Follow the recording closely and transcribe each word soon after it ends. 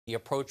the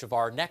approach of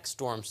our next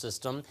storm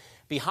system.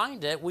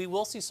 Behind it, we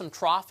will see some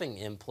troughing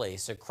in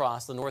place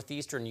across the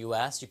northeastern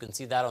U.S. You can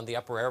see that on the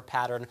upper air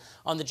pattern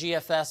on the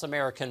GFS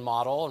American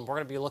model. And we're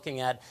going to be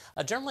looking at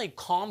generally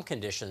calm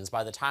conditions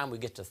by the time we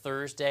get to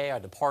Thursday. A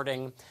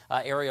departing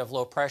area of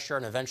low pressure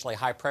and eventually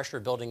high pressure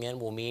building in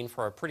will mean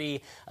for a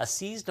pretty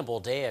seasonable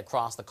day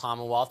across the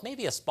Commonwealth.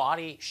 Maybe a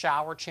spotty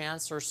shower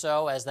chance or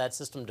so as that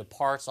system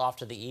departs off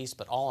to the east.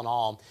 But all in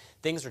all,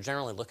 things are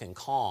generally looking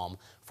calm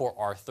for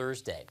our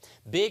Thursday.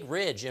 Big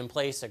ridge in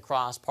place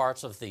across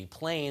parts of the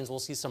plains.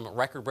 We'll see some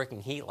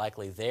record-breaking heat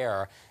likely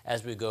there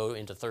as we go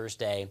into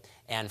Thursday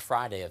and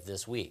Friday of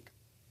this week.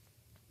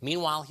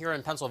 Meanwhile, here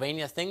in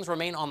Pennsylvania, things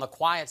remain on the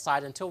quiet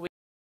side until we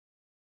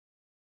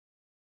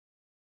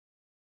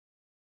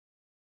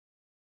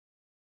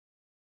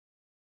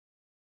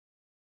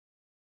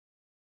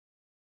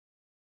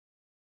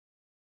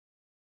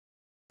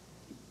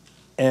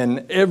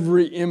and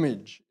every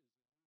image.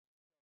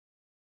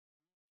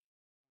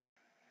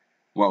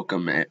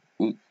 Welcome, there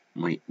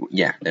we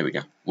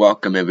go.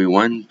 Welcome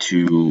everyone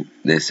to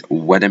this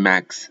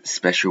WeatherMax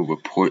special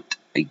report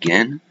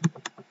again,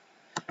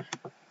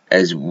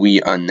 as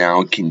we are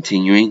now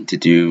continuing to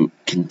do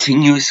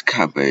continuous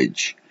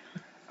coverage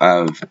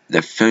of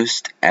the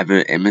first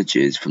ever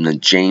images from the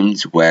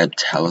James Webb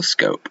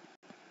Telescope.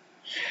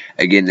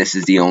 Again, this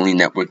is the only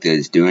network that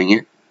is doing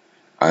it.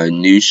 Our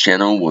news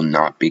channel will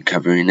not be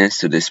covering this,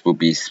 so this will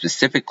be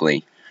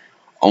specifically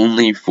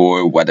only for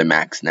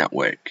WeatherMax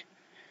Network.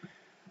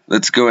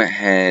 Let's go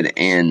ahead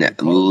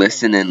and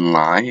listen in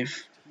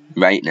live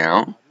right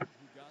now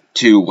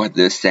to what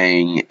they're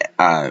saying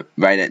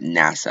right at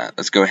NASA.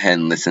 Let's go ahead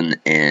and listen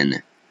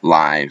in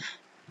live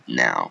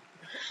now.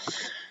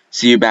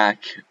 See you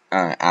back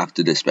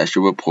after the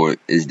special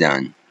report is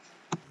done.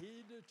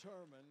 He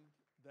determined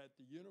that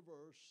the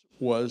universe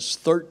was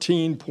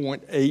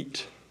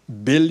 13.8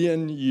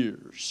 billion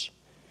years.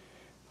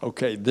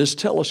 Okay, this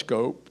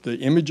telescope, the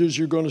images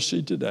you're going to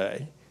see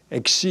today,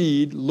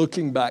 exceed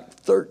looking back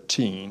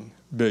 13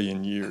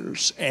 billion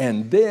years.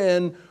 And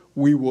then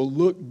we will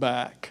look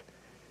back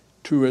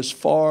to as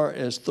far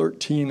as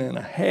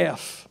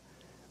 13.5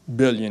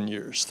 billion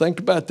years. Think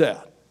about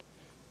that.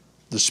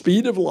 The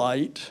speed of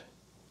light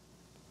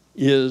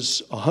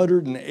is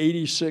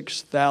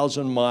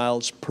 186,000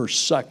 miles per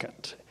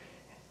second.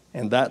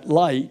 And that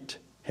light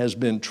has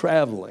been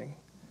traveling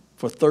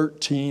for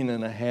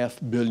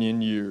 13.5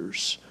 billion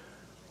years.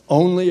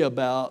 Only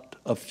about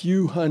a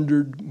few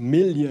 100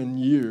 million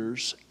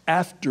years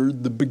after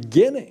the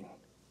beginning.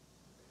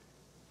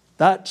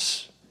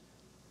 That's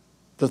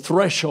the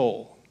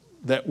threshold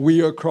that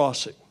we are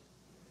crossing.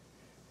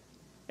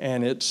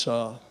 And it's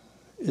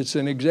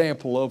an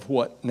example of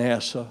what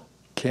NASA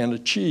can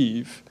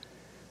achieve,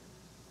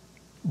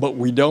 but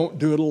we don't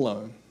do it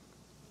alone.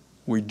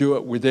 We do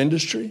it with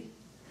industry.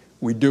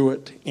 We do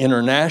it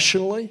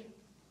internationally.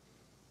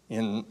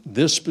 In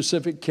this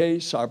specific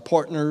case, our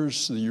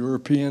partners, the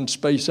European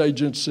Space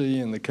Agency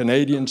and the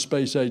Canadian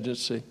Space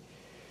Agency.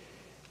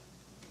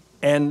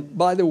 And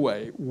by the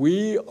way,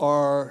 we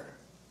are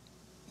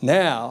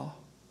now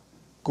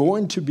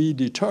going to be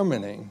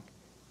determining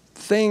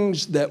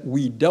things that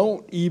we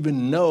don't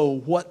even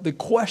know what the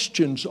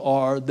questions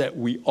are that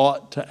we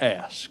ought to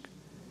ask.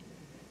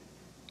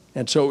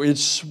 And so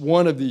it's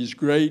one of these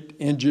great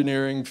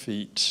engineering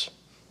feats,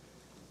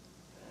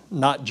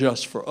 not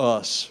just for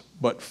us,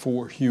 but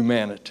for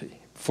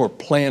humanity, for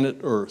planet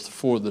Earth,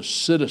 for the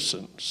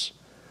citizens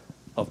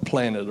of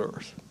planet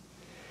Earth.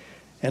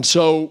 And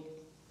so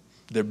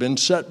there have been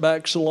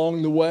setbacks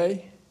along the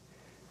way,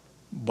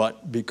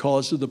 but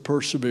because of the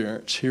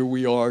perseverance, here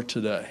we are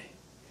today.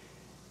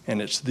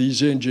 And it's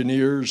these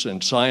engineers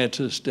and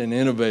scientists and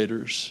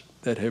innovators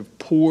that have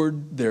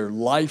poured their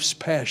life's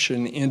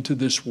passion into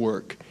this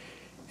work,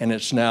 and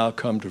it's now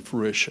come to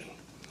fruition.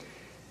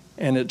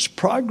 And it's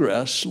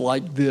progress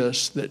like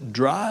this that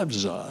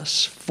drives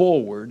us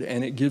forward,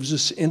 and it gives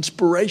us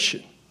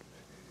inspiration.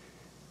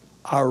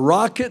 Our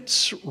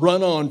rockets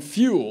run on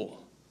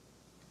fuel,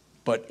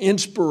 but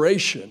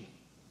inspiration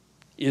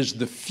is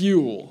the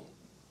fuel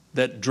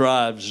that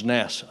drives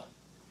NASA,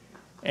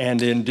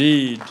 and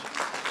indeed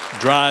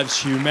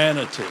drives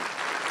humanity.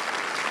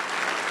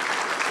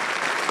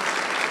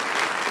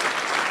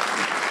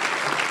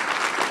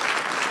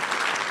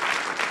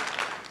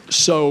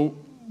 So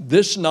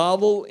this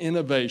novel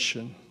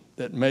innovation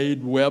that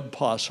made Webb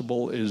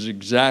possible is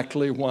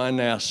exactly why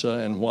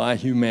NASA and why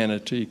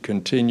humanity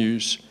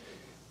continues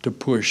to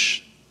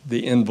push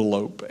the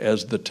envelope,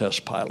 as the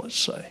test pilots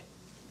say.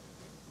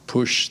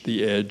 Push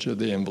the edge of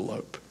the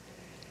envelope.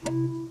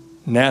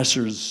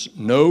 NASA's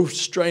no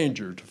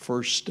stranger to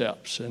first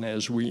steps, and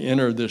as we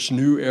enter this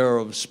new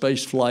era of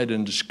spaceflight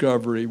and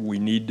discovery, we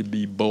need to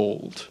be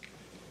bold.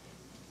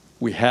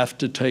 We have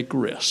to take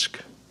risk,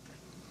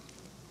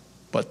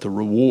 but the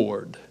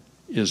reward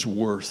is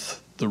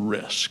worth the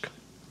risk.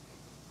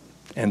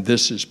 And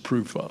this is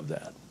proof of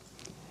that.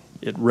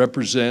 It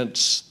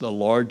represents the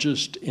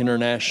largest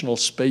international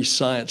space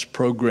science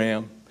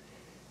program.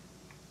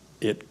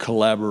 It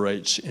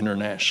collaborates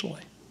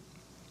internationally.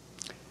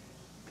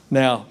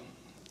 Now,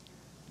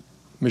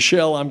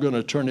 Michelle, I'm going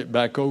to turn it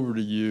back over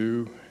to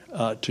you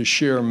to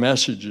share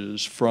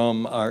messages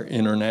from our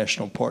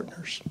international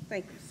partners.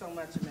 Thank you so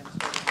much,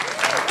 Administrator.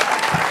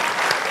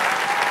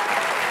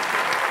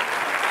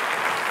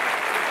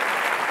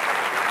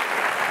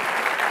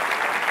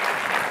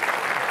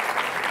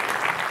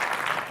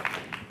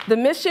 The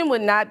mission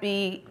would not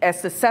be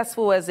as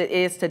successful as it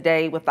is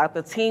today without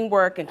the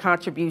teamwork and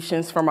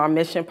contributions from our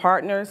mission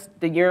partners,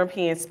 the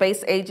European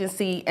Space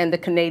Agency and the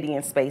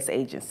Canadian Space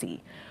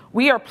Agency.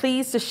 We are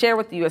pleased to share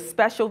with you a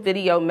special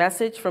video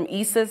message from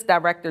ESA's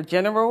Director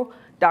General,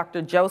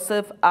 Dr.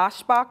 Joseph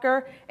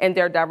Aschbacher, and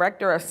their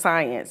Director of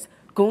Science,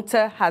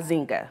 Gunther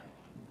Hasinga.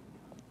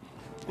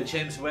 The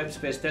James Webb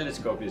Space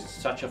Telescope is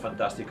such a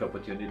fantastic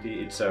opportunity.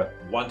 It's a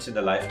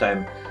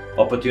once-in-a-lifetime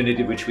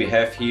opportunity which we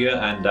have here,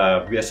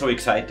 and we are so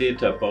excited,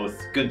 both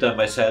Günther and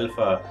myself,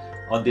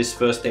 on this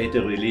first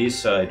data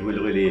release. It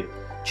will really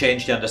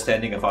change the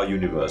understanding of our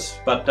universe.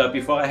 But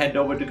before I hand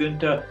over to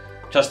Günther,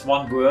 just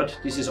one word.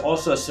 This is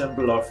also a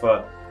symbol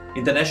of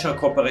international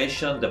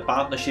cooperation. The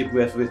partnership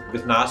we have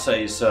with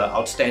NASA is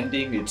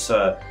outstanding.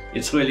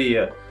 It's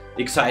really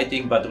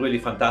exciting, but really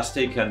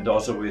fantastic, and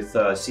also with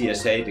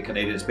CSA, the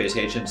Canadian Space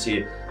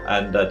Agency,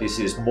 and this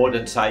is more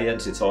than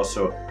science, it's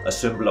also a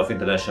symbol of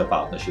international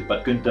partnership.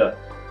 But Günther,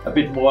 a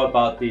bit more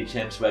about the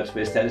James Webb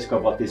Space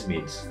Telescope, what this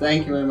means.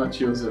 Thank you very much,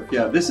 Joseph.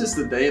 Yeah, this is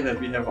the day that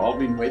we have all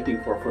been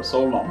waiting for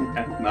so long,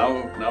 and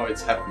now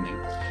it's happening.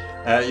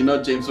 You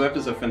know, James Webb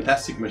is a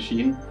fantastic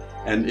machine,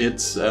 and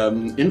its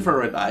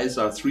infrared eyes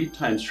are 3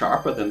 times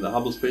sharper than the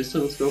Hubble Space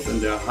Telescope, and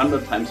they're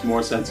 100 times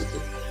more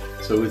sensitive.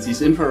 So with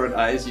these infrared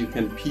eyes, you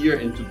can peer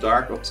into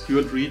dark,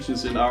 obscured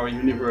regions in our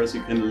universe.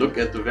 You can look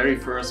at the very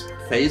first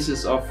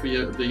phases of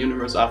the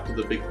universe after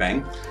the Big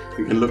Bang.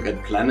 You can look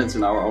at planets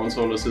in our own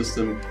solar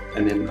system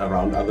and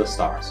around other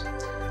stars.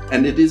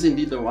 And it is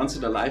indeed a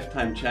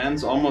once-in-a-lifetime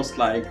chance, almost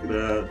like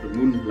the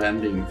moon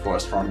landing for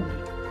astronomy.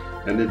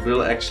 And it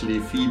will actually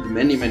feed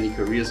many, many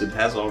careers. It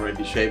has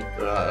already shaped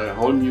a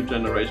whole new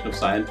generation of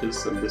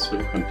scientists, and this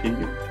will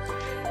continue.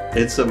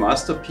 It's a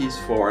masterpiece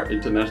for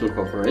international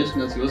cooperation,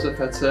 as Joseph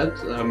had said.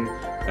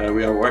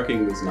 We are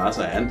working with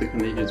NASA and the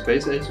Canadian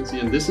Space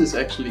Agency, and this is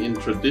actually in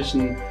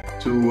tradition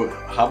to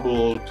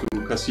Hubble,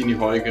 to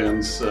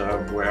Cassini-Huygens,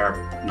 where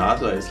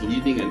NASA is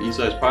leading and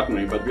ESA is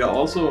partnering. But we are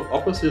also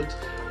opposite,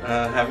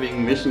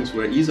 having missions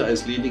where ESA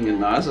is leading and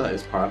NASA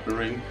is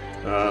partnering,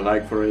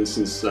 like for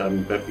instance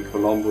Bepi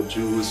Colombo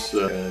JUICE,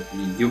 the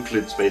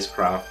Euclid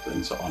spacecraft,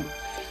 and so on.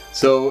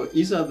 So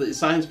ESA, the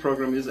science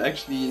program, is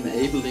actually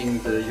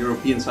enabling the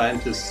European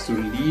scientists to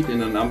lead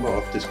in a number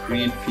of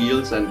discrete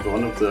fields, and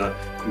one of the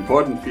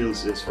important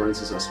fields is, for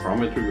instance,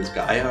 astrometry with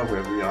Gaia,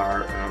 where we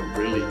are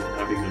really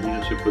having a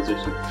leadership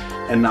position.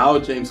 And now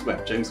James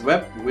Webb. James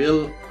Webb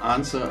will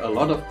answer a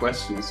lot of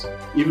questions,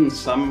 even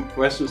some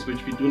questions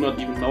which we do not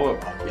even know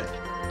about yet.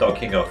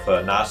 Talking of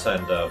NASA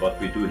and what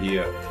we do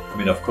here, I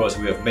mean, of course,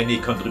 we have many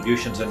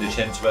contributions in the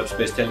James Webb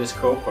Space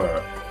Telescope.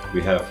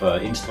 We have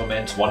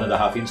instruments,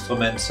 1.5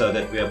 instruments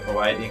that we are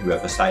providing. We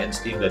have a science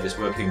team that is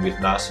working with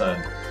NASA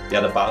and the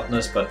other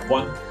partners. But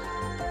one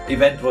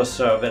event was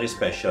very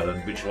special,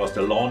 and which was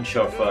the launch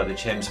of the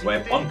James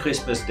Webb on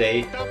Christmas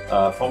Day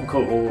from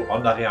Kourou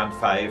on Ariane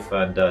 5,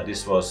 and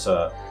this was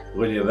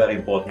really a very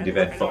important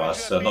event for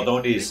us. Not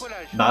only is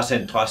NASA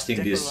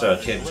entrusting this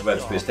James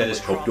Webb Space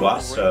Telescope to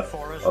us,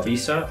 of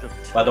ESA,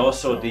 but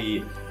also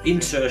the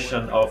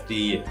insertion of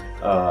the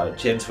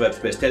James Webb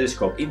Space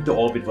Telescope into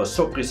orbit was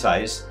so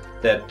precise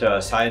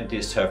that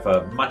scientists have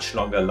a much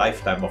longer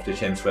lifetime of the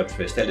James Webb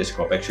Space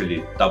Telescope,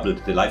 actually doubled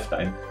the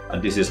lifetime.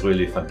 And this is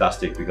really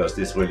fantastic, because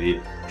this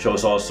really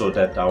shows also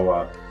that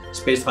our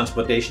space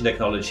transportation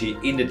technology,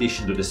 in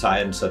addition to the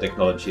science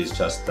technology, is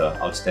just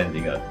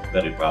outstanding, and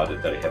very proud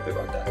and very happy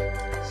about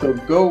that. So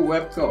go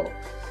Webb, go.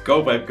 Go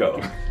Webb, go.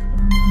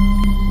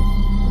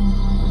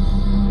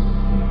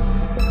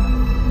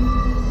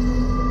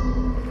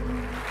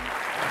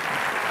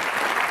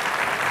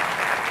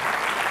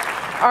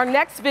 Our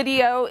next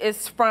video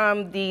is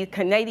from the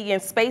Canadian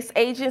Space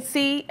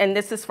Agency, and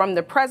this is from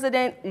the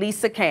President,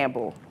 Lisa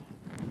Campbell.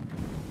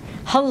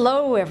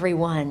 Hello,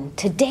 everyone.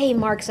 Today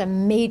marks a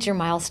major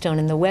milestone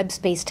in the Webb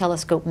Space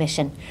Telescope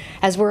mission,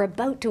 as we're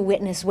about to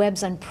witness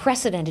Webb's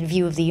unprecedented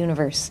view of the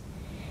universe.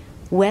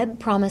 Webb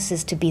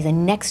promises to be the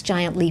next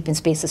giant leap in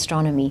space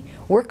astronomy.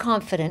 We're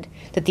confident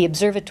that the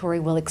observatory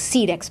will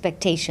exceed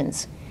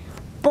expectations.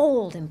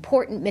 Bold,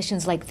 important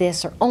missions like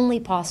this are only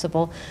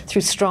possible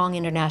through strong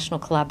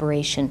international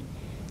collaboration.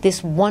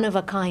 This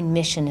one-of-a-kind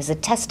mission is a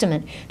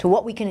testament to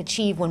what we can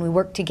achieve when we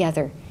work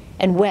together,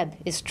 and Webb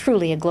is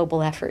truly a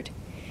global effort.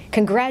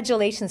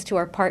 Congratulations to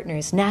our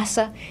partners,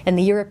 NASA and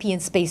the European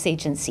Space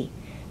Agency.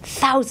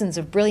 Thousands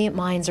of brilliant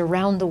minds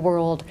around the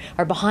world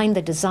are behind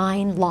the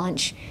design,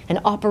 launch, and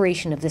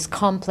operation of this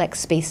complex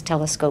space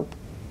telescope.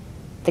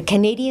 The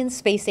Canadian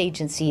Space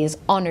Agency is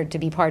honored to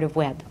be part of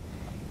Webb.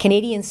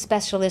 Canadian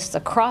specialists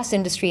across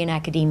industry and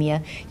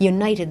academia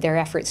united their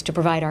efforts to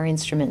provide our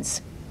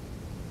instruments.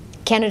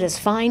 Canada's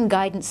fine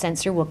guidance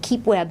sensor will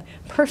keep Webb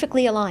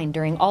perfectly aligned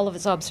during all of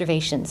its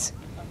observations.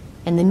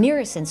 And the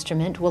nearest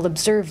instrument will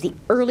observe the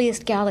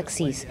earliest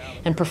galaxies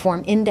and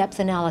perform in-depth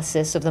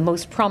analysis of the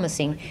most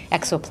promising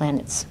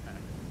exoplanets.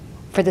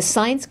 For the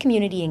science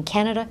community in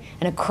Canada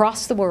and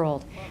across the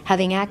world,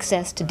 having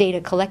access to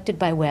data collected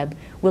by Webb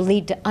will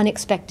lead to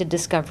unexpected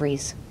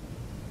discoveries.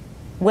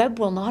 Webb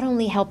will not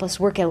only help us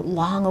work out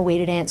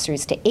long-awaited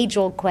answers to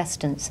age-old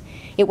questions,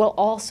 it will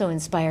also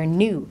inspire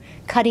new,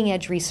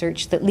 cutting-edge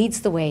research that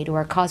leads the way to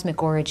our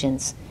cosmic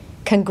origins.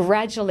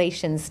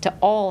 Congratulations to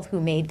all who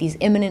made these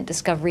imminent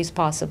discoveries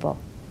possible.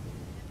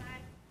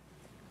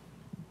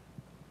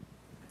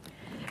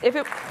 If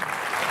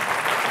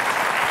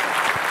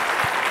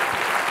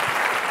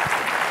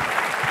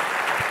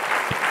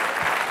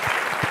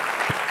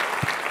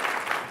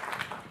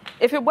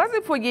it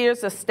wasn't for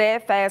years of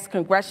steadfast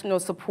congressional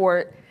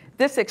support,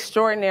 this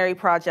extraordinary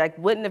project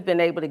wouldn't have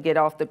been able to get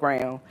off the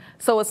ground.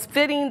 So it's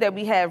fitting that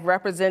we have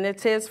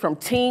representatives from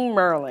Team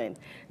Maryland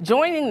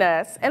joining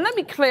us. And let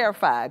me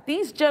clarify,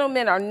 these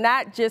gentlemen are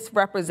not just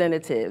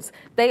representatives.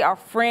 They are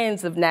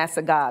friends of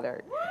NASA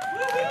Goddard.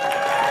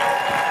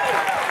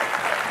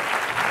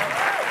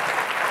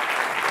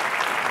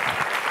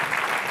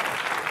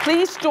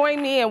 Please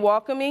join me in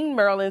welcoming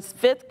Maryland's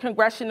 5th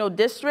Congressional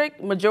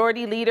District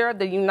Majority Leader of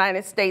the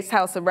United States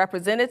House of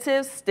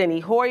Representatives,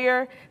 Steny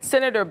Hoyer,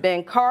 Senator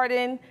Ben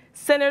Cardin,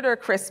 Senator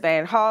Chris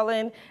Van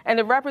Hollen, and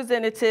the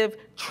Representative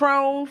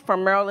Trone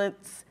from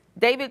Maryland's,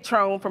 David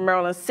Trone from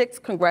Maryland's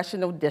 6th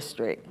Congressional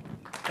District.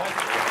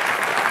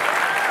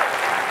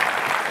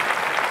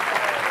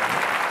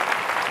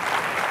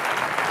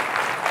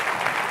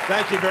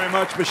 Thank you very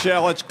much,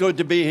 Michelle. It's good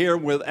to be here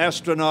with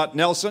astronaut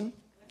Nelson.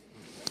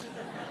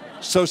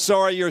 So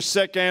sorry you're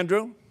sick,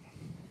 Andrew.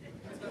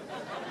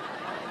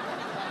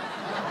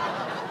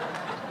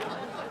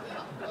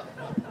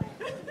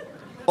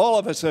 All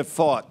of us have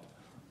fought.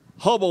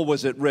 Hubble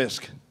was at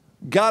risk.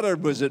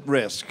 Goddard was at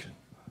risk.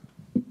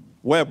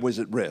 Webb was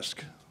at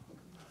risk.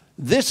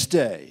 This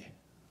day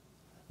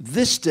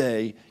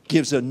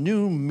gives a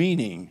new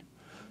meaning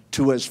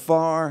to as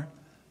far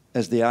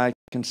as the eye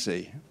can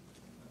see.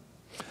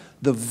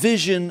 The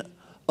vision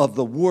of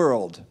the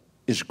world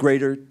is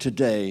greater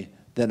today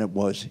than it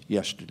was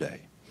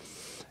yesterday.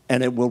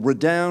 And it will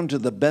redound to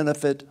the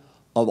benefit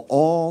of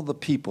all the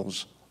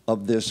peoples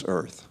of this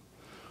earth.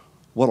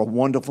 What a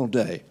wonderful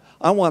day.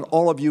 I want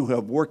all of you who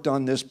have worked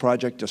on this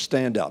project to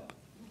stand up.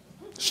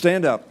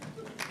 Stand up.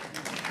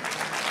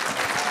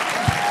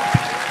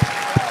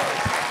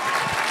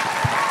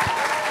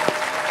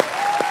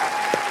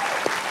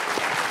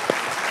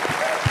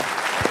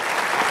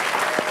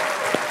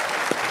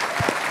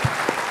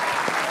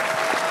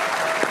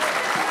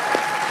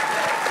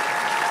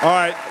 All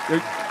right,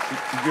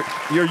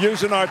 you're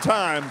using our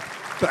time.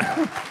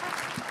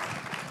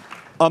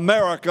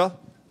 America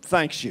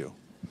thanks you,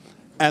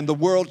 and the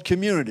world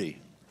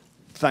community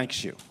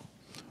thanks you.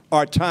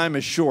 Our time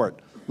is short.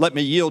 Let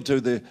me yield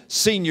to the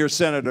senior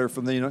senator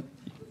from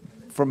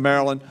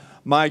Maryland,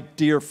 my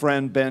dear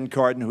friend Ben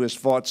Cardin, who has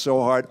fought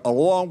so hard,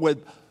 along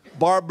with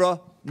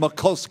Barbara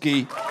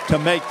Mikulski, to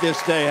make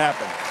this day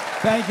happen.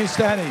 Thank you,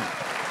 Steny.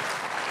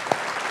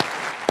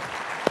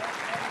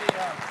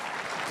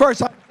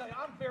 First,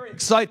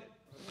 excited.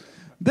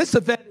 This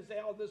event is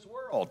out of this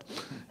world.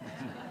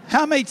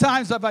 How many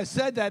times have I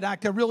said that? I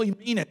can really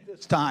mean it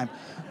this time.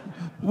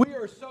 We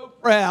are so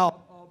proud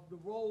of the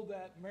role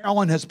that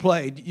Maryland has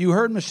played. You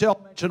heard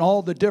Michelle mention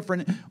all the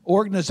different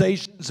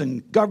organizations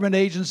and government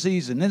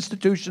agencies and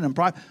institutions and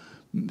private.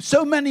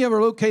 So many of them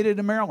are located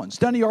in Maryland.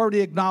 Steny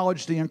already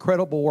acknowledged the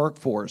incredible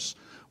workforce.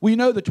 We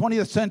know the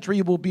 20th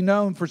century will be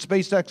known for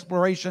space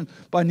exploration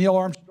by Neil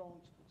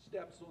Armstrong's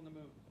steps on the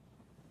moon.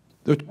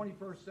 The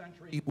 21st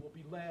century will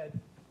be led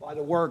by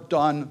the work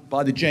done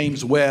by the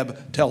James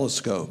Webb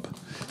telescope.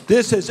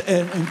 This is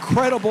an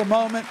incredible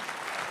moment.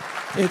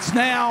 It's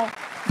now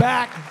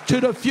back to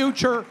the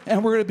future,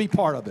 and we're going to be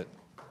part of it.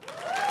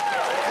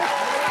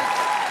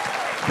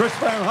 Chris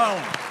Van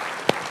Hollen.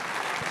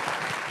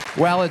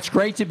 Well, it's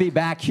great to be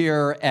back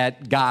here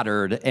at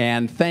Goddard,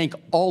 and thank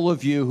all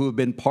of you who have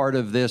been part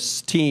of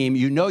this team.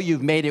 You know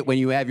you've made it when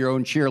you have your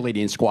own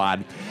cheerleading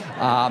squad.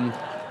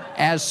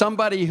 As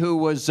somebody who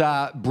was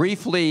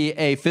briefly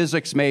a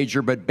physics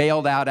major but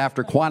bailed out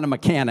after quantum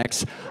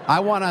mechanics, I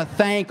want to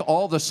thank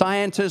all the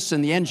scientists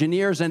and the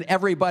engineers and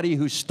everybody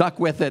who stuck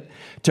with it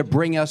to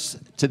bring us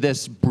to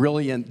this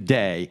brilliant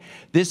day.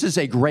 This is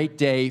a great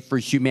day for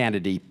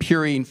humanity,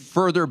 peering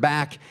further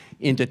back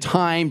into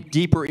time,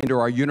 deeper into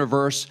our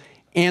universe,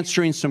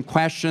 answering some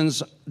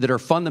questions that are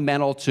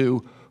fundamental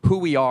to who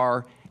we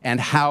are and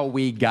how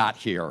we got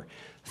here.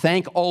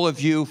 Thank all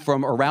of you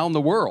from around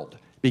the world,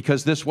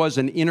 because this was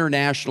an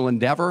international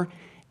endeavor.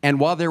 And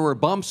while there were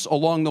bumps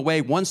along the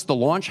way, once the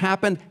launch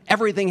happened,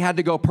 everything had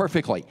to go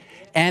perfectly.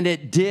 And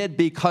it did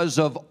because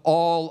of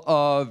all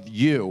of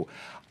you.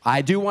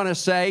 I do want to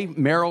say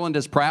Maryland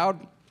is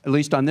proud, at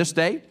least on this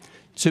day,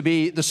 to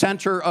be the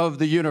center of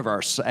the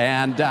universe.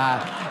 And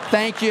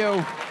thank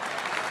you.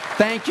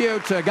 Thank you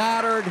to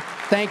Goddard.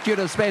 Thank you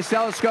to the Space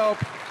Telescope.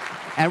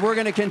 And we're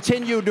going to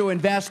continue to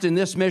invest in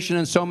this mission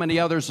and so many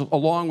others,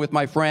 along with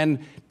my friend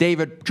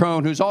David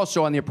Trone, who's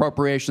also on the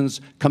Appropriations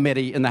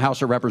Committee in the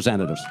House of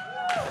Representatives.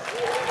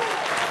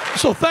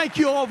 So thank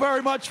you all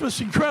very much for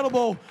this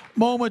incredible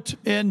moment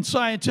in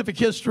scientific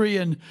history,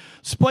 and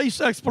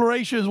space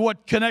exploration is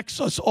what connects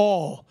us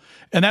all.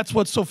 And that's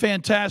what's so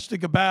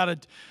fantastic about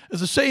it. As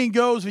the saying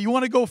goes, if you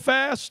want to go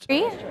fast,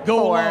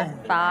 go alone.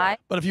 5.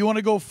 But if you want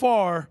to go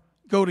far,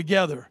 go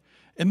together.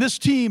 And this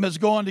team has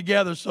gone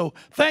together. So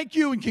thank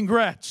you and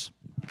congrats.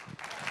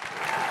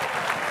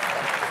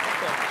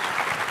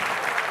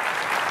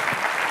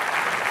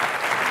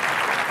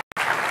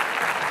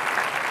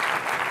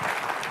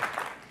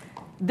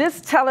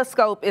 This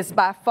telescope is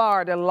by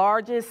far the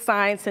largest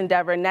science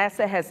endeavor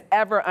NASA has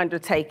ever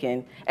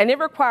undertaken, and it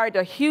required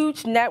a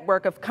huge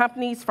network of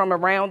companies from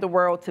around the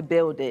world to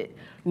build it.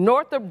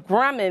 Northrop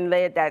Grumman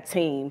led that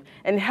team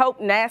and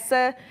helped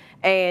NASA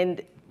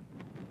and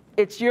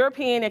its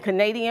European and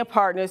Canadian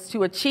partners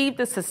to achieve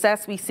the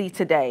success we see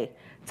today.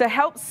 To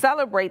help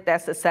celebrate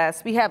that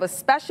success, we have a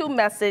special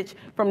message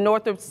from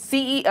Northrop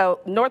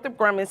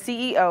Grumman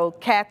CEO,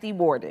 Kathy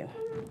Warden.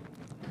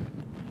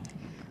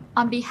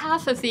 On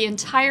behalf of the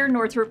entire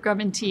Northrop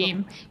Grumman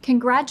team,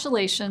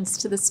 congratulations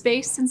to the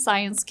space and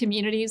science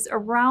communities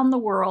around the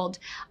world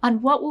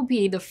on what will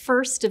be the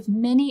first of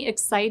many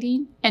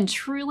exciting and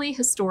truly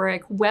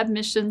historic Webb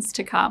missions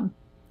to come.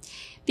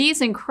 These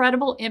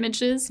incredible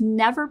images,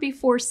 never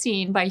before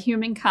seen by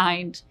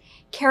humankind,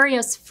 carry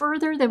us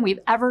further than we've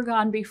ever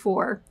gone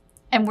before,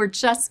 and we're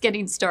just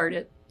getting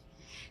started.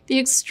 The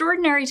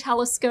extraordinary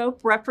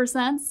telescope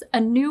represents a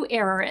new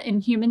era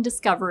in human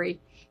discovery.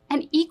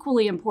 And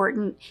equally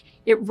important,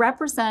 it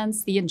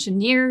represents the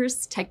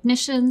engineers,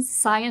 technicians,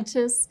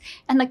 scientists,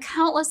 and the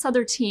countless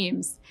other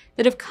teams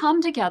that have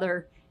come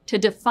together to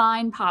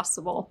define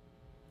possible.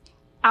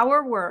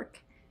 Our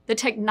work, the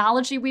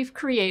technology we've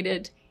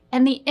created,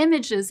 and the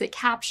images it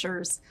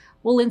captures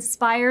will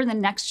inspire the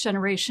next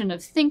generation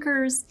of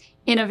thinkers,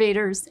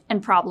 innovators,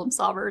 and problem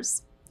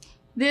solvers.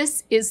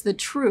 This is the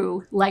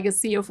true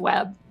legacy of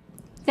Webb.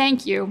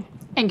 Thank you,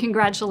 and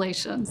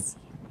congratulations.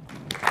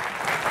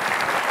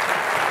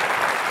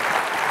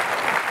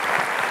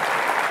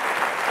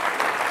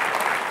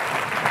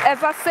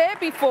 As I said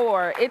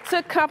before, it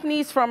took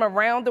companies from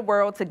around the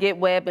world to get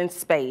Webb in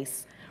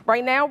space.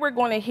 Right now, we're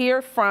going to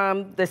hear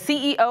from the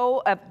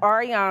CEO of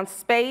Ariane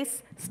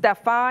Space,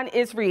 Stefan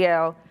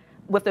Israel,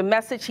 with a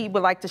message he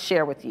would like to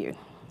share with you.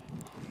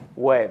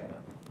 Webb,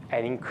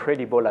 an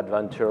incredible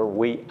adventure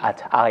we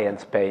at Ariane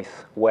Space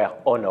were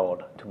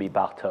honored to be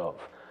part of.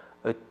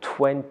 A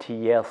 20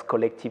 years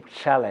collective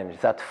challenge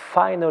that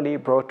finally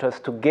brought us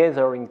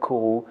together in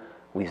Kourou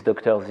with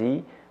Dr.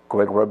 Z,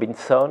 Greg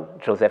Robinson,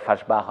 Joseph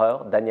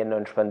Aschbacher, Daniel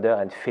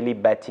Nunschwander, and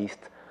Philippe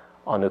Baptiste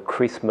on a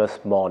Christmas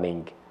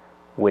morning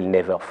we'll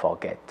never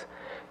forget.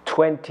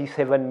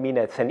 27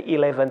 minutes and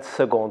 11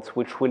 seconds,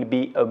 which will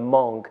be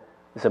among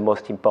the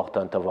most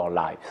important of our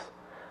lives.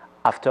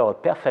 After a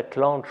perfect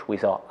launch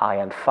with our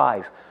Ariane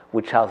 5,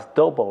 which has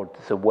doubled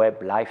the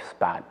Webb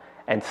lifespan,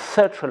 and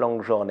such a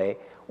long journey,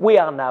 we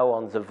are now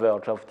on the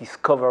verge of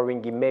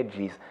discovering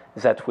images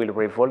that will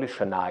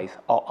revolutionize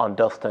our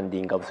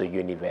understanding of the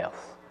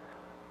universe.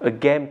 A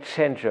game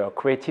changer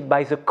created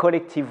by the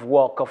collective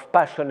work of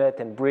passionate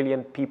and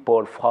brilliant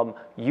people from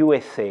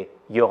USA,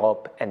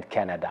 Europe, and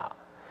Canada.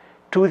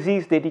 To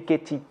these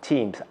dedicated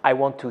teams, I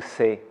want to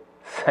say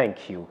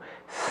thank you.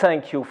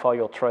 Thank you for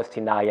your trust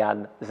in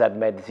Ariane that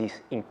made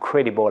this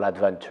incredible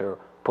adventure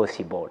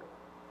possible.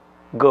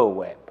 Go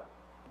Webb.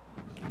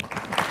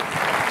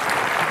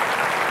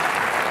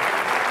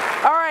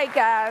 All right,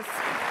 guys.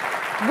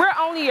 We're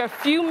only a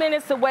few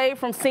minutes away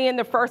from seeing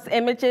the first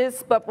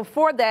images, but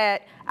before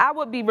that, I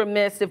would be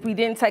remiss if we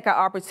didn't take an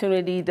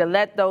opportunity to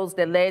let those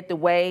that led the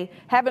way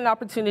have an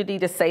opportunity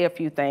to say a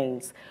few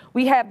things.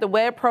 We have the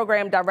Webb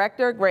Program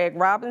Director, Greg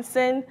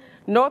Robinson,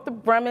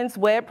 Northrop Grumman's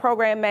Webb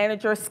Program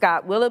Manager,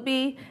 Scott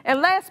Willoughby, and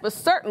last but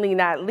certainly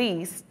not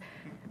least,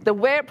 the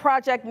Webb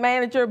Project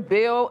Manager,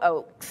 Bill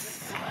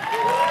Oakes.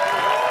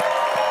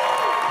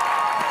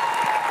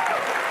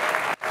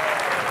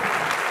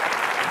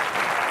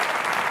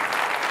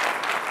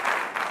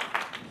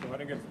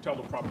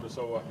 Teleprompter,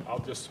 so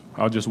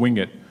I'll just wing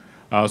it.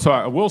 So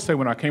I will say,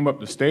 when I came up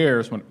the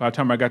stairs, by the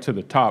time I got to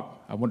the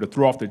top, I wanted to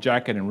throw off the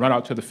jacket and run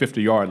out to the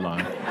 50-yard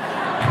line.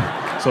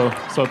 so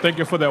thank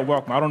you for that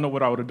welcome. I don't know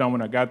what I would have done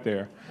when I got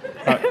there.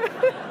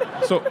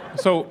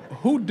 So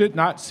who did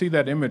not see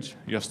that image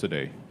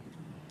yesterday?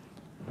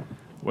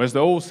 Well, as the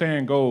old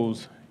saying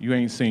goes, you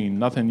ain't seen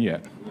nothing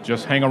yet.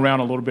 Just hang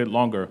around a little bit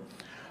longer.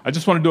 I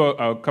just want to do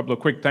a couple of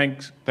quick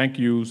thank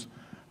yous.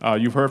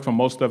 You've heard from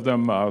most of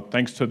them.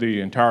 Thanks to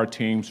the entire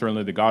team,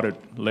 certainly the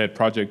Goddard-led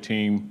project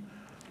team,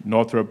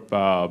 Northrop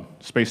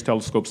Space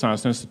Telescope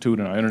Science Institute,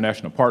 and our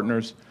international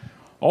partners.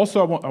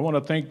 Also, I want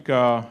to thank,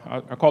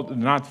 I call it the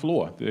ninth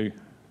floor, the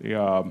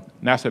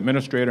NASA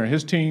administrator and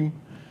his team,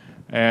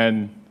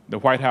 and the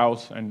White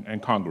House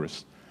and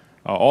Congress.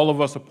 All of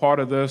us are part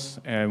of this,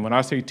 and when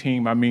I say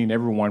team, I mean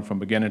everyone from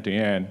beginning to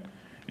end.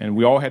 And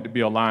we all had to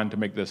be aligned to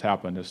make this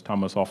happen, as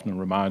Thomas often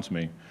reminds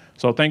me.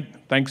 So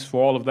thanks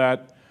for all of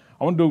that.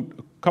 I want to do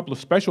a couple of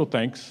special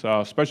thanks.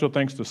 Special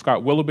thanks to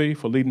Scott Willoughby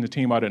for leading the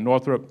team out at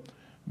Northrop,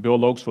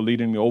 Bill Oakes for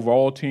leading the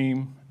overall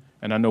team,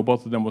 and I know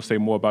both of them will say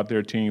more about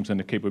their teams and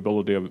the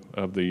capability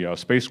of the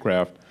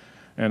spacecraft.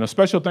 And a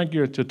special thank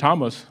you to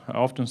Thomas. I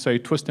often say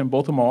twisting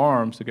both of my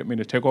arms to get me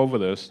to take over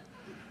this,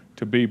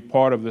 to be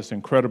part of this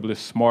incredibly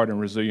smart and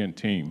resilient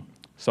team.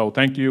 So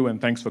thank you,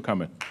 and thanks for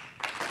coming.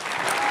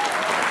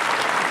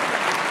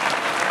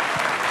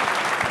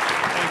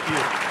 Thank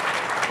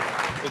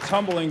you. It's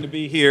humbling to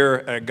be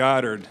here at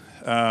Goddard.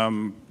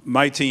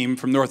 My team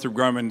from Northrop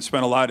Grumman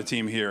spent a lot of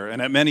time here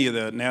and at many of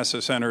the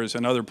NASA centers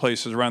and other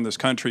places around this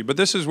country. But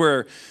this is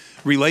where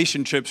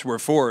relationships were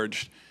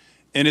forged.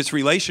 And it's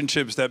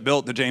relationships that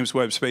built the James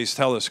Webb Space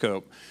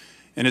Telescope.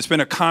 And it's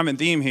been a common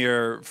theme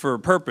here for a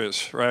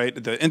purpose, right?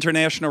 The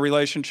international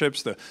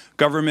relationships, the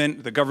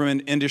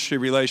government industry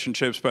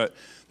relationships, but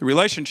the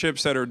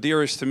relationships that are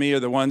dearest to me are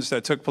the ones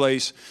that took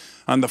place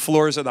on the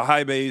floors of the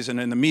high bays and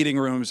in the meeting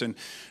rooms and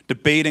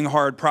debating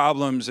hard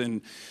problems.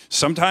 And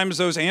sometimes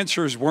those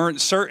answers weren't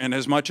certain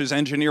as much as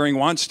engineering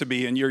wants to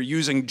be, and you're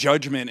using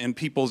judgment and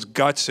people's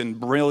guts and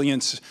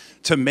brilliance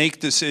to make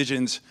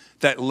decisions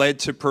that led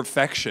to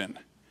perfection.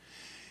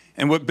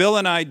 And what Bill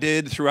and I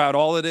did throughout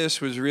all of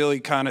this was really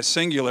kind of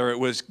singular. It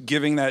was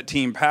giving that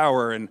team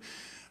power. And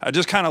I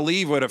just kind of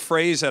leave with a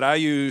phrase that I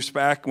used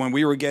back when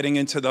we were getting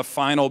into the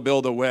final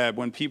build of Webb,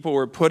 when people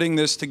were putting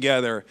this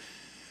together,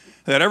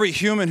 that every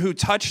human who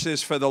touched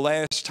this for the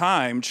last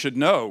time should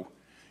know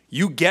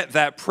you get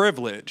that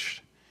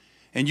privilege.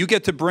 And you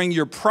get to bring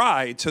your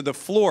pride to the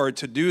floor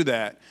to do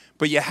that.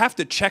 But you have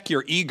to check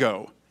your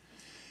ego,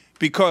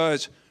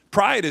 because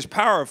pride is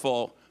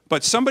powerful.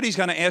 But somebody's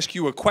going to ask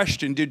you a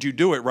question, did you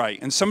do it right?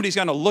 And somebody's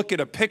going to look at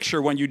a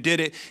picture when you did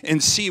it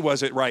and see,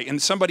 was it right?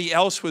 And somebody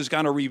else was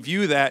going to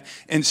review that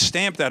and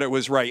stamp that it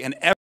was right. And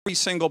every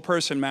single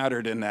person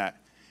mattered in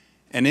that.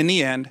 And in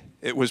the end,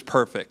 it was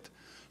perfect.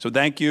 So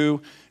thank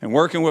you. And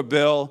working with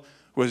Bill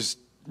was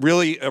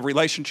really a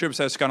relationship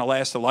that's going to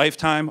last a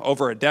lifetime,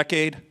 over a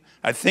decade.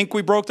 I think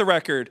we broke the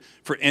record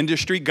for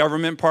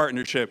industry-government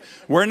partnership.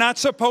 We're not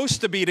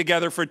supposed to be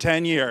together for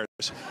 10 years,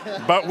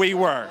 but we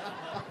were.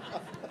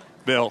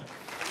 Bill.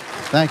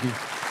 Thank you.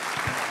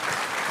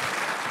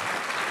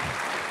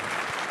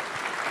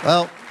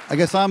 Well, I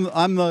guess I'm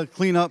the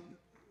cleanup,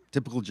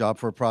 typical job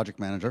for a project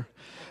manager.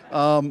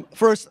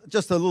 First,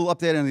 just a little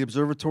update on the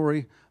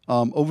observatory.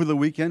 Over the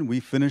weekend, we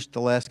finished the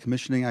last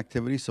commissioning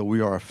activity, so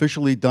we are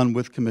officially done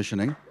with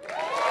commissioning.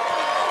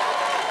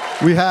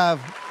 We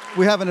have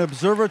an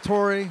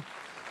observatory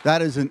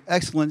that is in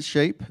excellent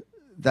shape,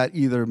 that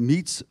either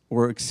meets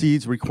or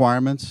exceeds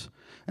requirements.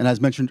 And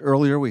as mentioned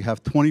earlier, we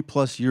have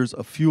 20+ years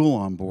of fuel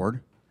on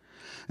board.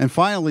 And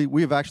finally,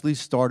 we have actually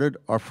started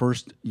our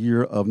first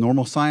year of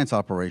normal science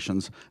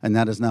operations, and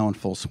that is now in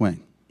full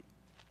swing.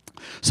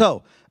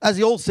 So, as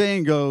the old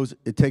saying goes,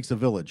 it takes a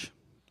village.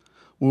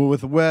 Well,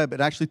 with Webb,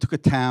 it actually took a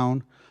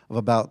town of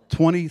about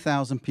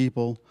 20,000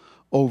 people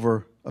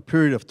over a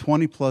period of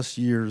 20+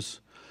 years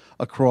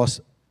across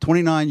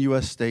 29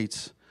 US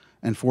states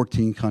and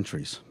 14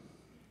 countries.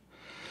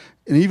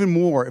 And even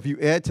more, if you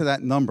add to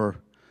that number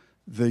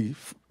the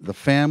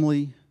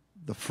family,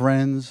 the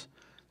friends,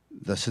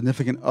 the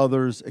significant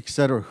others,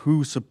 etc.,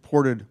 who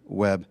supported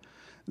Webb,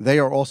 they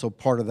are also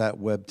part of that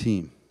Webb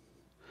team.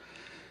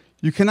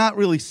 You cannot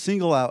really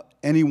single out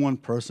any one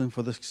person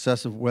for the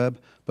success of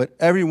Webb, but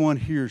everyone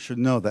here should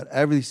know that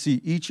as you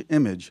see each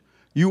image,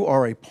 you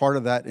are a part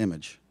of that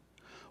image.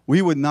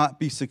 We would not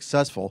be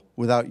successful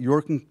without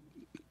your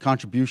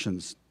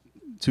contributions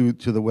to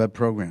the Webb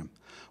program.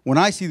 When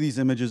I see these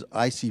images,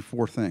 I see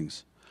four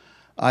things.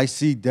 I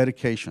see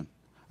dedication,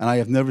 and I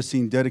have never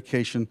seen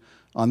dedication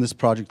on this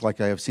project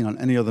like I have seen on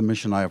any other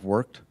mission I have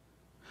worked.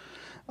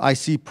 I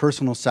see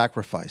personal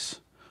sacrifice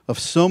of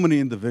so many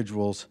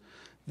individuals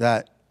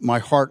that my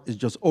heart is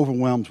just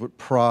overwhelmed with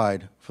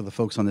pride for the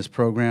folks on this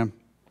program.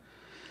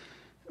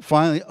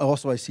 Finally,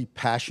 also I see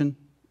passion.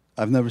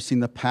 I've never seen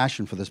the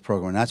passion for this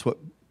program, and that's what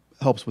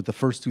helps with the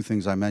first two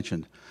things I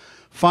mentioned.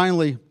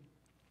 Finally,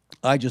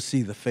 I just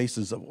see the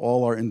faces of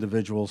all our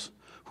individuals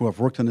who have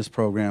worked on this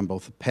program,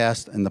 both the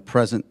past and the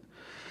present,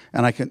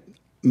 and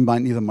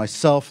neither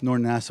myself nor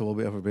NASA will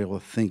ever be able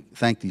to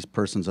thank these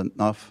persons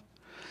enough.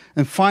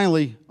 And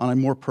finally, on a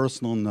more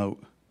personal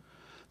note,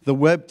 the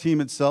Webb team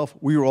itself,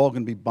 we are all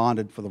going to be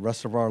bonded for the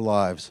rest of our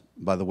lives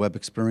by the Webb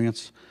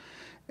experience,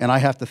 and I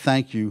have to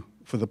thank you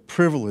for the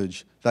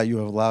privilege that you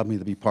have allowed me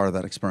to be part of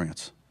that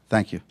experience.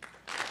 Thank you.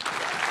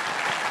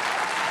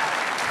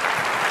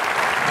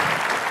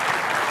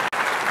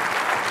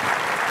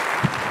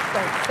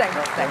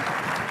 Thanks.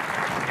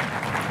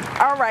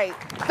 All right.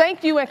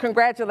 Thank you and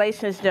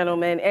congratulations,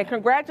 gentlemen. And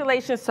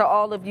congratulations to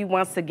all of you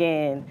once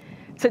again.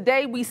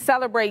 Today, we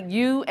celebrate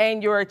you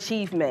and your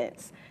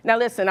achievements. Now,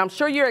 listen, I'm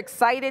sure you're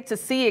excited to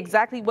see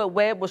exactly what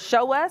Webb will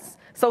show us.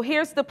 So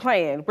here's the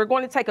plan. We're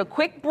going to take a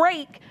quick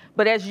break,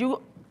 but as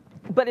you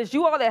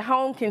all at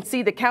home can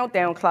see the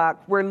countdown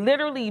clock, we're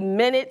literally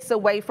minutes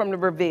away from the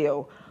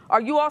reveal. Are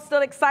you all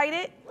still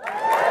excited?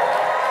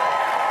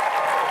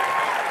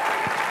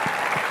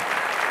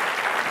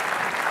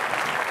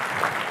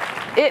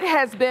 It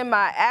has been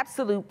my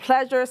absolute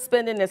pleasure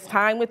spending this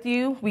time with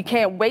you. We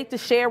can't wait to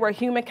share what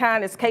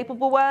humankind is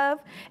capable of,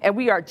 and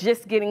we are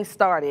just getting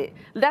started.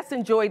 Let's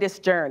enjoy this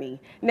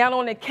journey. Now,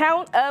 on the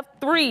count of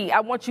 3, I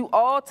want you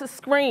all to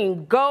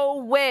scream, "Go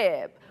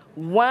Webb."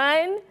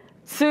 1,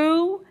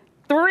 2,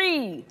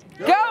 3.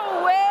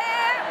 Go Webb!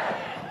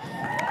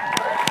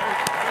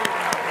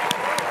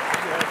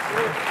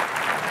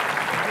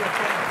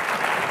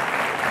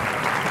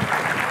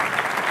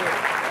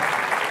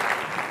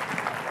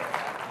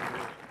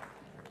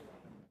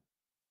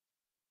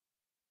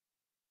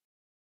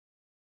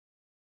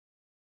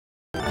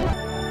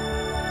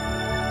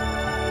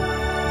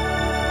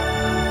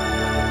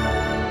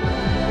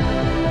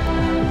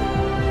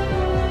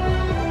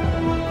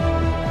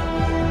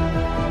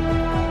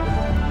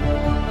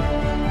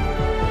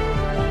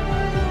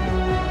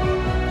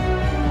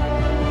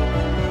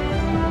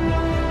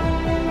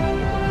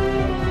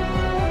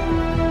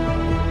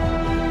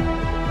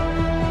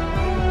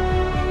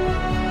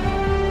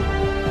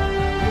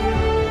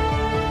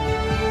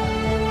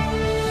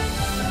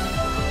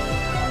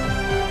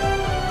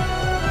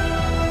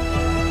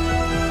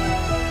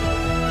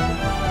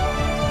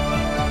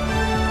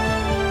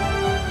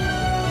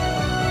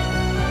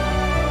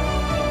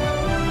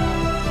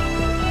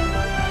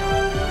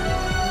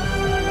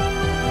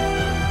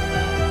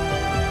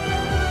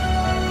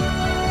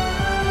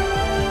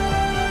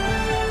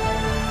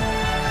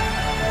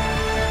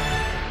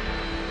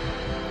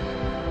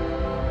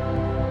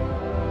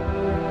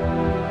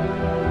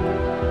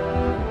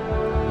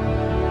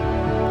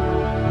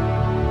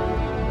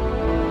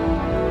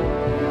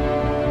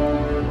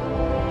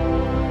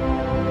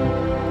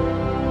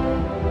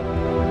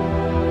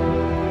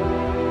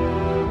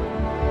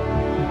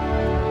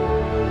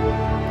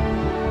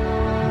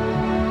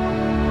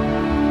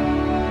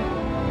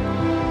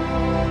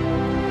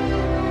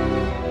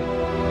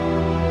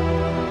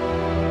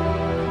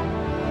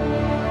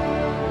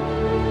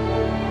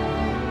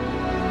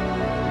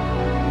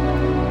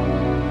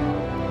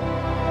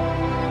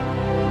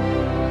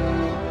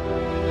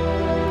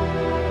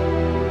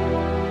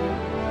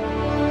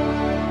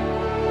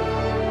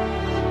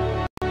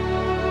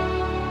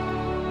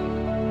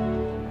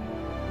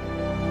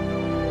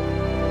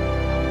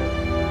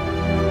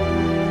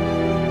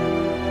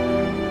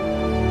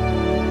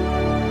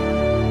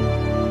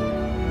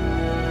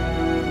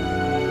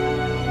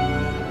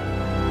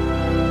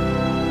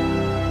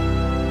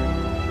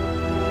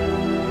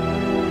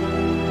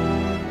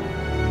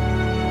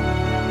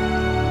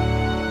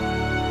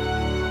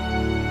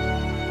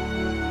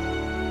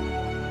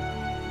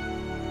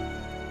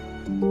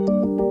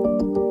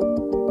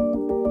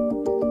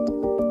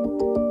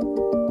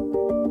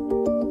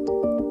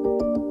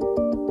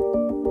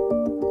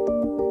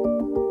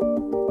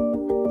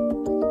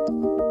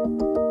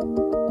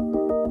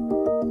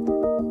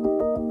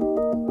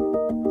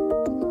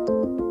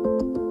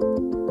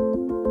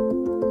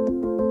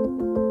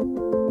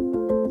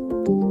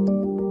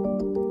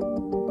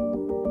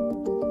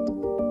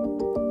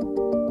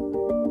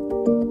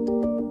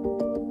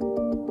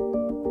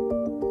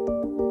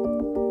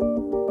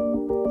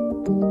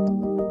 you.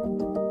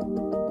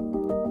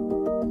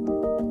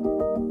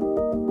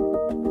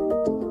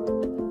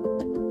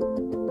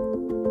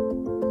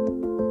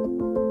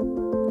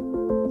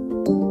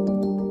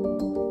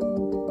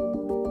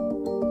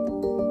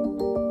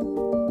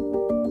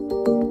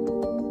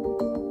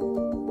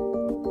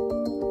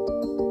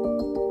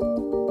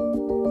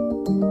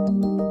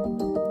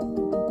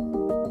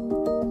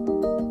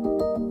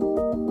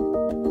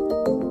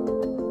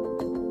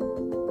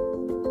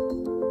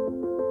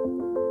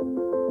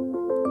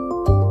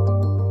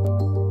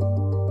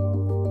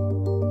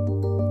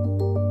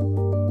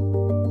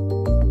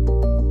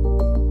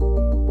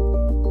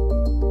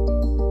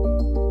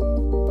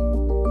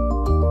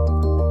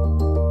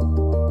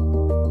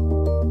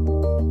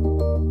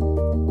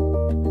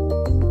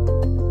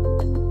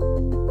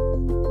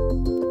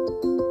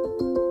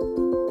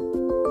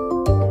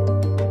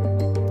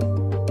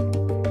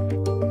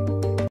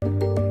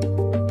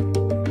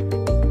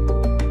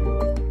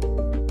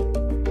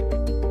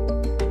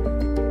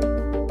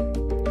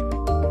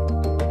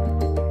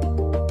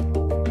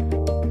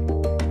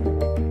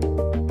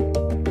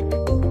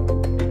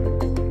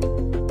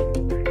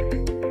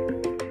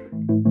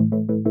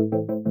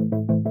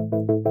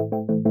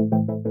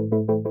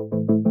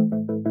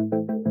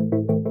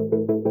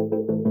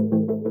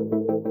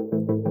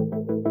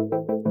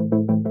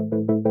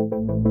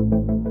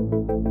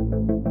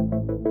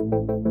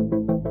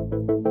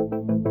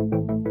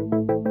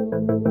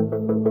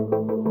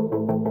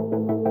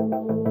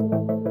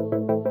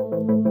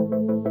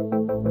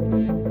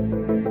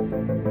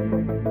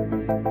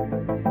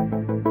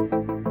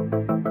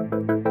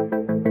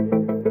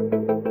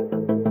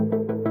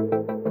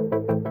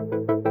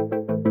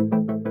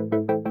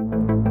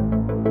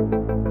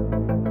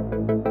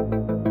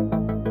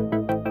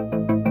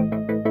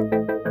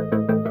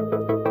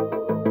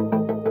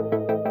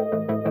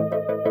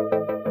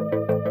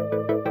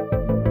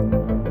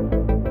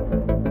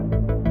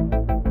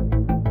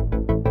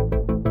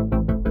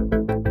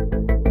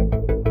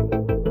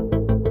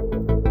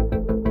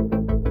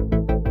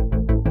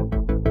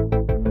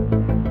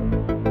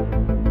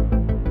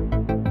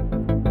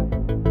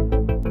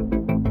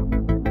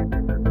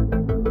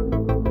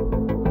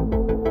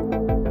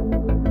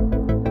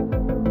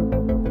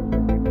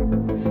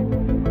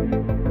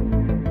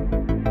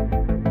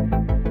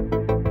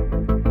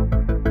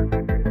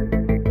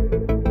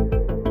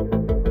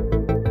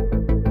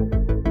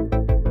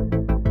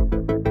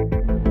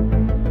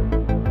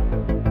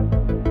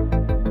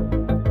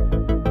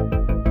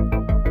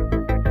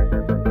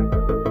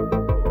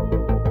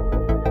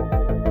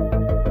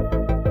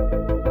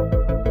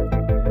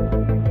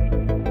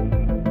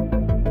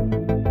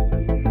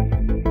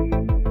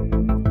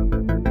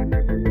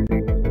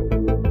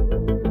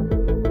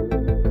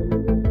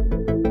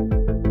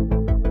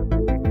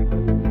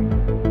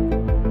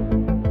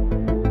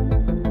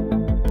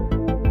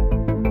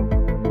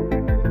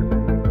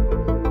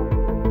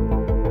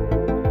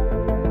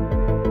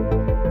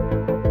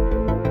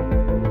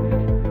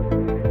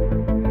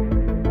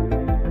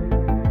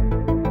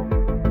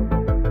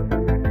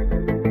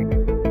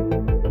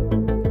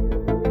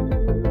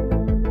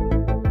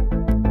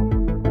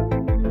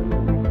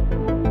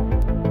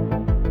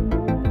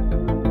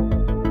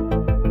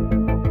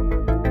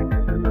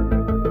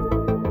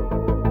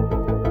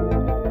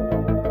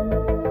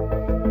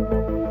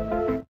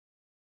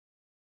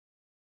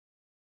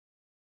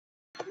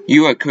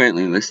 You are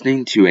currently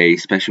listening to a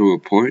special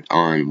report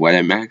on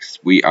WeatherMax.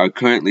 We are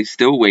currently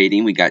still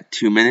waiting. We got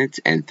 2 minutes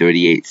and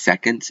 38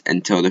 seconds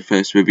until the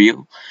first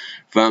reveal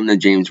from the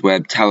James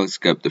Webb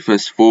Telescope. The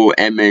first full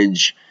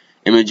images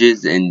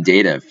and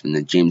data from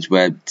the James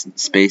Webb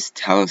Space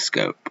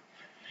Telescope.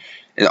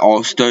 It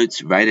all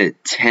starts right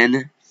at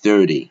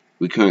 10:30.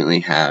 We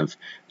currently have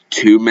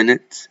 2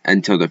 minutes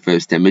until the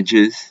first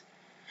images.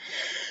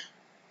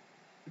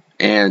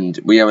 And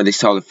we already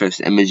saw the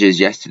first images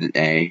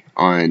yesterday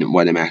on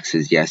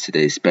WeatherMax's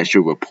yesterday's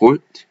special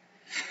report.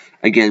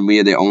 Again, we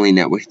are the only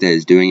network that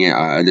is doing it.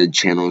 Our other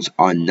channels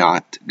are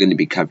not going to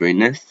be covering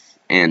this.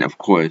 And of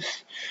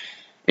course,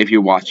 if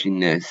you're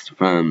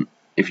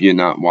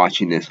not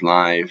watching this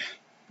live,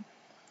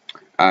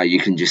 you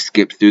can just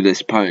skip through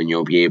this part and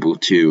you'll be able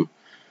to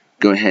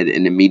go ahead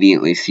and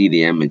immediately see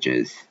the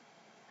images.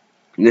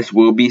 This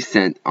will be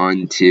sent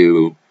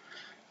onto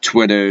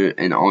Twitter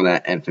and all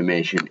that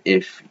information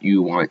if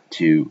you want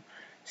to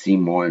see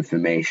more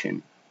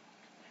information.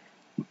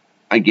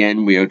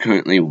 Again, we are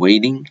currently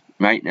waiting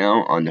right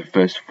now on the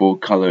first full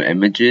color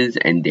images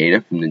and data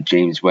from the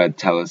James Webb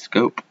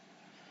Telescope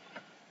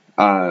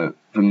from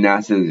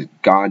NASA's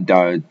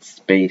Goddard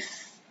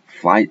Space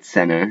Flight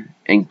Center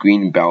in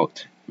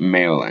Greenbelt,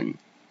 Maryland.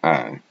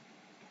 Never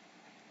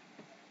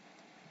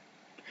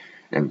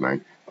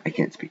mind. I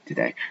can't speak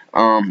today.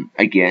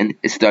 Again,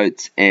 it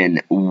starts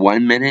in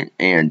 1 minute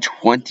and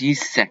 20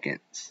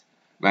 seconds.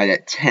 Right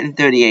at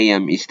 10:30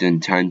 a.m. Eastern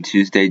Time,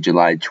 Tuesday,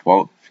 July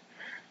 12th,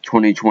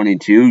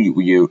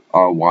 2022. You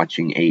are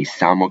watching a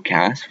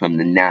simulcast from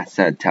the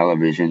NASA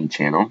television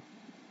channel,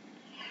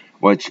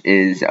 which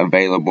is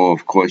available,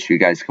 of course, you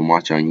guys can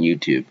watch on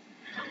YouTube.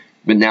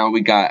 But now we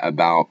got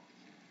about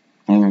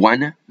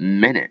 1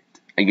 minute.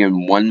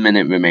 Again, 1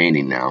 minute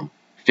remaining now.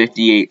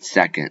 58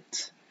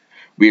 seconds.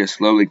 We are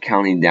slowly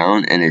counting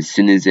down, and as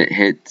soon as it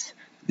hits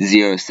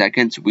 0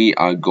 seconds, we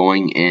are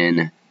going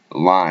in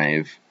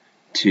live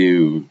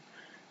to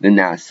the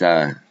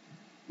NASA,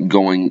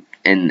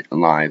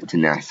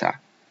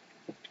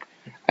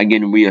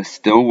 Again, we are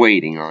still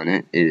waiting on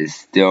it. It is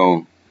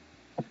still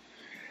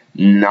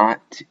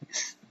not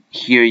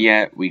here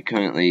yet. We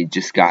currently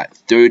just got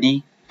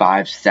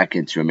 35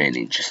 seconds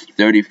remaining, just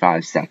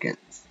 35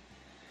 seconds.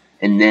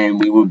 And then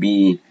we will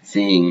be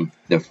seeing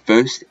the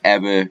first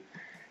ever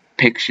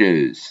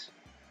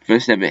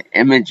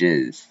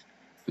images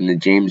from the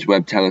James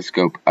Webb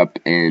Telescope up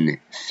in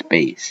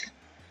space.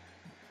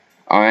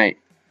 Alright,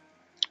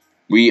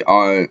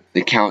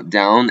 the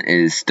countdown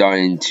is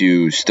starting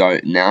to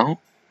start now.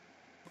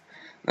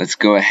 Let's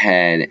go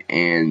ahead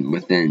and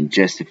within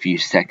just a few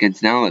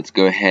seconds now, let's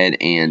go ahead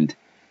and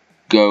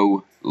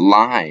go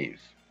live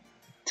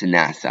to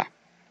NASA.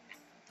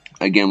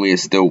 Again, we are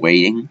still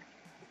waiting.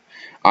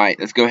 Alright,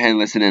 let's go ahead and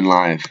listen in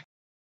live.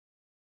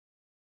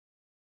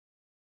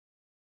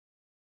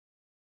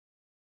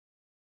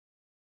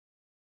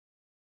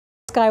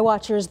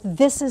 Skywatchers,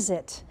 this is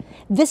it.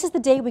 This is the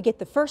day we get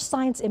the first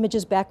science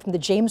images back from the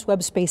James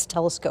Webb Space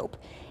Telescope,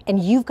 and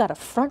you've got a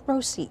front row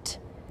seat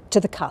to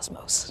the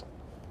cosmos.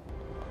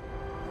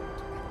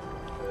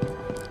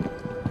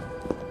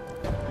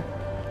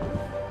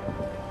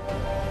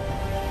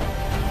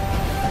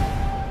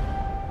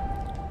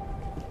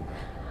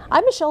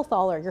 I'm Michelle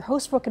Thaler, your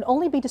host for what can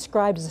only be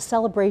described as a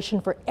celebration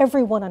for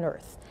everyone on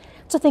Earth.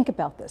 So think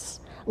about this.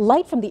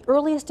 Light from the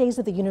earliest days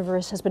of the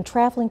universe has been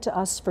traveling to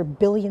us for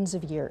billions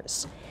of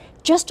years.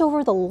 Just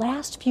over the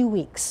last few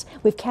weeks,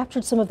 we've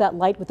captured some of that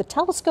light with a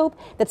telescope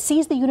that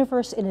sees the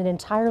universe in an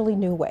entirely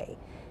new way.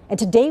 And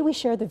today we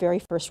share the very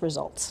first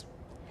results.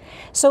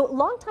 So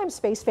longtime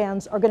space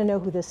fans are going to know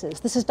who this is.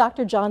 This is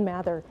Dr. John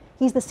Mather.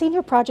 He's the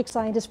senior project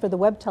scientist for the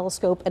Webb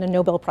telescope and a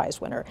Nobel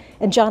Prize winner.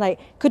 And John, I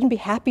couldn't be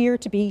happier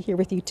to be here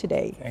with you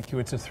today. Thank you.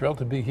 It's a thrill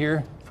to be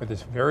here for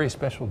this very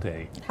special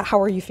day.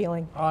 How are you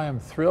feeling? I am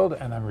thrilled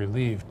and I'm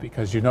relieved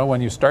because you know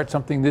when you start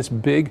something this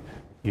big,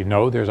 you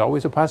know there's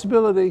always a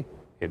possibility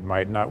it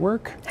might not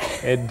work.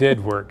 It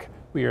did work.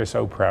 We are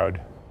so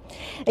proud.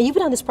 And you've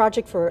been on this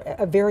project for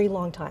a very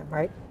long time,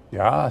 right?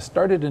 Yeah,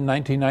 started in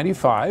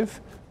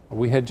 1995.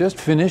 We had just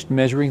finished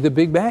measuring the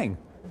Big Bang.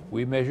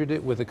 We measured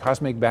it with the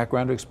Cosmic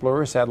Background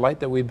Explorer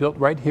satellite that we built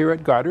right here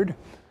at Goddard.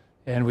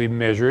 And we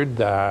measured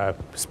the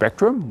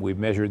spectrum. We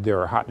measured there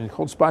are hot and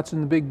cold spots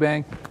in the Big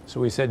Bang. So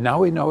we said, now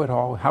we know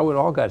how it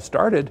all got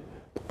started.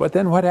 But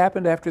then what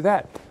happened after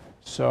that?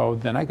 So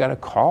then I got a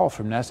call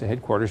from NASA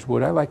headquarters.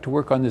 Would I like to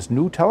work on this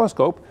new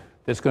telescope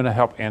that's going to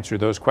help answer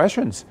those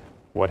questions?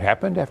 What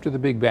happened after the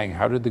Big Bang?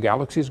 How did the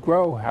galaxies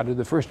grow? How did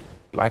the first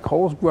black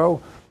holes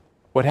grow?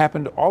 What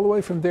happened all the way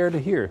from there to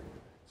here?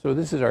 So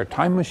this is our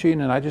time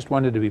machine, and I just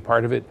wanted to be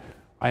part of it.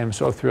 I am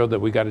so thrilled that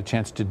we got a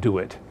chance to do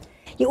it.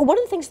 One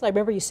of the things that I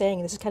remember you saying,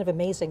 and this is kind of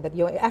amazing, that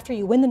after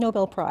you win the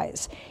Nobel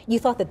Prize, you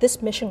thought that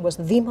this mission was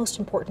the most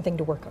important thing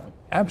to work on.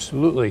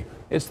 Absolutely.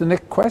 It's the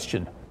next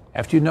question.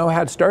 After you know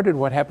how it started,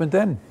 what happened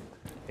then?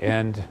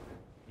 And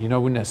you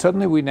know,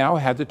 suddenly we now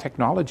have the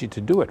technology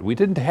to do it. We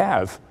didn't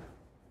have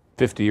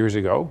 50 years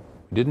ago.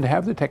 We didn't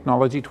have the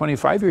technology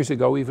 25 years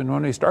ago, even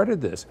when we started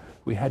this.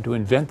 We had to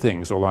invent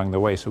things along the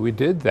way, so we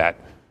did that,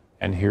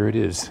 and here it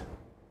is.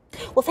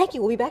 Well, thank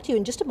you. We'll be back to you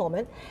in just a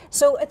moment.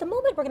 So at the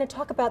moment, we're going to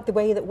talk about the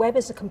way that Webb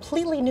is a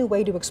completely new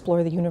way to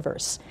explore the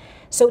universe.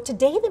 So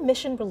today, the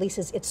mission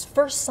releases its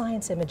first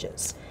science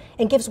images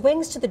and gives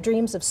wings to the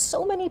dreams of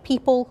so many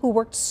people who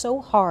worked so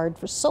hard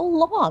for so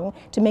long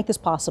to make this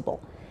possible.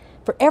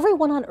 For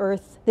everyone on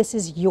Earth, this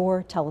is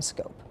your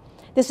telescope.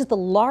 This is the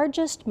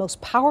largest,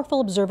 most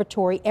powerful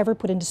observatory ever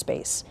put into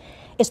space.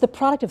 It's the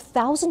product of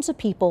thousands of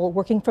people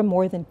working for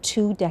more than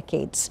 2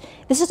 decades.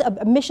 This is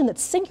a mission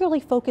that's singularly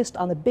focused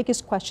on the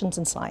biggest questions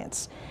in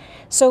science.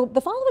 So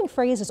the following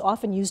phrase is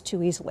often used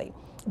too easily,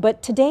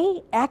 but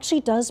today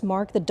actually does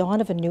mark the dawn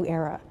of a new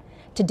era.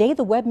 Today,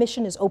 the Webb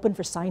mission is open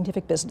for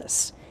scientific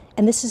business,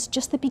 and this is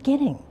just the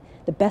beginning.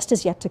 The best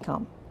is yet to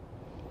come.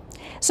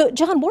 So,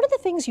 John, one of the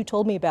things you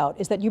told me about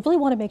is that you really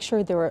want to make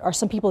sure there are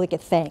some people that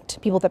get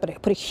thanked, people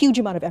that put a huge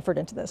amount of effort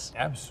into this.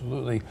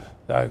 Absolutely.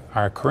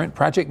 Our current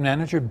project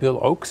manager, Bill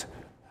Oakes,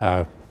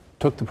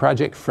 took the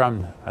project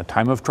from a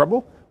time of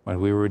trouble when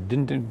we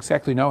didn't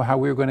exactly know how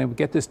we were going to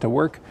get this to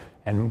work,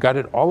 and got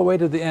it all the way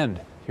to the end.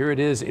 Here it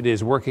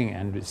is working,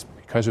 and it's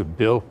because of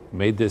Bill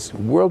made this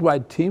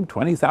worldwide team.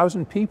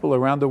 20,000 people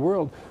around the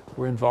world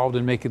were involved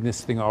in making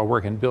this thing all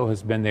work, and Bill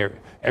has been there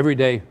every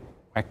day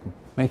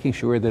making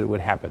sure that it would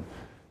happen.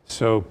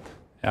 So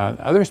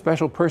other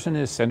special person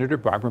is Senator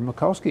Barbara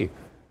Mikulski.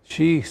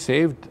 She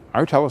saved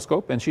our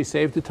telescope, and she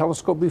saved the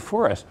telescope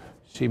before us.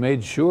 She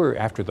made sure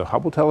after the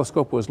Hubble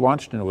telescope was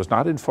launched and it was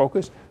not in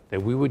focus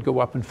that we would go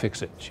up and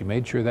fix it. She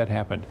made sure that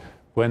happened.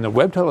 When the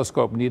Webb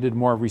telescope needed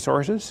more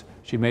resources,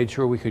 she made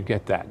sure we could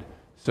get that.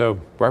 So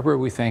Barbara,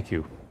 we thank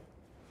you.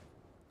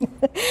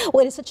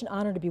 Well, it is such an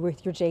honor to be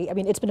with you, Jay. I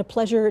mean, it's been a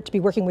pleasure to be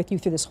working with you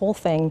through this whole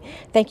thing.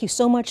 Thank you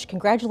so much.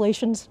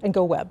 Congratulations, and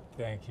go Webb.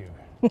 Thank you.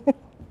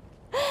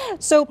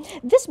 So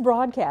this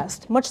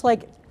broadcast, much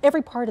like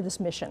every part of this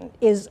mission,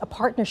 is a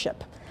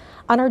partnership.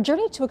 On our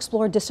journey to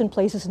explore distant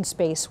places in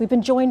space, we've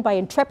been joined by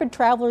intrepid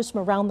travelers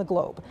from around the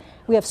globe.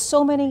 We have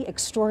so many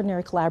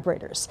extraordinary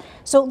collaborators.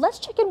 So let's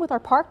check in with our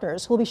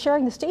partners who will be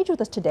sharing the stage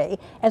with us today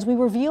as we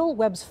reveal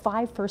Webb's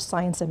 5 first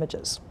science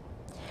images.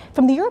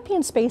 From the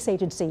European Space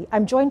Agency,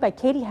 I'm joined by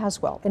Katie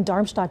Haswell in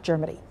Darmstadt,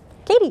 Germany.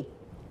 Katie.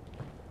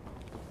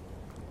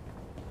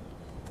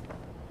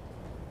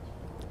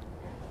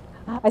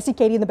 I see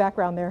Katie in the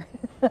background there.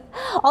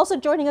 Also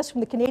joining us from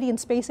the Canadian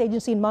Space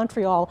Agency in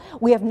Montreal,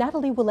 we have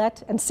Natalie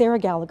Willette and Sarah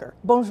Gallagher.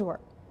 Bonjour.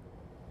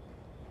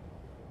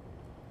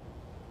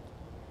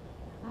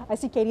 I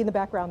see Katie in the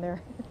background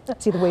there.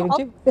 See the waving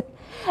too.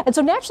 And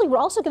so naturally, we're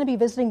also going to be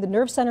visiting the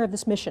nerve center of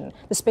this mission,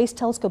 the Space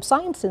Telescope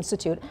Science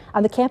Institute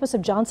on the campus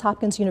of Johns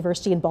Hopkins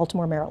University in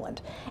Baltimore,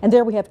 Maryland. And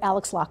there we have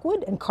Alex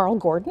Lockwood and Carl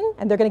Gordon,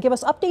 and they're going to give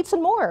us updates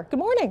and more. Good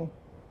morning.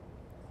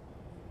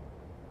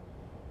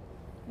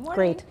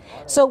 Great.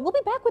 So we'll be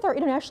back with our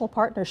international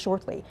partners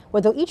shortly,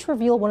 where they'll each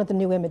reveal one of the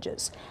new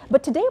images.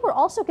 But today we're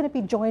also going to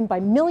be joined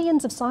by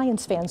millions of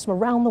science fans from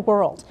around the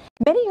world.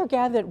 Many are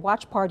gathered at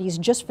watch parties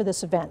just for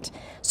this event.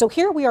 So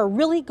here we are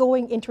really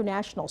going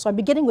international. So I'm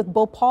beginning with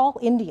Bhopal,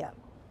 India.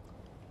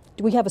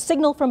 Do we have a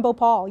signal from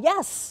Bhopal?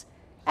 Yes.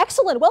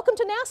 Excellent. Welcome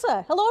to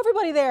NASA. Hello,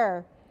 everybody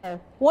there.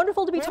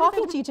 Wonderful to be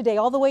talking to you today,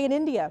 all the way in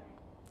India.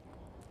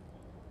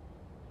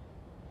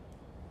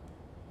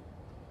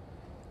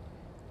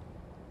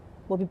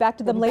 We'll be back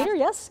to them later,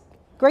 yes?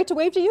 Great to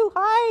wave to you.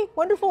 Hi,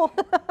 wonderful.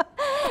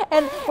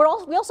 And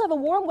we also have a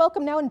warm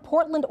welcome now in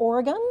Portland,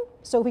 Oregon.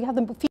 So we have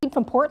the feed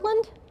from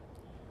Portland.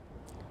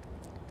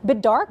 A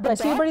bit dark, but I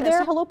see everybody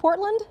there. Hello,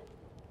 Portland.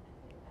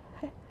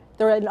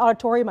 They're in an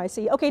auditorium, I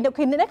see. Okay,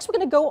 next we're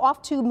going to go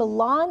off to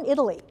Milan,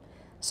 Italy.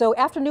 So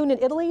afternoon in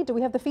Italy. Do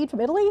we have the feed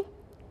from Italy?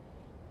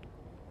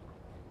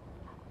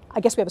 I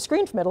guess we have a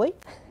screen from Italy.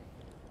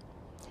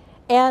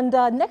 And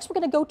next we're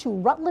going to go to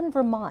Rutland,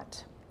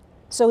 Vermont.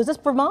 So is this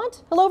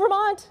Vermont? Hello,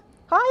 Vermont.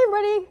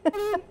 Hi,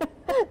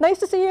 everybody. Nice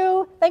to see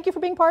you. Thank you for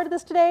being part of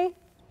this today.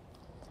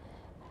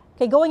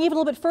 Okay, going even a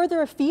little bit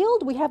further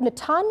afield, we have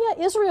Netanya,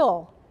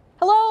 Israel.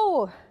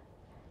 Hello.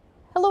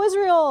 Hello,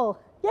 Israel.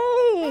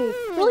 Yay.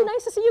 Really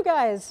nice to see you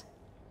guys.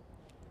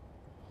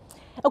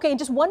 Okay, and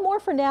just one more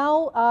for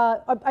now.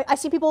 I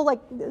see people like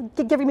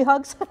giving me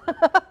hugs.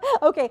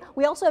 Okay,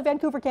 we also have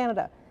Vancouver,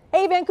 Canada.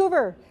 Hey,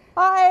 Vancouver.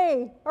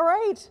 Hi. All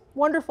right.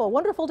 Wonderful.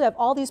 Wonderful to have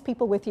all these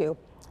people with you.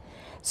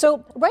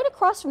 So right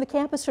across from the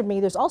campus from me,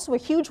 there's also a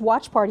huge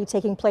watch party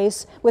taking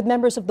place with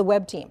members of the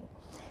Webb team.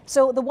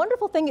 So the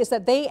wonderful thing is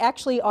that they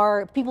actually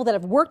are people that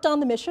have worked on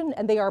the mission,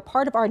 and they are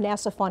part of our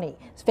NASA Funny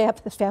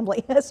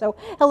family. So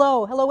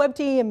hello Webb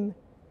team.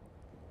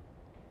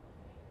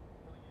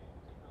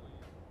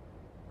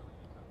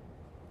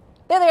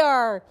 There they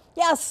are.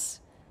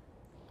 Yes.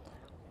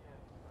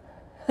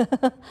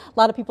 A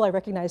lot of people I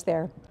recognize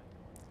there.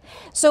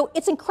 So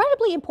it's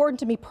incredibly important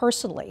to me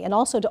personally, and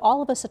also to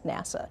all of us at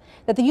NASA,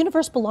 that the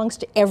universe belongs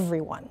to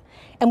everyone.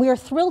 And we are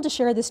thrilled to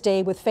share this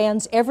day with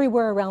fans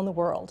everywhere around the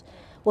world.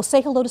 We'll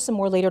say hello to some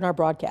more later in our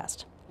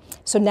broadcast.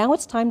 So now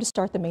it's time to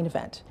start the main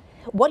event.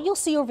 What you'll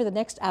see over the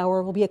next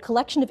hour will be a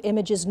collection of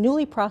images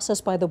newly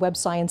processed by the Webb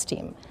science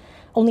team.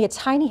 Only a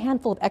tiny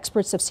handful of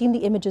experts have seen the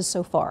images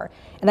so far,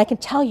 and I can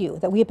tell you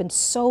that we have been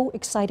so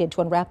excited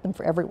to unwrap them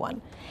for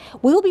everyone.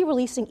 We will be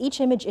releasing each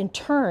image in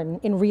turn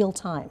in real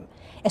time.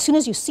 As soon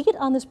as you see it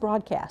on this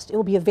broadcast, it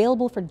will be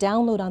available for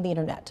download on the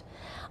internet.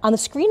 On the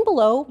screen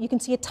below, you can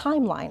see a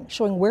timeline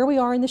showing where we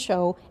are in the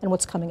show and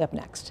what's coming up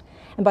next.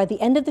 And by the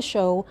end of the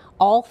show,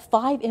 all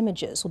 5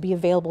 images will be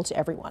available to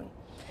everyone.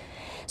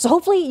 So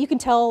hopefully you can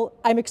tell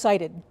I'm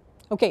excited.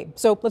 Okay,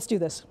 so let's do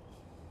this.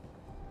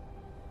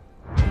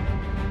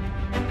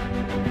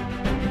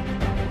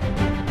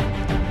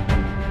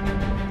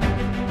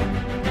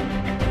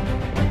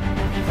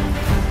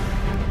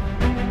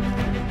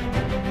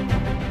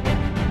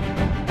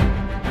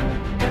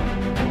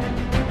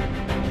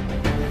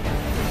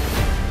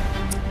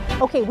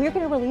 Okay, we're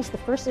going to release the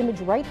first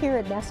image right here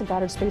at NASA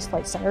Goddard Space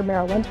Flight Center,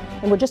 Maryland,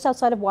 and we're just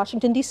outside of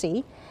Washington,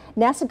 D.C.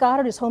 NASA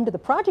Goddard is home to the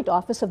project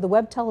office of the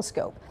Webb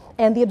telescope,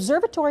 and the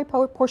observatory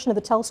portion of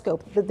the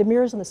telescope, the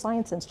mirrors and the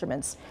science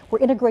instruments, were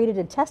integrated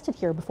and tested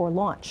here before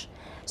launch.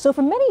 So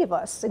for many of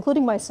us,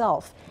 including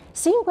myself,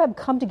 seeing Webb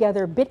come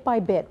together bit by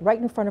bit right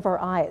in front of our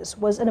eyes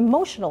was an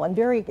emotional and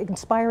very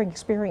inspiring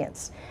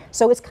experience.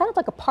 So it's kind of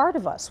like a part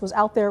of us was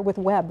out there with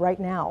Webb right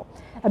now.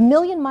 1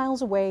 million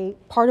miles away,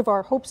 part of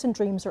our hopes and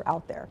dreams are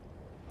out there.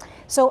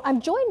 So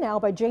I'm joined now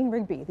by Jane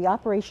Rigby, the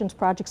operations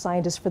project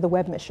scientist for the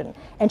Webb mission.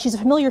 And she's a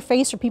familiar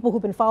face for people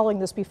who've been following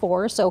this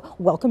before, so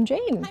welcome,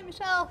 Jane. Hi,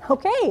 Michelle.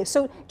 Okay,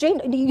 so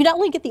Jane, you not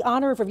only get the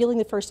honor of revealing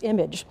the first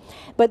image,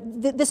 but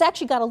this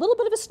actually got a little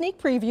bit of a sneak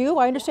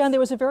preview. I understand there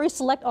was a very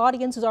select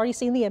audience who's already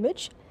seen the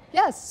image.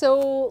 Yes,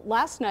 so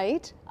last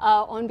night,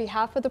 on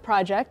behalf of the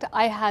project,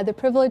 I had the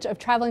privilege of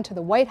traveling to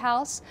the White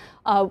House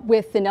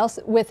with the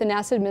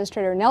NASA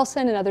Administrator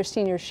Nelson and other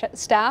senior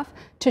staff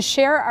to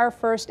share our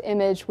first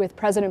image with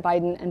President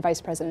Biden and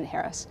Vice President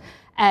Harris.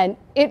 And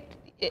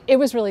it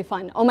was really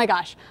fun. Oh my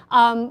gosh.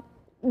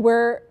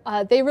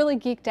 They really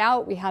geeked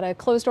out. We had a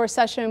closed-door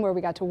session where we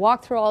got to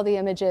walk through all the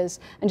images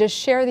and just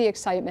share the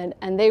excitement,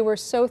 and they were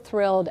so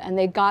thrilled, and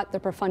they got the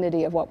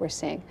profundity of what we're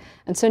seeing.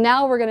 And so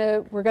now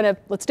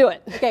let's do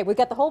it. Okay, we've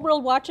got the whole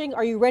world watching.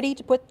 Are you ready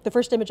to put the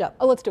first image up?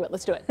 Oh, let's do it,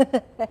 let's do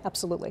it.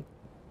 Absolutely.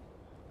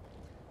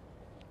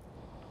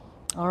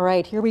 All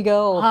right, here we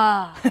go.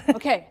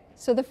 Okay,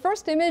 so the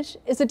first image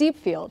is a deep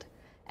field,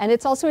 and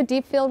it's also a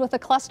deep field with a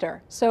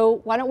cluster.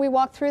 So why don't we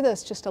walk through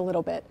this just a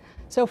little bit?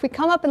 So if we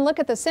come up and look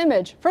at this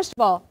image, first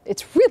of all,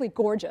 it's really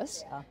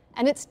gorgeous,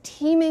 and it's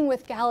teeming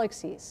with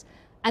galaxies.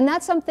 And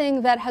that's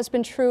something that has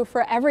been true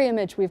for every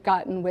image we've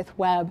gotten with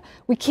Webb.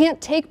 We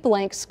can't take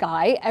blank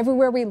sky.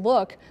 Everywhere we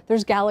look,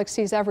 there's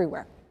galaxies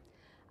everywhere.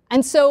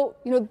 And so,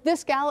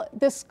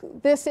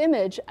 this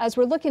image, as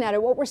we're looking at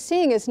it, what we're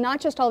seeing is not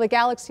just all the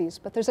galaxies,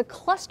 but there's a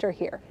cluster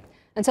here.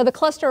 And so the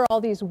cluster are all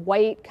these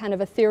white, kind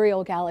of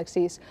ethereal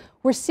galaxies.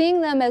 We're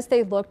seeing them as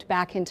they looked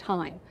back in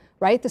time.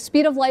 Right? The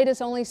speed of light is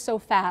only so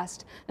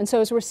fast. And so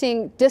as we're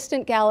seeing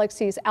distant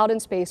galaxies out in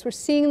space, we're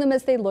seeing them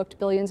as they looked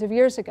billions of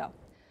years ago.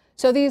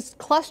 So these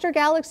cluster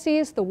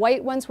galaxies, the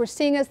white ones, we're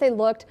seeing as they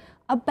looked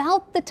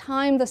about the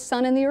time the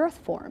sun and the earth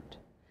formed.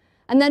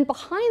 And then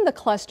behind the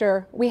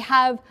cluster, we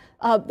have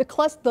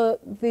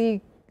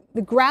the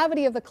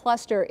gravity of the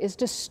cluster is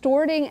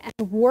distorting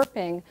and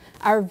warping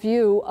our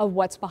view of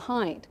what's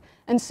behind.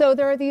 And so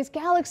there are these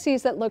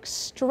galaxies that look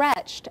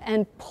stretched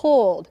and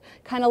pulled,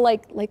 kind of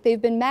like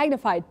they've been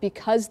magnified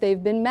because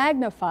they've been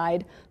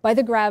magnified by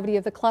the gravity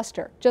of the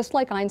cluster, just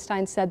like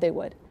Einstein said they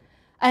would.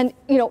 And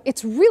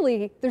it's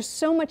really, there's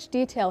so much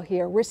detail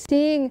here. We're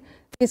seeing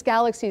these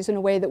galaxies in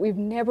a way that we've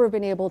never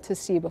been able to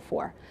see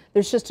before.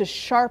 There's just a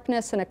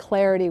sharpness and a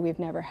clarity we've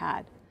never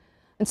had.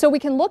 And so we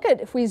can look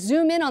at, if we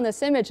zoom in on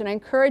this image, and I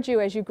encourage you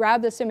as you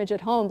grab this image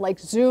at home,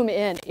 zoom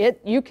in.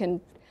 You can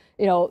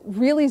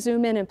really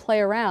zoom in and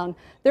play around.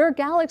 There are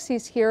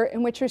galaxies here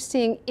in which you're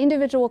seeing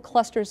individual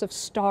clusters of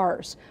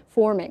stars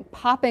forming,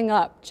 popping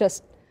up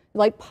just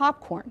like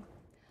popcorn.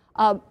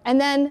 And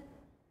then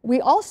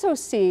we also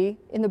see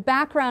in the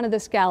background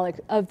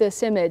of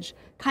this image,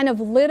 kind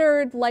of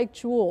littered like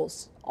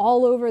jewels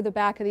all over the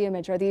back of the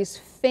image are these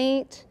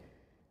faint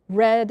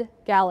red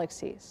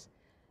galaxies.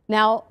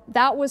 Now,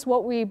 that was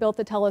what we built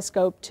the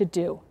telescope to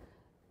do.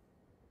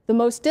 The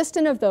most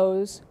distant of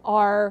those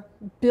are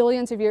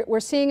billions of years.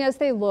 We're seeing as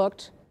they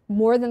looked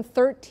more than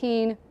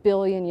 13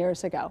 billion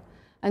years ago.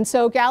 And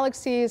so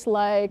galaxies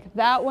like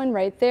that one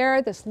right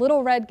there, this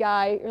little red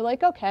guy, you're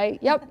like, okay,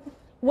 yep,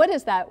 what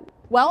is that?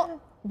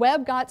 Well,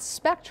 Webb got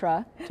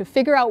spectra to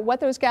figure out what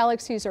those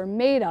galaxies are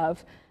made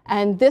of,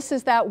 and this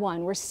is that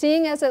one. We're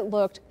seeing as it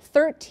looked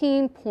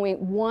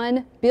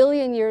 13.1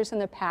 billion years in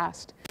the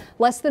past,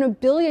 less than 1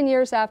 billion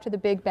years after the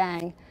Big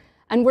Bang.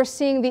 And we're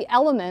seeing the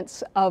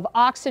elements of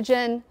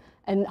oxygen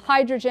and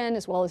hydrogen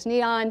as well as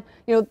neon.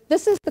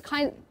 This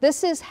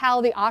is how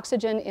the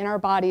oxygen in our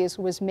bodies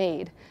was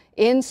made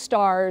in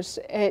stars,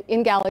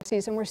 in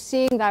galaxies, and we're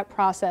seeing that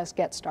process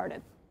get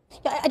started.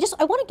 Yeah,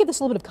 I want to give this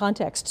a little bit of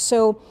context.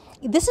 So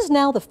this is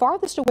now the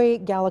farthest away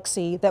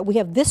galaxy that we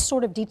have this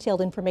sort of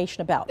detailed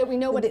information about. That we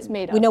know what it's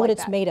made of. We know like what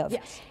it's that. made of.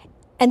 Yes.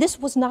 And this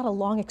was not a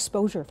long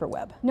exposure for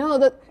Webb. No,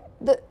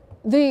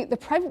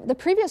 the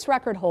previous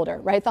record holder,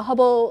 right, the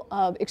Hubble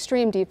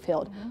Extreme Deep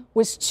Field,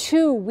 was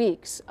 2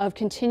 weeks of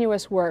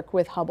continuous work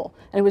with Hubble,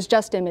 and it was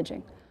just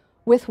imaging.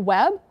 With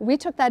Webb, we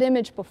took that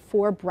image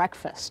before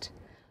breakfast.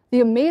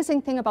 The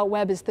amazing thing about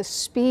Webb is the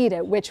speed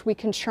at which we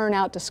can churn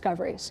out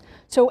discoveries.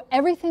 So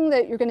everything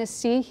that you're going to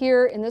see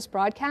here in this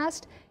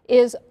broadcast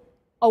is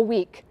a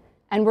week,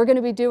 and we're going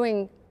to be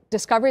doing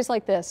discoveries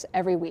like this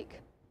every week.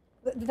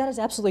 That is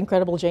absolutely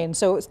incredible, Jane.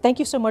 So thank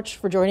you so much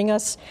for joining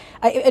us.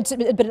 It's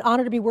been an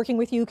honor to be working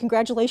with you.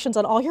 Congratulations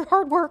on all your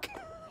hard work.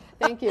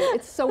 Thank you.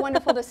 It's so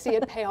wonderful to see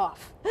it pay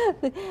off.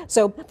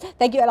 So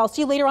thank you, and I'll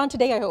see you later on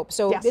today, I hope.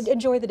 So yes.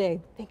 Enjoy the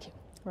day. Thank you.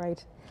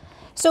 Right.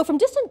 So from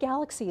distant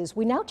galaxies,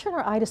 we now turn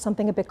our eye to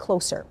something a bit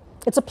closer.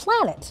 It's a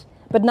planet,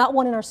 but not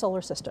one in our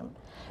solar system.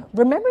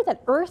 Remember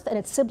that Earth and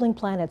its sibling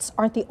planets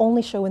aren't the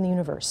only show in the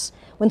universe.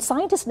 When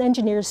scientists and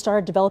engineers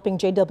started developing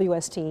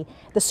JWST,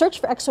 the search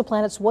for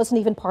exoplanets wasn't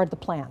even part of the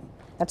plan.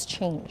 That's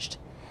changed.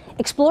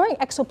 Exploring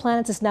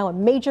exoplanets is now a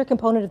major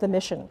component of the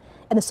mission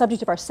and the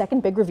subject of our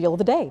second big reveal of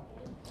the day.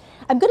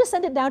 I'm going to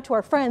send it now to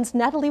our friends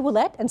Nathalie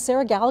Willette and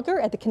Sarah Gallagher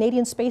at the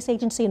Canadian Space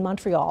Agency in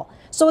Montreal.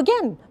 So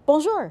again,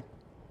 bonjour.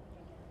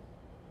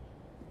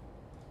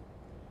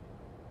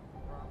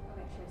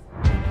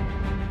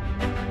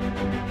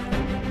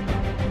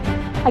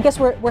 I guess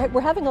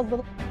we're having a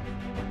little.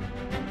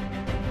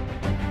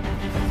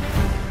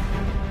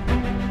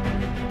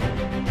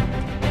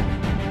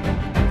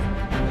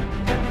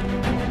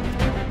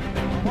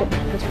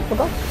 We'll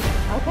go.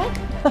 Okay.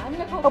 I'm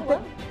Nicole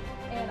Webb,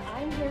 and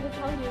I'm here to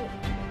tell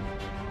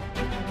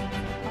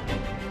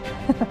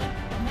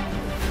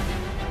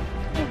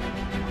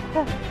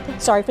you.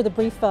 Sorry for the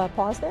brief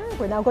pause there.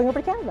 We're now going over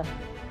to Canada.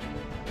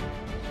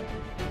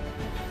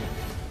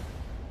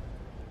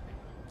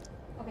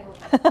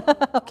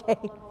 Okay.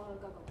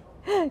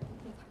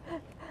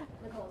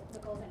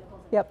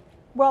 Yep,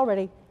 we're all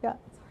ready. Yeah.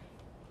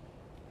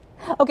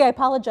 Okay, I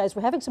apologize.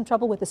 We're having some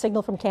trouble with the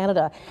signal from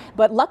Canada,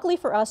 but luckily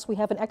for us, we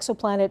have an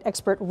exoplanet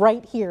expert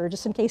right here,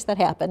 just in case that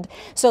happened.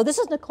 So this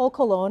is Nicole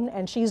Colon,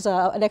 and she's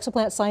an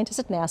exoplanet scientist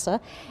at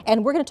NASA,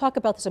 and we're going to talk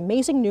about this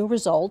amazing new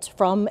result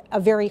from a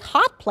very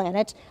hot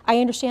planet, I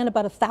understand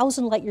about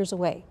 1,000 light years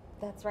away.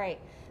 That's right.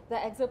 The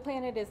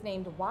exoplanet is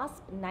named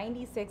WASP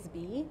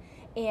 96b,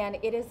 and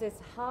it is this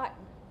hot,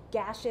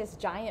 gaseous,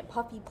 giant,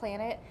 puffy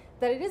planet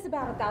that it is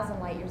about 1,000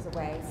 light years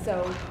away.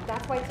 So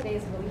that's why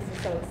today's release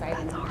is so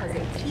exciting, because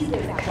it teases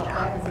at what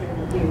Webb is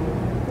able to do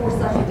for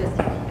such a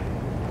distant.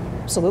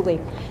 Absolutely.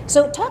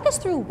 So talk us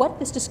through what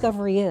this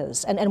discovery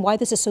is and why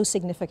this is so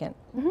significant.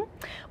 Mm-hmm.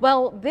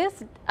 Well,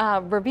 this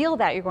reveal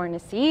that you're going to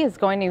see is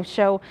going to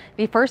show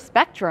the first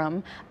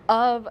spectrum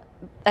of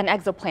an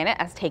exoplanet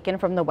as taken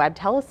from the Webb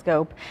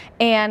telescope.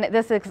 And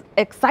this is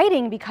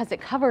exciting because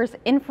it covers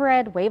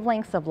infrared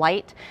wavelengths of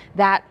light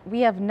that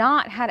we have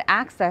not had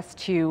access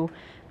to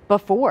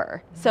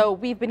before. So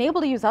we've been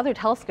able to use other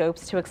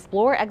telescopes to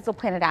explore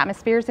exoplanet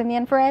atmospheres in the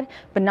infrared,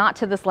 but not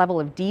to this level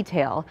of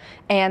detail.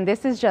 And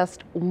this is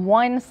just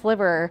one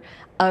sliver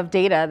of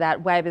data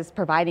that Webb is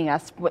providing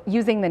us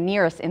using the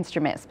nearest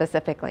instrument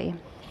specifically.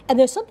 And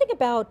there's something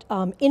about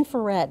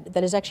infrared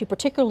that is actually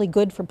particularly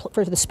good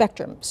for the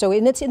spectrum. So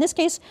in this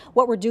case,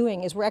 what we're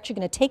doing is we're actually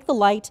going to take the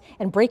light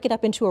and break it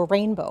up into a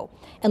rainbow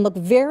and look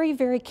very,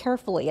 very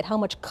carefully at how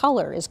much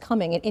color is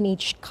coming in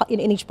each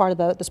part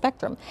of the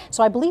spectrum.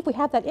 So I believe we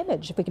have that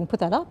image, if we can put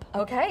that up.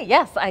 Okay,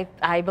 yes,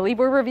 I believe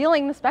we're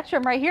revealing the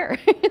spectrum right here.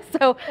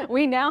 So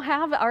we now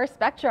have our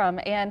spectrum,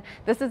 and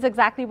this is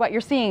exactly what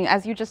you're seeing.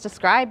 As you just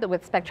described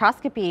with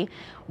spectroscopy,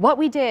 what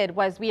we did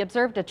was we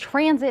observed a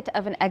transit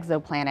of an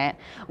exoplanet.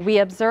 We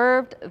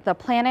observed the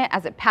planet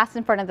as it passed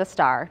in front of the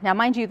star. Now,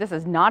 mind you, this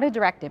is not a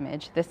direct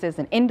image. This is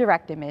an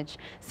indirect image.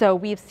 So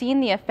we've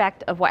seen the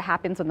effect of what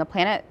happens when the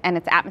planet and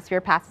its atmosphere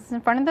passes in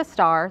front of the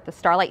star. The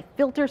starlight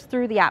filters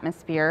through the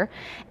atmosphere,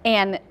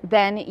 and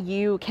then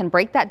you can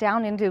break that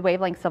down into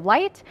wavelengths of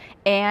light,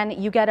 and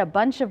you get a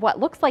bunch of what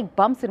looks like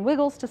bumps and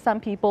wiggles to some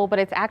people, but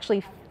it's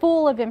actually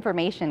full of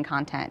information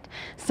content.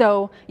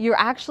 So you're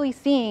actually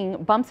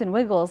seeing bumps and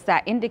wiggles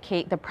that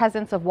indicate the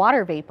presence of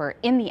water vapor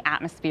in the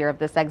atmosphere of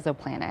this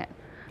exoplanet.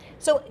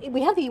 So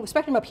we have the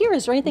spectrum up here.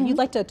 Is there anything you'd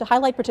like to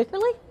highlight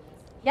particularly?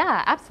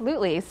 Yeah,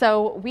 absolutely.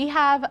 So we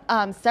have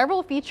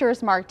several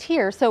features marked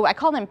here. So I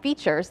call them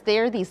features.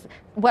 They're these,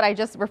 what I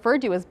just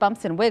referred to as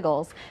bumps and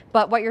wiggles.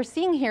 But what you're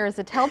seeing here is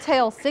a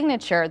telltale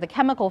signature, the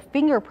chemical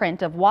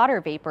fingerprint of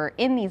water vapor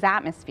in these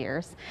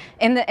atmospheres,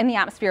 in the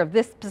atmosphere of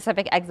this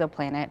specific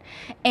exoplanet.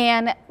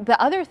 And the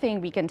other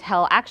thing we can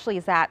tell actually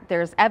is that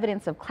there's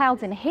evidence of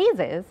clouds and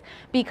hazes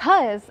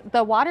because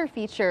the water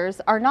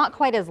features are not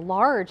quite as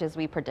large as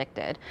we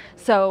predicted.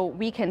 So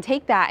we can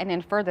take that and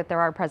infer that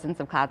there are presence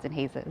of clouds and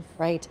hazes.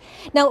 Right. Right.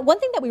 Now, one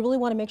thing that we really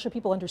want to make sure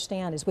people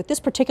understand is with this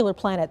particular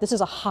planet, this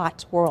is a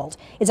hot world.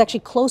 It's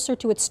actually closer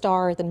to its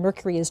star than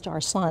Mercury is to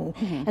our sun.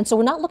 And so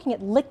we're not looking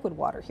at liquid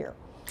water here.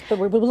 But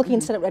we're looking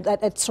instead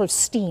at sort of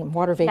steam,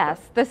 water vapor. Yes,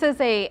 this is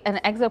an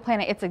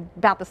exoplanet. It's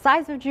about the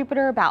size of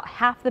Jupiter, about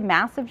half the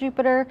mass of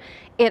Jupiter.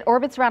 It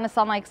orbits around a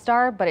sun-like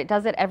star, but it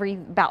does it every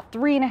about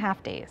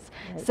 3.5 days.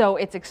 Right. So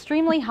it's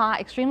extremely hot,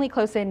 extremely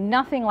close in,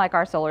 nothing like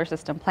our solar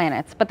system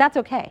planets. But that's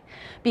okay,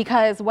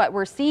 because what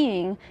we're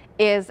seeing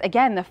is,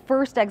 again, the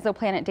first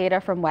exoplanet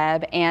data from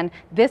Webb, and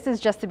this is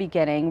just the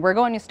beginning. We're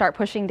going to start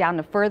pushing down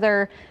to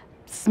further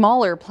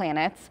smaller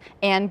planets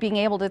and being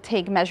able to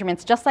take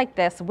measurements just like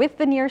this with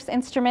the NIRS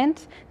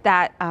instrument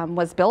that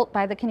was built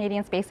by the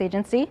Canadian Space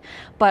Agency,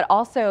 but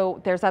also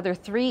there's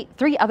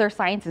three other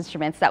science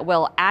instruments that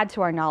will add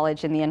to our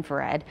knowledge in the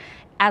infrared,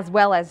 as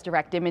well as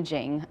direct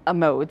imaging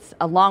modes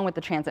along with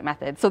the transit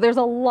method. So there's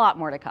a lot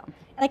more to come.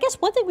 And I guess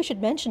one thing we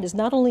should mention is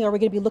not only are we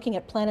going to be looking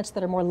at planets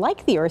that are more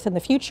like the Earth in the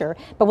future,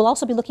 but we'll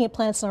also be looking at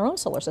planets in our own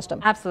solar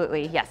system.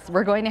 Absolutely, yes.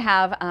 We're going to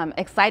have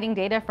exciting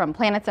data from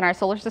planets in our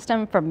solar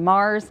system, from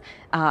Mars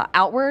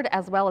outward,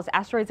 as well as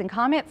asteroids and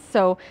comets.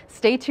 So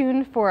stay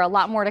tuned for a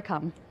lot more to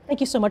come. Thank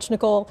you so much,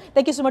 Nicole.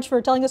 Thank you so much for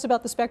telling us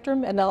about the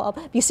spectrum, and I'll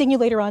be seeing you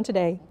later on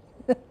today.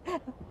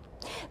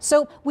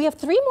 So we have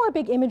 3 more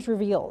big image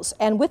reveals,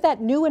 and with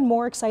that, new and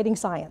more exciting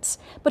science.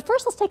 But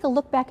first, let's take a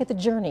look back at the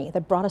journey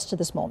that brought us to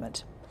this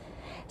moment.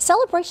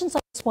 Celebrations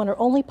like this one are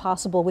only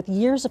possible with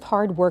years of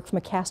hard work from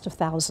a cast of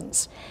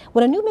thousands.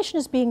 When a new mission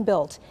is being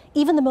built,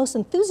 even the most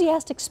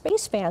enthusiastic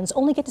space fans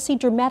only get to see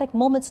dramatic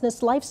moments in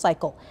its life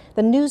cycle,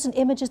 the news and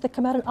images that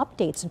come out in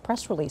updates and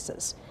press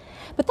releases.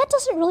 But that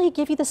doesn't really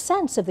give you the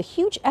sense of the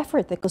huge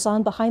effort that goes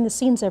on behind the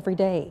scenes every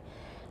day.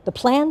 The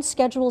plans,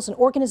 schedules, and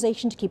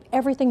organization to keep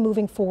everything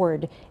moving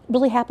forward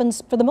really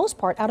happens, for the most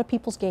part, out of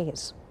people's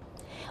gaze.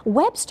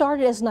 Webb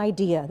started as an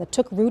idea that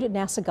took root at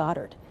NASA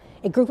Goddard.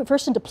 It grew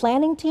first into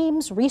planning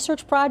teams,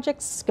 research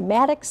projects,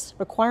 schematics,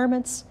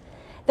 requirements.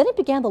 Then it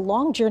began the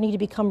long journey to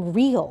become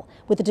real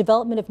with the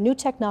development of new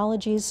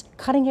technologies,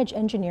 cutting-edge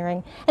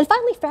engineering, and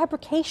finally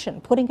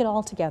fabrication, putting it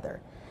all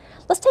together.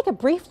 Let's take a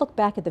brief look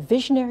back at the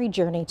visionary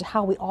journey to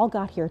how we all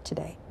got here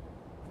today.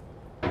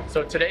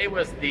 So today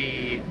was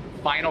the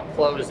final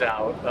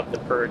closeout of the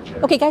purge.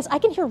 Okay, guys, I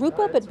can hear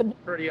Rupa, but a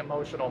pretty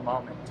emotional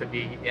moment to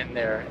be in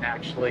there and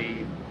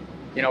actually,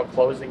 you know,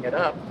 closing it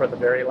up for the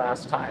very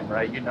last time,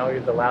 right? You know, you're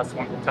the last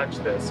one to touch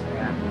this,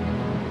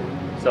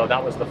 and so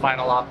that was the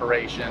final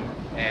operation.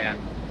 And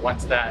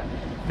once that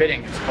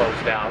fitting is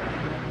closed out,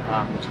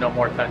 there's no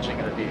more touching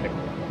of the vehicle.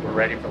 We're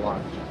ready for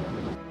launch.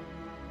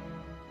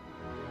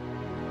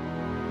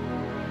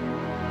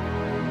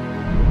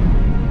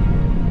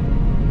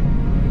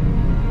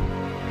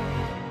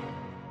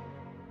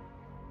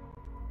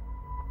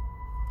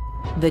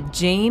 The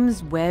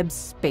James Webb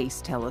Space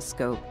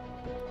Telescope.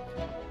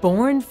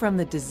 Born from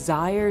the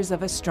desires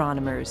of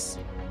astronomers,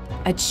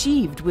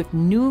 achieved with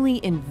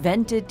newly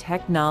invented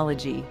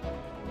technology,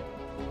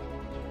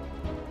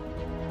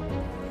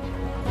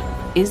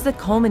 is the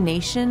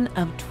culmination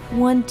of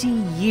 20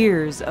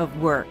 years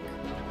of work.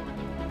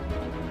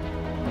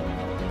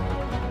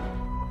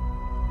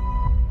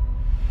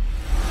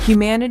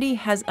 Humanity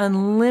has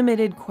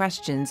unlimited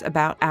questions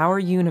about our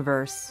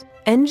universe.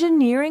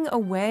 Engineering a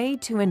way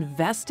to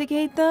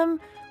investigate them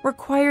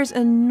requires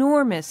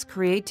enormous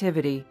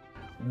creativity.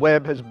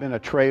 Webb has been a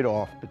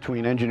trade-off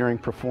between engineering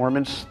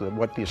performance,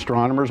 what the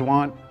astronomers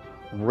want,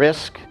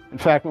 risk. In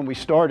fact, when we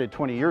started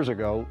 20 years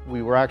ago,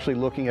 we were actually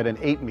looking at an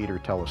 8-meter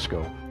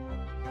telescope.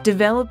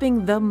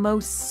 Developing the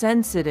most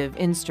sensitive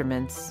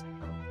instruments.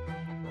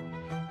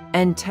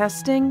 And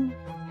testing,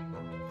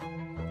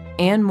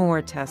 and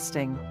more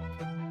testing.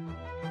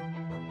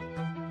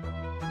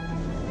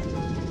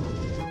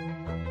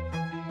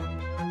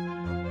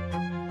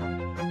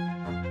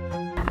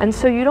 And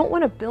so you don't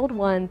want to build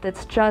one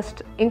that's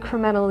just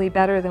incrementally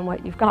better than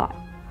what you've got.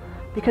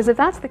 Because if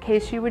that's the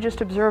case, you would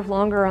just observe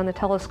longer on the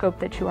telescope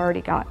that you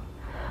already got.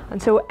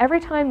 And so every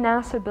time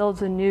NASA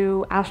builds a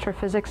new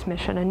astrophysics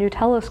mission, a new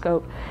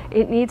telescope,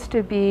 it needs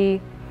to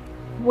be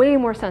way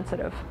more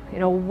sensitive, you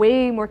know,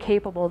 way more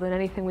capable than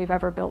anything we've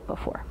ever built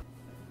before.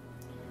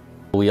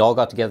 We all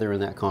got together in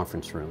that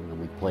conference room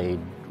and we played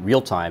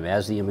real time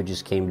as the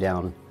images came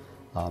down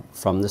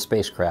from the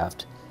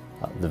spacecraft,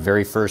 the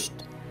very first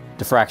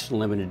diffraction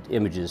limited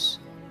images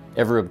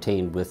ever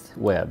obtained with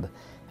Webb.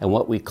 And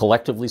what we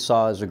collectively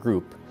saw as a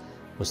group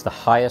was the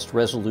highest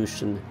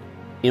resolution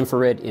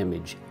infrared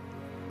image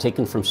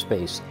taken from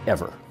space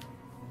ever.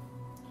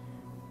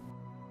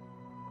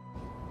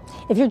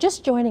 If you're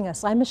just joining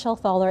us, I'm Michelle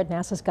Fowler at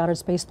NASA's Goddard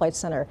Space Flight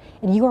Center,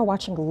 and you are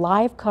watching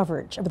live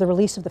coverage of the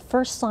release of the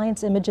first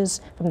science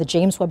images from the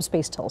James Webb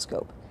Space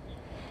Telescope.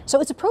 So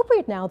it's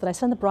appropriate now that I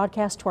send the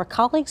broadcast to our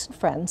colleagues and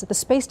friends at the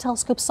Space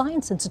Telescope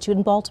Science Institute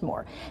in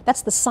Baltimore.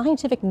 That's the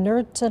scientific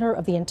nerd center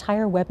of the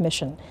entire Webb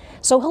mission.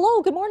 So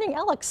hello, good morning,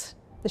 Alex.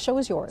 The show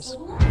is yours.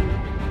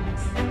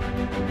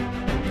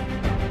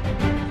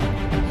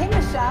 Hey,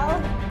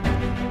 Michelle.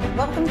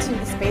 Welcome to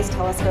the Space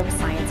Telescope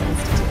Science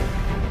Institute.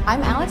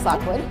 I'm Alex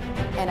Lockwood,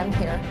 and I'm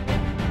here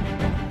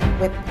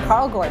with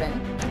Carl Gordon,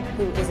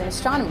 who is an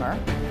astronomer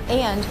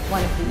and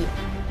one of the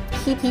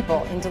key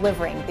people in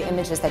delivering the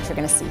images that you're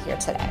going to see here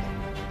today.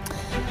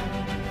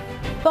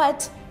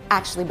 But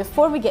actually,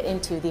 before we get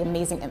into the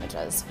amazing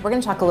images, we're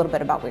going to talk a little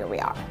bit about where we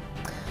are.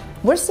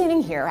 We're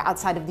standing here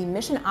outside of the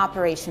Mission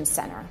Operations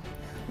Center,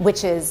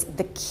 which is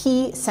the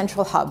key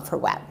central hub for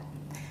Webb.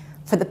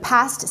 For the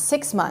past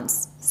 6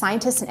 months,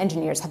 scientists and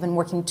engineers have been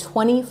working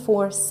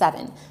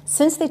 24/7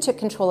 since they took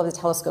control of the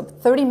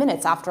telescope 30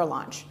 minutes after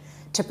launch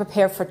to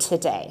prepare for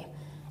today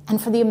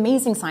and for the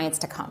amazing science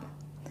to come.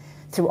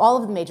 Through all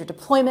of the major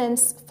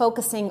deployments,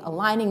 focusing,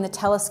 aligning the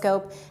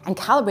telescope, and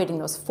calibrating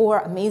those 4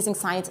 amazing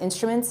science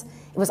instruments,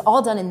 it was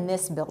all done in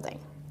this building.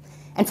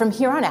 And from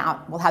here on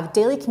out, we'll have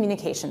daily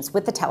communications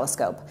with the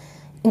telescope,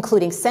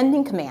 including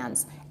sending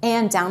commands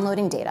and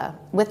downloading data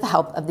with the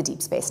help of the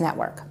Deep Space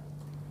Network.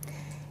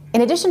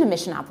 In addition to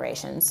mission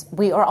operations,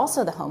 we are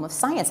also the home of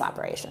science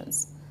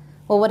operations.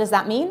 Well, what does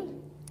that mean?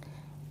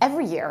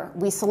 Every year,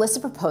 we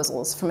solicit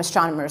proposals from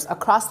astronomers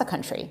across the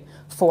country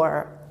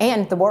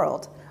and the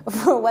world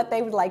for what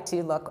they would like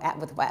to look at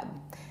with Webb.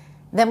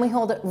 Then we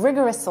hold a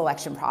rigorous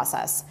selection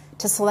process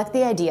to select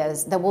the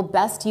ideas that will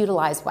best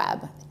utilize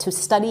Webb to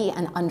study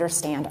and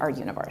understand our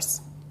universe.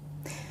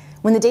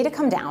 When the data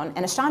come down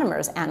and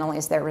astronomers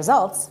analyze their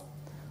results,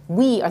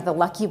 we are the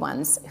lucky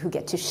ones who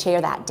get to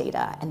share that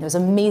data and those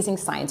amazing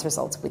science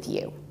results with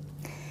you.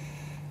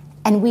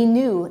 And we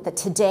knew that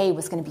today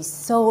was going to be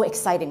so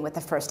exciting with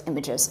the first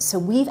images, so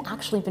we've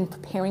actually been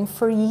preparing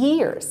for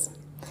years.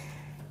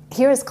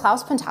 Here is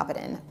Klaus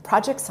Pontoppidan,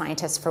 project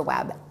scientist for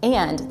Webb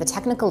and the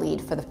technical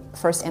lead for the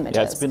first images,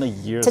 yeah, it's been a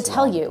year to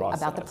tell you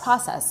about the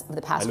process of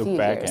the past few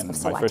years of selecting the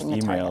targets. My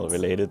first email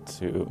related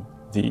to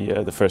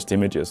the first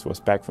images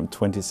was back from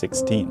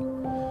 2016.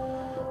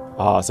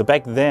 So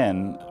back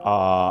then,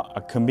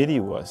 a committee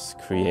was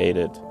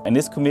created, and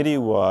this committee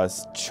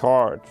was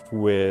charged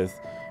with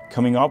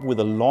coming up with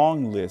a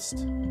long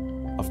list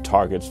of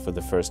targets for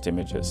the first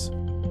images.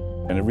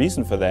 And the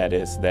reason for that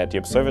is that the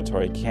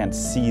observatory can't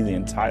see the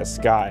entire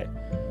sky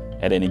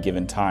at any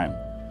given time.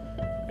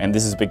 And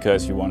this is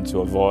because you want to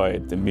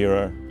avoid the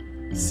mirror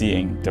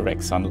seeing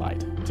direct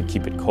sunlight to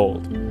keep it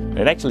cold. And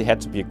it actually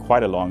had to be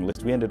quite a long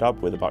list. We ended up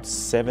with about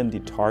 70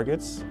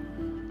 targets,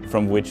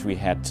 from which we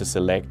had to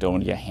select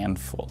only a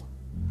handful.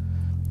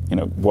 You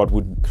know, what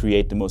would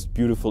create the most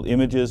beautiful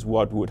images,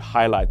 what would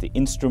highlight the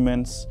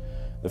instruments,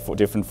 the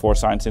different 4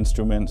 science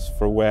instruments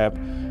for Webb,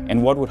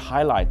 and what would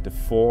highlight the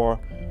 4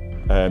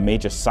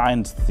 major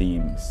science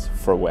themes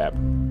for Webb.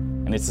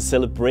 And it's a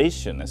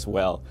celebration as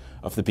well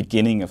of the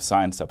beginning of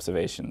science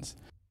observations.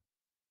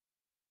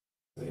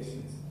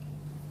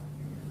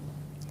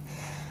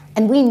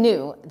 And we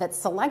knew that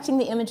selecting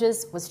the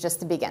images was just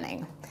the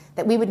beginning,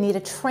 that we would need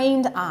a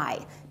trained eye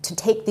to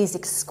take these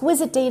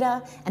exquisite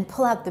data and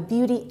pull out the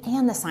beauty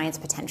and the science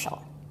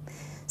potential.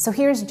 So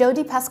here's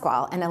Jody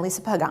Pasquale and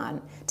Elisa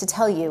Pagan to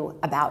tell you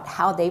about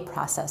how they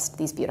processed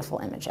these beautiful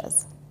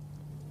images.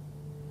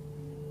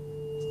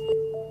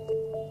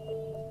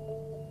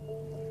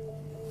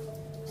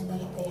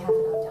 They have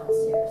it up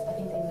downstairs. I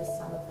think they missed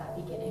some of that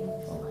beginning.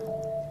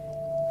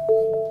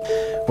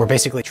 We're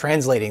basically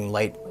translating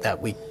light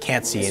that we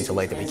can't see into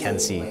light that we can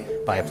see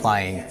by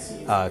applying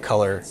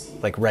color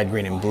like red,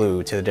 green, and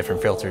blue to the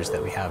different filters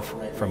that we have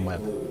from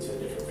Webb.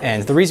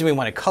 And the reason we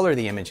want to color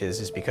the images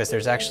is because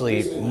there's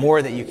actually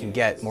more that you can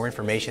get, more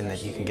information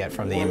that you can get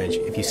from the image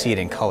if you see it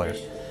in color.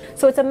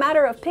 So it's a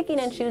matter of picking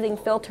and choosing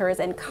filters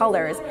and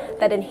colors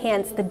that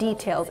enhance the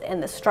details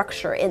and the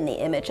structure in the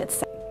image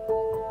itself.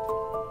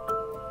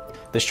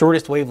 The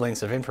shortest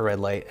wavelengths of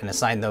infrared light and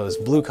assign those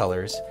blue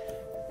colors,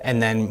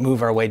 and then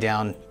move our way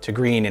down to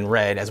green and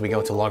red as we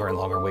go to longer and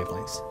longer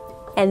wavelengths.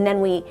 And then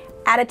we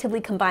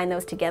additively combine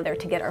those together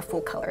to get our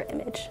full color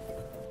image.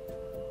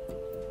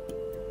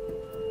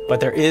 But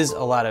there is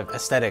a lot of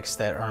aesthetics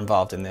that are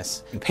involved in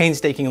this.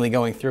 Painstakingly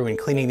going through and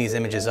cleaning these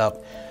images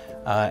up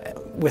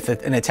with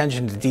an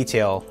attention to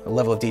detail, a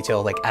level of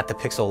detail like at the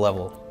pixel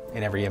level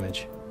in every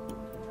image.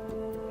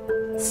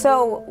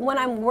 So when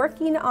I'm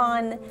working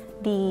on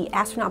the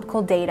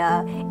astronomical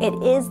data, it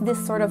is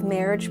this sort of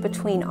marriage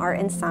between art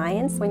and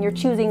science. When you're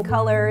choosing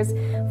colors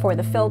for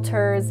the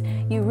filters,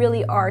 you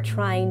really are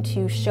trying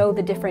to show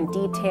the different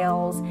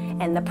details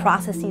and the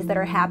processes that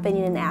are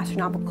happening in the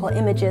astronomical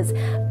images.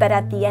 But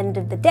at the end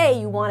of the day,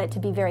 you want it to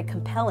be very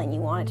compelling. You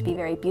want it to be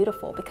very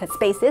beautiful because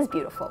space is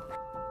beautiful.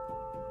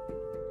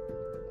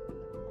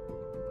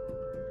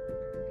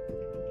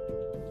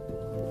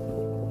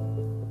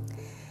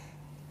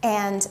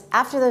 And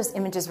after those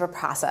images were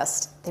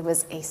processed, there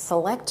was a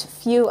select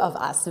few of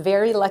us,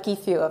 very lucky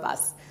few of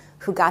us,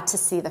 who got to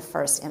see the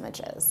first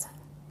images.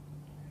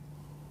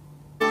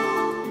 So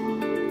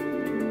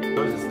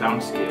it's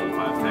downscaled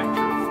by a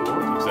factor of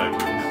 4.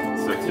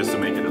 Exactly. So it's just to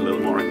make it a little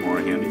more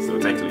handy, so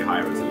it's actually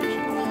higher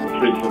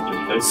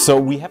resolution. So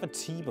we have a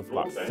team of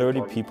about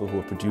 30 people who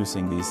are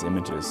producing these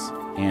images,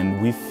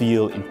 and we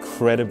feel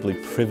incredibly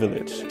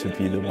privileged to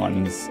be the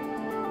ones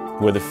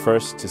who are the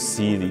first to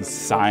see these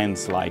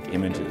science-like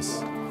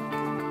images.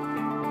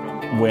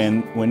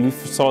 When we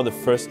saw the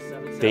first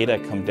data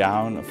come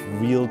down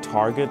of real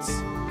targets,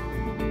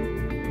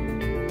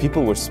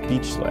 people were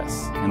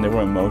speechless and there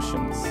were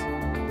emotions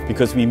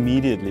because we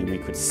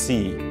could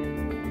see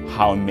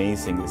how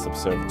amazing this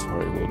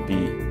observatory will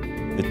be.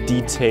 The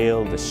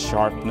detail, the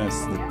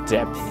sharpness, the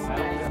depth.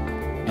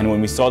 And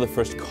when we saw the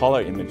first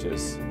color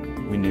images,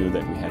 we knew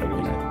that we had a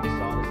winner.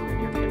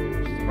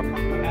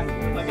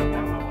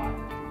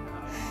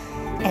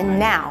 And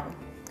now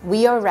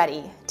we are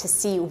ready to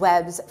see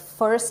Webb's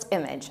first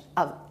image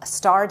of a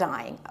star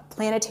dying, a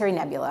planetary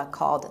nebula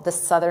called the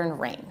Southern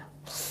Ring.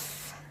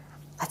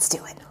 Let's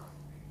do it.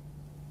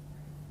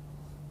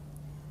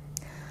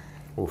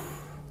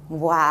 Oof.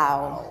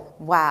 Wow,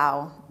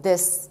 wow.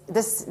 This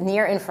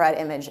near-infrared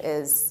image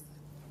is,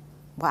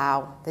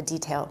 wow, the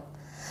detail.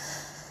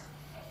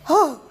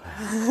 Oh.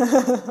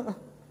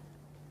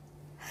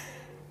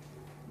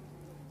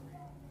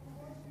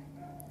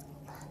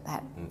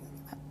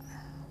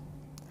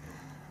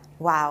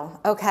 Wow,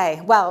 okay,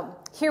 well,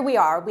 here we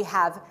are. We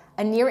have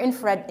a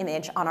near-infrared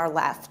image on our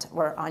left,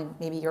 or on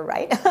maybe your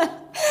right.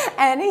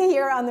 And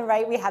here on the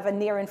right, we have a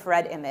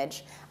near-infrared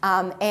image.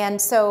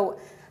 And so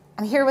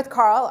I'm here with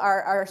Carl,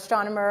 our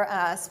astronomer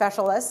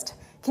specialist.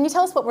 Can you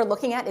tell us what we're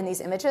looking at in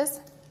these images?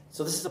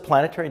 So this is a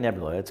planetary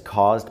nebula. It's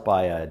caused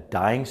by a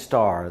dying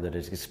star that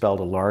has expelled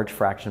a large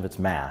fraction of its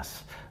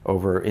mass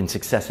in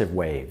successive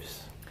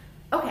waves.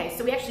 Okay,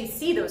 so we actually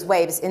see those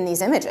waves in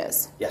these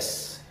images.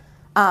 Yes.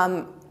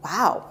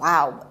 Wow,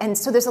 wow. And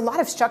so there's a lot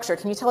of structure.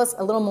 Can you tell us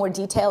a little more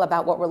detail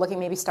about what we're looking,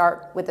 maybe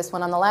start with this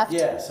one on the left?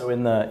 Yeah, so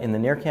in the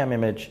NIRCam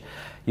image,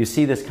 you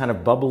see this kind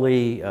of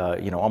bubbly,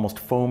 almost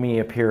foamy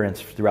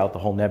appearance throughout the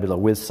whole nebula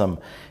with some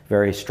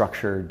very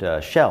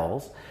structured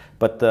shells.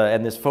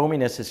 And this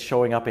foaminess is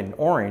showing up in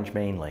orange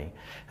mainly.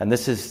 And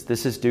this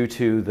is due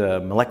to the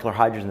molecular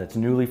hydrogen that's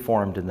newly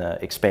formed in the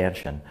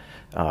expansion,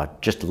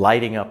 just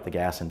lighting up the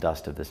gas and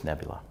dust of this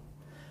nebula.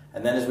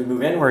 And then as we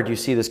move inward, you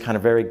see this kind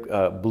of very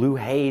blue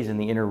haze in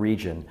the inner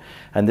region.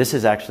 And this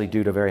is actually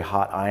due to very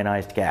hot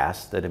ionized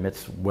gas that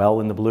emits well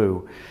in the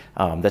blue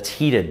that's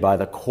heated by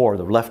the core,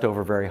 the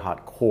leftover very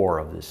hot core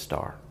of this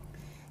star.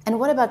 And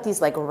what about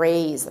these like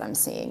rays that I'm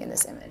seeing in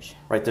this image?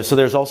 Right, so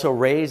there's also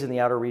rays in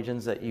the outer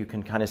regions that you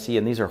can kind of see,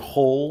 and these are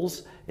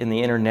holes in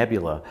the inner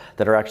nebula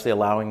that are actually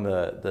allowing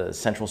the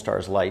central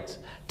star's light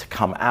to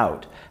come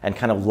out and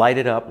kind of light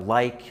it up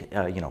like,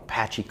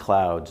 patchy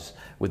clouds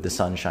with the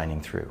sun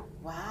shining through.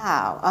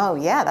 Wow, oh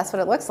yeah, that's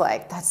what it looks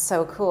like. That's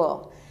so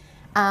cool.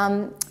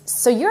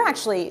 So you're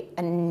actually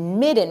a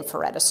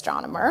mid-infrared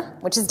astronomer,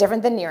 which is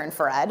different than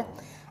near-infrared.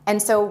 And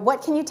so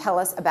what can you tell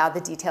us about the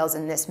details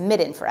in this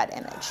mid-infrared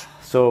image?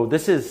 So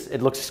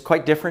it looks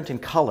quite different in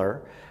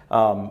color,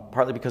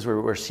 partly because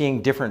we're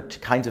seeing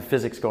different kinds of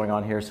physics going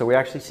on here. So we're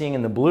actually seeing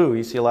in the blue,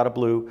 you see a lot of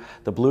blue.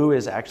 The blue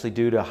is actually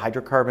due to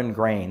hydrocarbon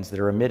grains that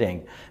are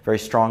emitting very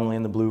strongly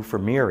in the blue for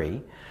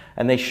MIRI.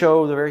 And they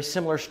show the very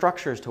similar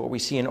structures to what we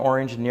see in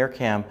orange and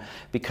NIRCam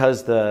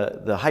because the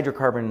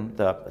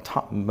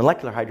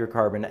molecular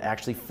hydrocarbon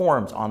actually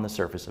forms on the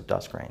surface of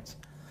dust grains.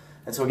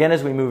 And so again,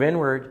 as we move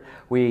inward,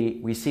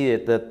 we see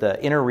that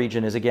the inner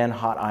region is again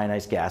hot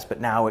ionized gas,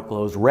 but now it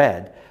glows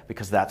red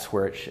because that's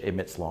where it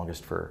emits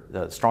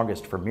the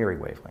strongest for MIRI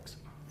wavelengths.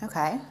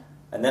 Okay.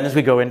 And then as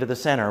we go into the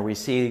center, we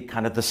see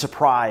kind of the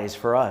surprise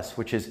for us,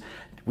 which is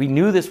we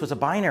knew this was a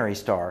binary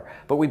star,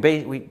 but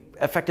we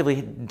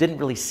effectively didn't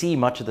really see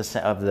much of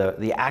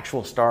the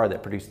actual star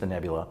that produced the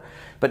nebula.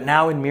 But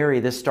now in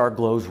MIRI, this star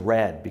glows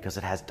red because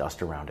it has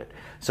dust around it.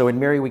 So in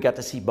MIRI, we got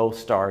to see both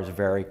stars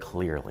very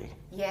clearly.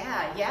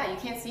 Yeah, you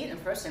can't see it in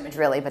the first image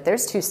really, but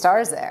there's two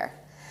stars there.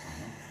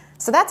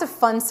 So that's a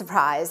fun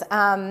surprise.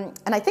 And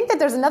I think that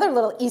there's another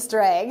little Easter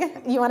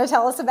egg you want to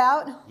tell us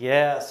about?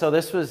 Yeah, so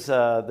this was,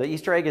 the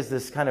Easter egg is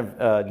this kind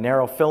of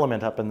narrow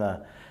filament up in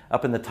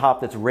the top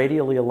that's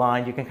radially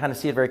aligned. You can kind of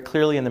see it very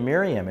clearly in the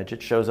MIRI image.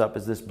 It shows up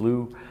as this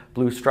blue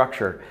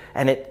structure.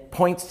 And it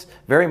points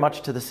very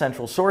much to the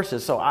central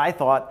sources. So I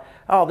thought,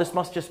 oh, this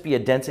must just be a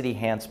density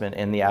enhancement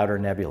in the outer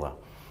nebula.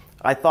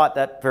 I thought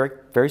that very,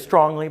 very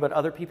strongly, but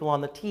other people on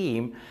the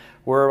team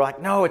were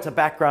like, no, it's a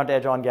background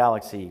edge-on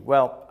galaxy.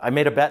 Well, I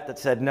made a bet that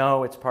said,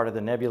 no, it's part of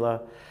the nebula.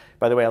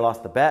 By the way, I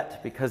lost the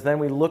bet because then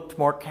we looked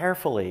more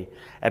carefully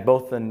at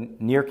both the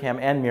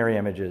NIRCam and MIRI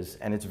images,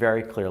 and it's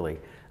very clearly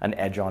an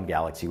edge-on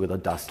galaxy with a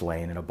dust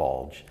lane and a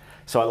bulge.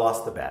 So I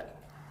lost the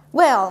bet.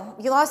 Well,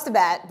 you lost the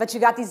bet, but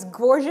you got these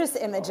gorgeous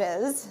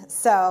images,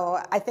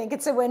 so I think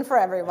it's a win for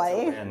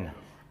everybody. It's a win.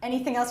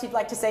 Anything else you'd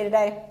like to say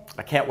today?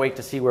 I can't wait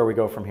to see where we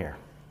go from here.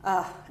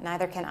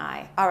 Neither can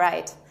I. All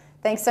right.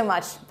 Thanks so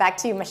much. Back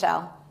to you,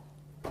 Michelle.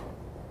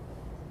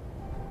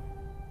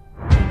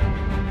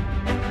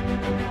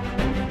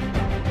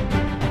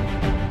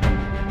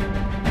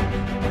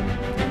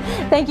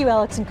 Thank you,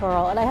 Alex and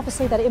Carl. And I have to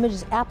say that image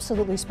is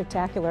absolutely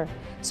spectacular.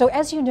 So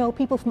as you know,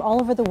 people from all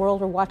over the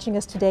world are watching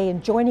us today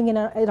and joining in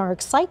our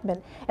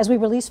excitement as we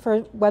release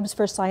Webb's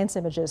first science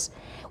images.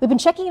 We've been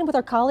checking in with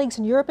our colleagues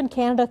in Europe and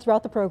Canada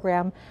throughout the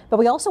program, but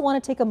we also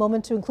want to take a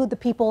moment to include the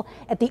people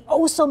at the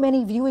so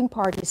many viewing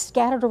parties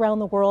scattered around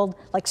the world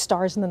like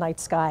stars in the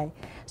night sky.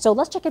 So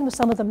let's check in with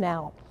some of them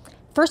now.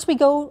 First, we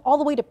go all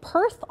the way to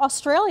Perth,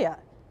 Australia.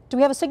 Do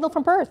we have a signal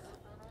from Perth?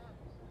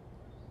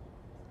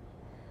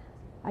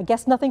 I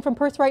guess nothing from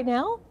Perth right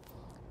now.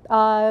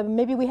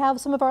 Maybe we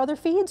have some of our other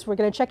feeds. We're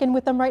going to check in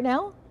with them right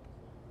now.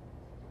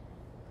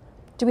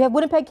 Do we have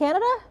Winnipeg,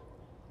 Canada?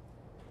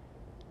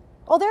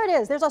 Oh, there it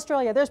is. There's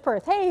Australia. There's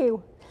Perth. Hey,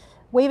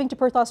 waving to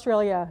Perth,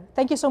 Australia.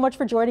 Thank you so much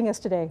for joining us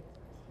today.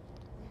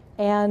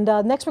 And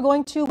next we're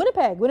going to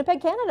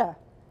Winnipeg, Canada.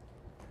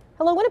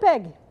 Hello,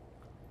 Winnipeg.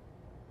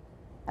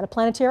 At a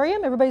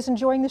planetarium. Everybody's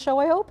enjoying the show,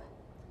 I hope.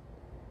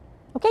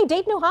 Okay,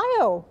 Dayton,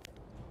 Ohio.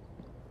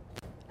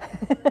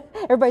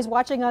 Everybody's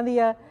watching on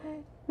the,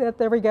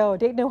 there we go,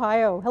 Dayton,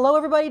 Ohio. Hello,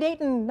 everybody,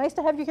 Dayton. Nice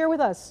to have you here with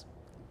us.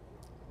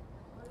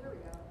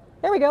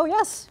 There we go,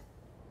 yes.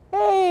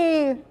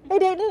 Hey, hey,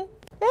 Dayton.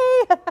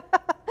 Hey,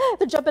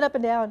 they're jumping up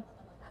and down.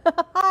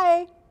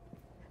 Hi.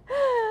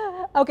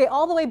 Okay,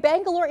 all the way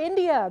Bangalore,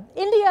 India.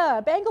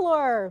 India,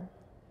 Bangalore.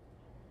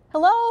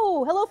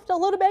 Hello,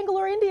 hello to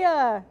Bangalore,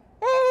 India.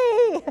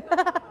 Hey.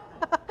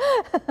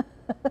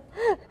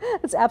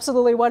 It's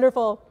absolutely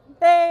wonderful.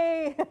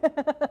 Hey.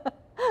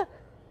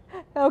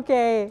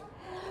 Okay.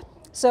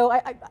 So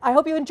I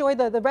hope you enjoy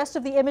the rest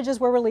of the images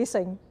we're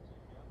releasing.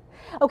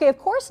 Okay, of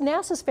course,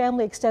 NASA's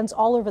family extends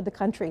all over the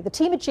country. The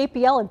team at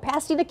JPL in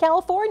Pasadena,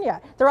 California,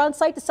 they're on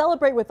site to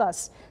celebrate with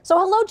us. So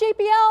hello,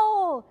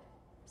 JPL!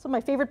 Some of my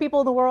favorite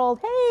people in the world.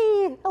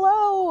 Hey,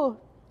 hello!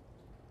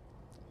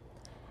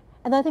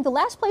 And then I think the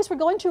last place we're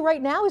going to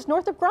right now is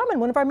Northrop Grumman,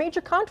 one of our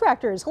major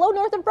contractors. Hello,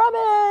 Northrop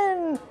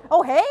Grumman!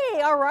 Oh,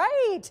 hey, all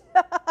right!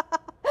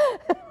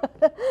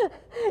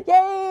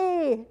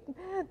 Yay!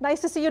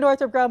 Nice to see you,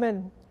 Northrop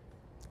Grumman.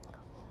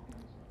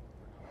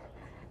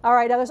 All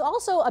right, now there's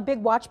also a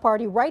big watch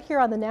party right here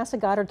on the NASA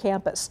Goddard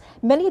campus.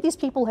 Many of these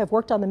people have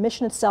worked on the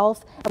mission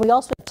itself, and we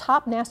also have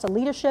top NASA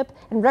leadership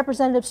and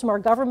representatives from our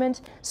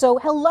government. So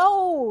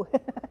hello!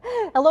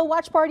 Hello,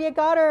 watch party at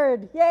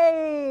Goddard.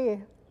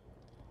 Yay!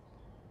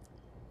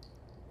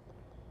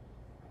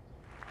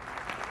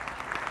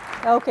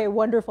 Okay,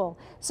 wonderful.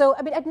 So,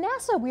 I mean, at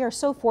NASA, we are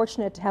so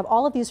fortunate to have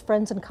all of these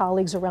friends and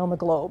colleagues around the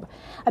globe.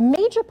 A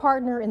major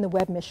partner in the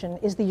Webb mission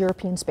is the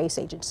European Space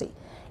Agency.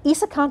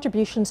 ESA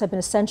contributions have been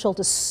essential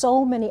to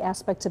so many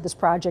aspects of this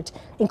project,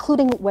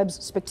 including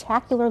Webb's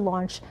spectacular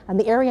launch on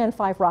the Ariane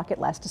 5 rocket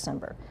last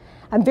December.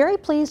 I'm very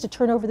pleased to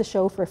turn over the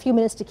show for a few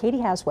minutes to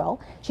Katie Haswell.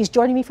 She's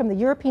joining me from the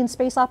European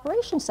Space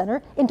Operations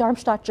Center in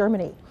Darmstadt,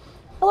 Germany.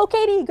 Hello,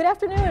 Katie. Good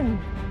afternoon.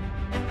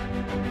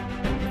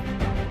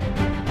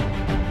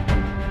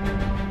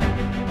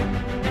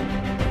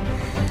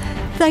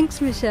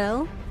 Thanks,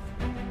 Michelle.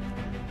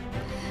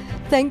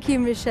 Thank you,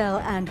 Michelle,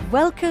 and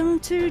welcome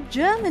to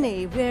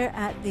Germany. We're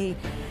at the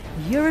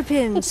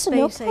European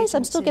Space Agency.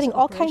 I'm still getting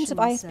all kinds of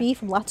IFB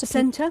from lots of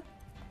center.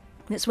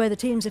 It's where the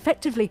teams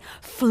effectively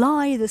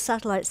fly the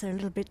satellites. They're a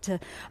little bit of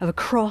a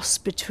cross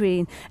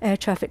between air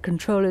traffic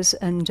controllers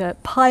and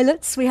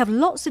pilots. We have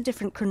lots of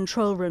different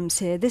control rooms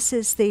here. This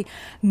is the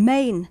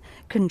main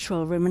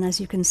control room, and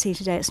as you can see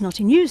today, it's not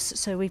in use,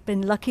 so we've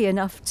been lucky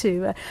enough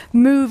to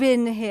move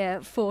in here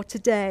for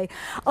today.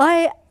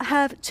 I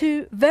have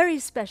two very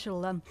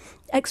special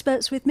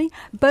experts with me,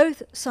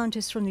 both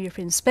scientists from the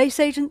European Space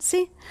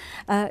Agency.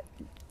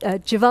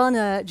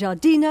 Giovanna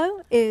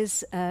Giardino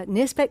is a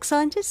near-spec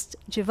scientist.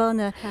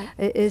 Giovanna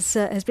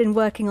has been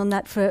working on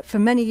that for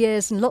many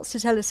years and lots to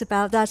tell us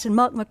about that. And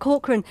Mark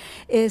McCaughrean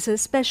is a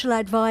special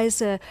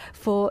advisor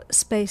for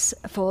space,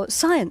 for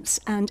science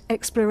and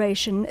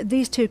exploration.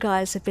 These two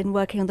guys have been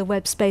working on the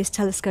Webb Space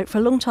Telescope for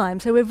a long time,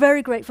 so we're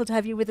very grateful to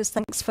have you with us.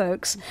 Thanks,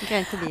 folks.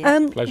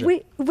 Pleasure.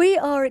 We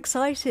are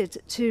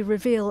excited to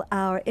reveal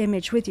our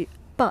image with you.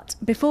 But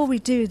before we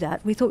do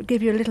that, we thought we'd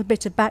give you a little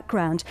bit of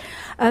background,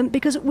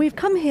 because we've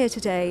come here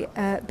today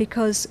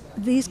because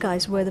these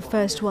guys were the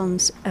first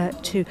ones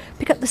to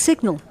pick up the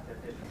signal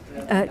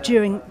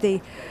during the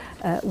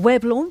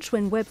Webb launch,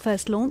 when Webb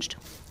first launched.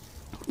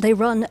 They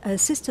run a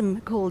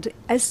system called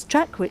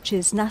S-Track, which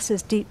is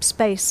NASA's deep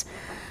space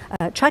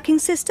tracking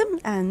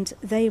system, and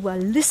they were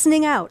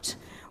listening out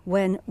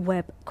when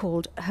Webb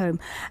called home.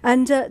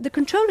 And the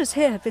controllers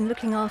here have been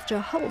looking after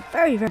a whole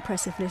very, very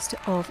impressive list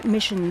of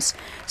missions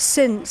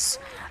since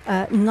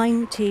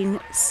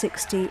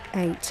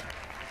 1968.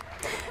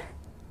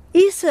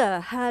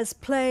 ESA has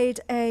played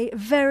a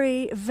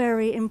very,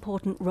 very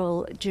important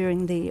role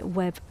during the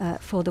Webb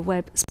for the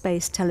Webb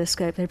Space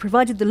Telescope. They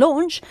provided the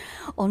launch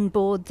on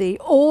board the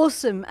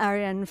awesome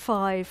Ariane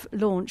 5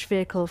 launch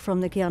vehicle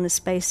from the Guiana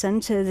Space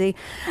Center. The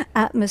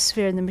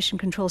atmosphere in the Mission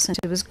Control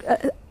Center was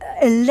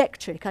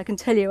electric, I can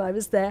tell you. I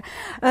was there.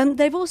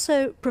 They've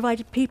also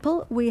provided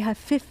people. We have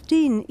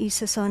 15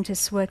 ESA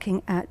scientists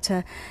working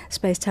at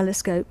Space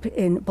Telescope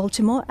in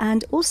Baltimore,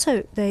 and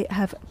also they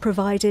have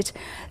provided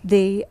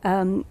the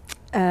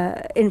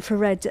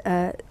infrared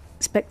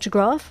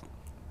spectrograph,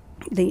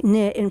 the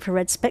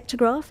near-infrared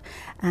spectrograph,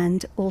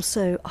 and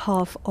also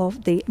half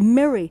of the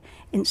MIRI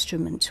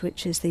instrument,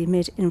 which is the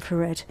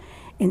mid-infrared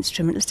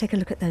instrument. Let's take a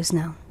look at those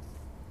now.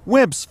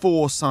 Webb's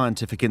 4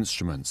 scientific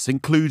instruments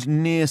include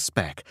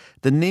NIRSPEC,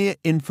 the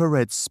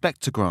near-infrared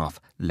spectrograph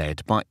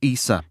led by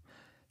ESA.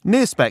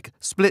 NIRSpec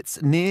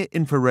splits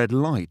near-infrared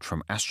light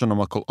from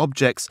astronomical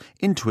objects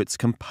into its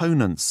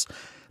components.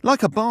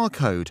 Like a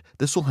barcode,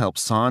 this will help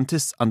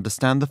scientists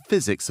understand the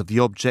physics of the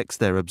objects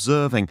they're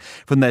observing,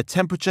 from their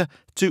temperature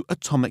to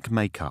atomic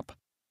makeup.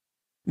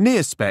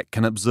 NIRSpec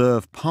can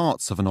observe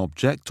parts of an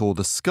object or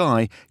the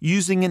sky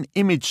using an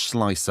image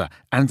slicer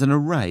and an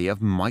array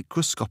of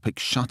microscopic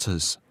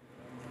shutters.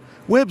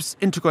 Webb's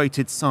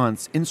integrated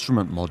science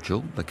instrument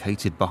module,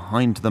 located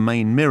behind the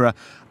main mirror,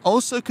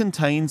 also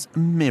contains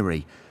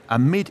MIRI, a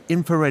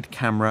mid-infrared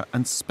camera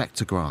and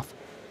spectrograph.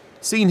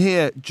 Seen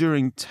here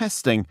during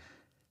testing,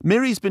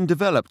 MIRI's been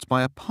developed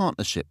by a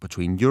partnership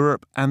between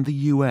Europe and the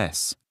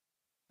US.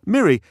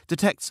 MIRI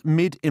detects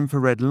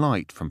mid-infrared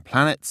light from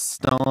planets,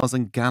 stars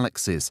and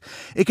galaxies.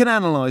 It can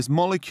analyse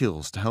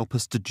molecules to help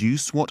us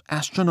deduce what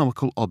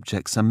astronomical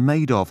objects are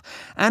made of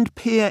and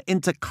peer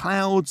into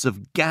clouds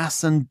of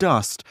gas and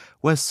dust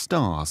where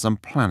stars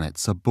and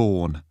planets are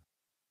born.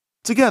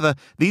 Together,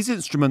 these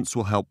instruments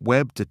will help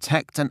Webb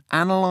detect and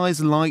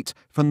analyse light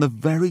from the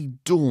very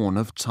dawn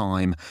of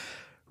time,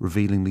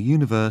 revealing the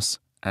universe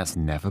as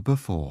never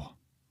before.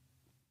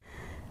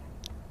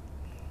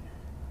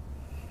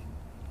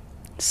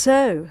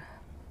 So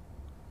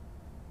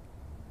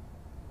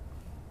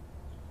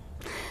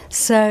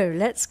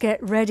let's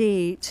get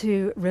ready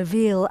to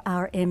reveal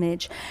our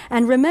image.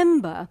 And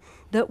remember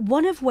that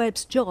one of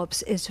Webb's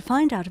jobs is to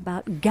find out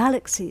about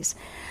galaxies,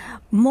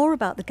 more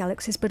about the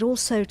galaxies, but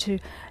also to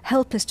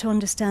help us to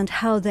understand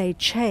how they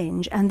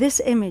change. And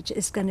this image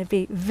is going to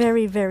be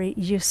very, very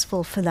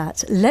useful for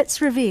that.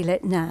 Let's reveal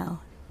it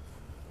now.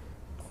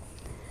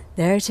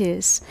 There it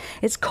is.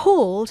 It's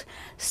called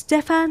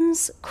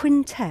Stephan's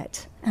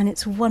Quintet, and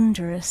it's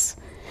wondrous.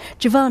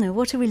 Giovanna,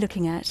 what are we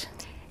looking at?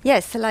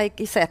 Yes, like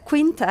it's a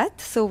quintet,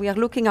 so we are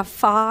looking at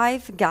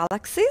 5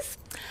 galaxies.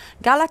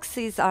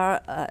 Galaxies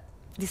are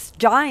this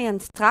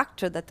giant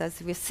structure that,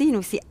 as we've seen,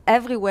 we see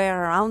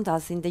everywhere around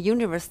us in the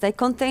universe. They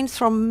contain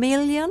from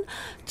million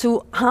to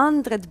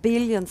 100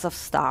 billions of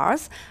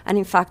stars, and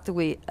in fact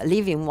we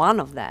live in one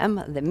of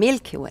them, the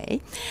Milky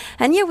Way.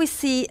 And here we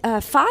see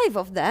 5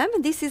 of them.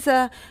 This is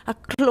a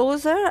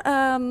closer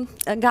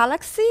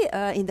galaxy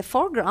in the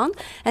foreground,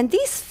 and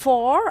these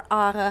 4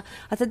 are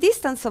at a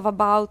distance of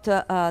about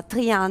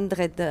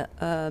 300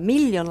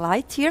 million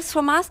light years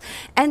from us,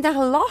 and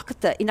are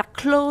locked in a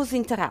close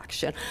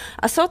interaction,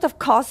 a sort of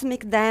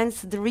cosmic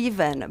dance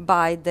driven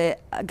by the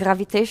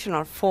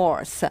gravitational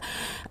force.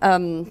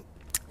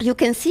 You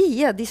can see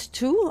here these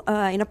two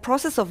in a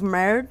process of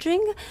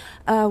merging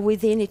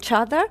within each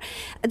other.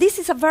 This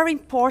is a very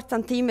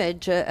important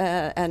image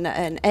and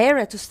an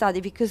area to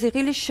study because it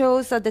really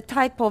shows the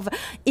type of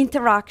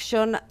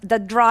interaction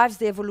that drives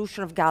the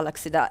evolution of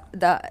galaxies.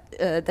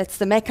 That's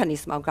the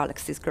mechanism of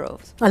galaxies'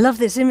 growth. I love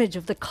this image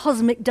of the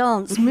cosmic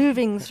dance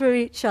moving through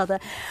each other.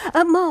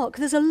 Mark,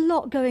 there's a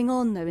lot going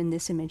on though in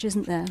this image,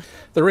 isn't there?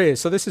 There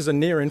is. So this is a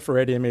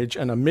near-infrared image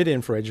and a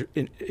mid-infrared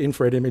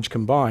infrared image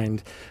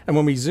combined. And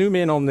when we zoom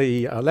in on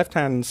the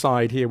left-hand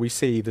side here, we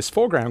see this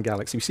foreground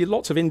galaxy. We see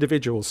lots of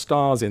individual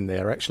stars in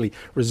there actually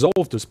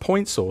resolved as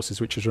point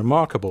sources, which is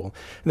remarkable.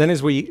 And then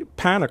as we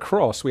pan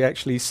across, we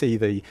actually see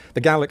the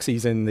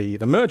galaxies in the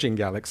merging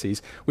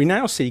galaxies. We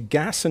now see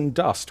gas and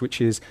dust,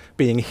 which is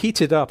being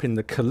heated up in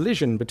the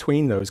collision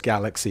between those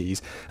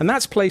galaxies. And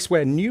that's a place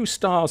where new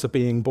stars are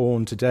being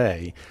born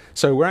today.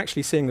 So we're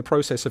actually seeing the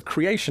process of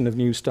creation of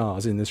new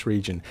stars in this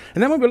region.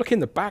 And then when we look in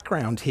the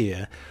background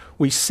here,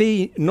 we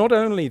see not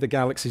only the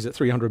galaxies at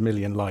 300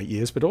 million light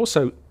years, but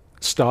also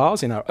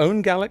stars in our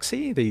own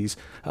galaxy. These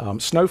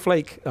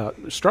snowflake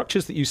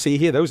structures that you see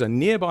here, those are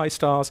nearby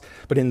stars.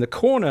 But in the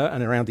corner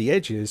and around the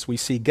edges, we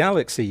see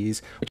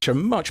galaxies which are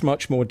much,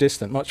 much more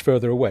distant, much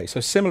further away.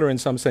 So similar in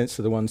some sense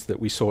to the ones that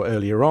we saw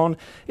earlier on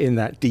in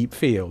that deep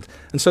field.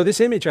 And so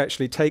this image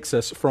actually takes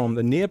us from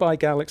the nearby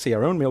galaxy,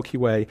 our own Milky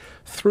Way,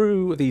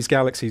 through these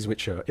galaxies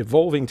which are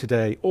evolving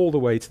today all the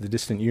way to the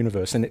distant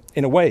universe. And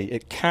in a way,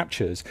 it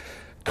captures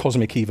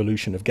cosmic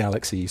evolution of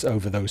galaxies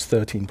over those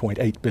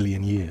 13.8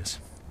 billion years.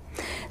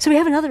 So we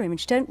have another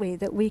image, don't we,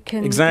 that we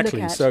can look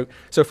at? So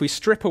if we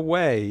strip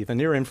away the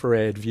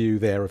near-infrared view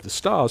there of the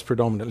stars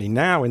predominantly,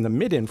 now in the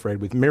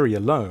mid-infrared with MIRI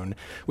alone,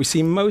 we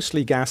see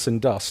mostly gas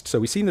and dust. So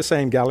we see the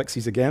same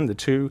galaxies again, the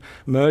two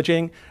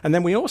merging, and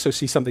then we also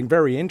see something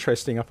very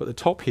interesting up at the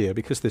top here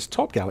because this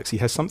top galaxy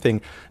has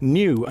something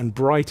new and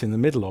bright in the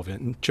middle of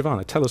it. And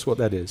Giovanna, tell us what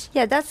that is.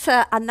 Yeah, that's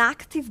an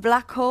active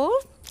black hole.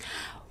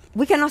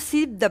 We cannot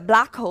see the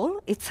black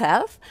hole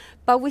itself,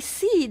 but we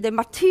see the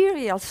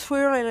material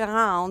swirling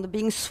around,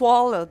 being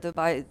swallowed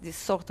by these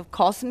sort of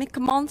cosmic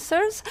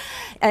monsters,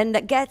 and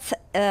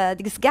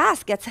this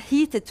gas gets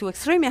heated to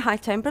extremely high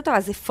temperature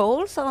as it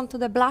falls onto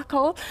the black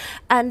hole,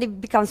 and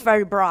it becomes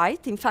very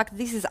bright. In fact,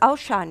 this is how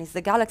shiny is the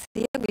galaxy.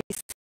 We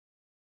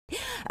see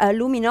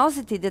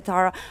luminosity that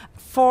are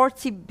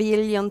 40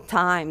 billion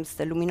times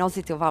the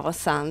luminosity of our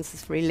suns.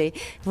 It's really,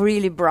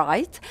 really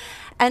bright.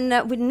 And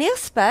with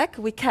NIRSpec,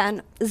 we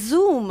can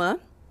zoom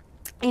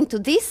into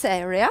this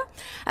area,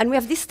 and we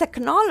have this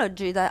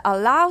technology that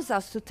allows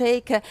us to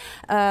take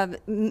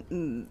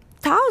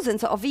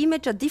thousands of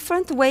images at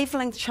different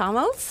wavelength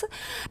channels.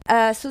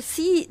 So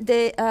see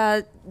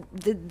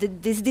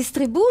this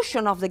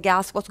distribution of the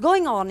gas, what's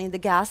going on in the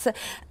gas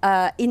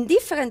in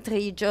different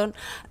regions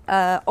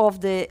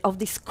of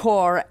this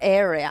core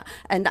area,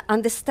 and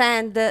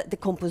understand the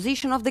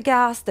composition of the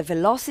gas, the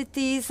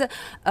velocities,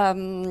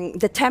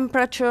 the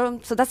temperature.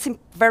 So that's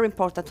very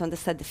important to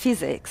understand the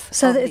physics.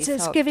 So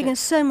it's giving us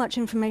so much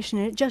information,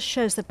 and it just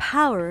shows the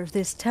power of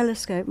this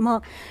telescope.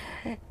 Mark,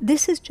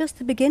 this is just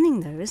the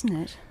beginning, though, isn't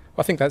it?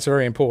 I think that's a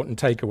very important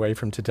takeaway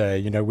from today.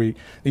 You know,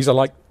 these are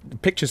like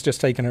pictures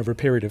just taken over a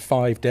period of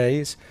 5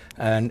 days,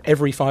 and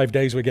every 5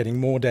 days we're getting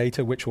more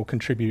data, which will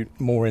contribute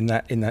more in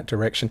that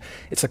direction.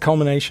 It's a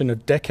culmination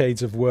of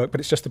decades of work, but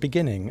it's just the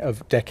beginning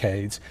of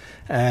decades.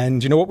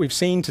 And you know what we've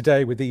seen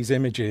today with these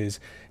images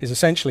is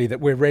essentially that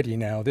we're ready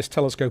now. This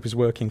telescope is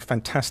working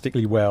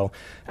fantastically well,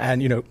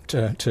 and you know,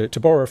 to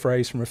borrow a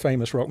phrase from a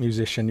famous rock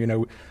musician, you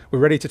know, we're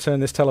ready to turn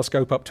this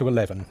telescope up to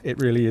 11. It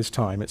really is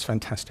time. It's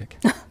fantastic.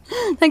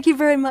 Thank you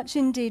very much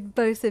indeed,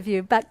 both of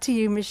you. Back to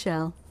you,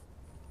 Michelle.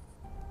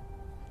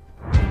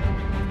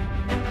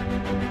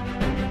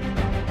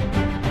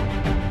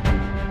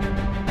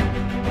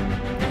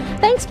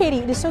 Thanks, Katie.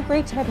 It is so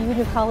great to have you and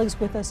your colleagues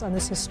with us on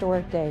this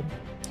historic day.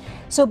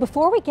 So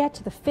before we get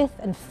to the fifth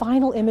and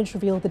final image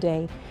reveal of the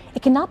day,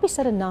 it cannot be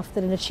said enough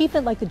that an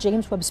achievement like the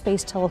James Webb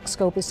Space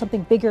Telescope is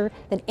something bigger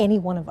than any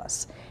one of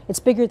us. It's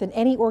bigger than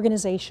any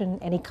organization,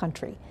 any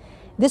country.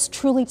 This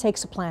truly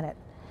takes a planet.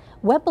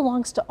 Webb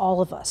belongs to all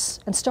of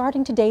us, and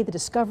starting today, the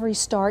discoveries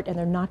start and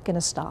they're not going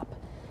to stop.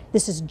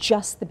 This is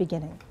just the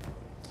beginning.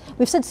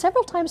 We've said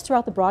several times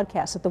throughout the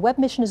broadcast that the Webb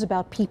mission is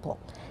about people,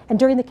 and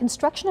during the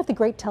construction of the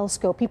Great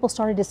Telescope, people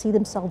started to see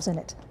themselves in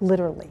it,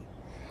 literally.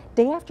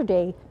 Day after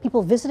day,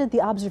 people visited the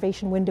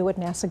observation window at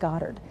NASA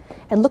Goddard,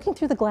 and looking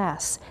through the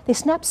glass, they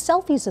snapped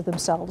selfies of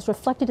themselves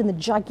reflected in the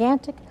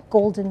gigantic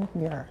golden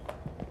mirror.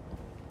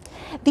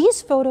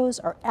 These photos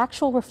are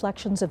actual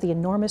reflections of the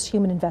enormous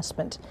human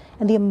investment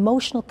and the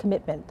emotional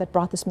commitment that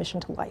brought this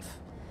mission to life.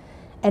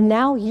 And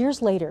now,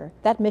 years later,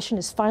 that mission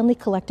is finally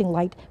collecting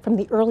light from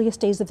the earliest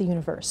days of the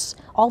universe,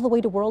 all the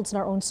way to worlds in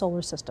our own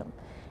solar system.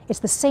 It's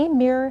the same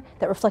mirror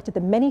that reflected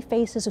the many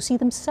faces who see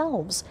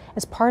themselves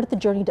as part of the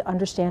journey to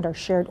understand our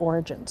shared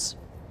origins.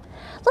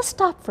 Let's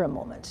stop for a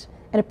moment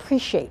and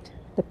appreciate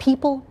the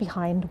people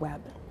behind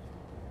Webb.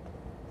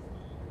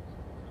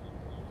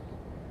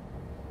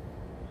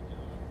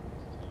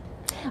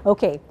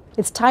 Okay,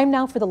 it's time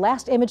now for the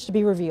last image to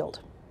be revealed.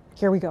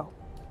 Here we go.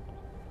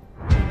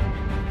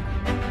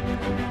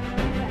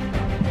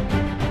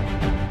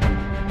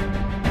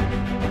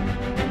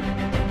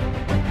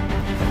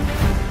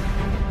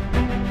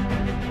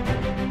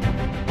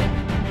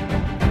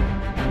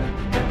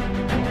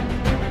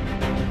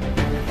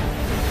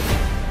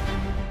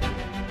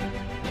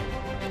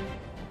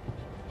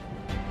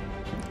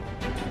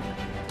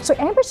 So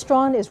Amber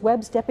Strawn is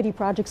Webb's deputy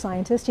project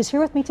scientist. She's here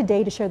with me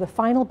today to share the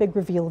final big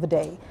reveal of the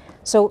day.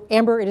 So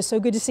Amber, it is so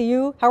good to see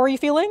you. How are you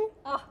feeling?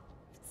 Oh,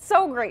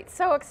 so great,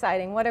 so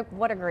exciting. What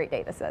a great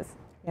day this is.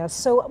 Yes,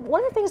 so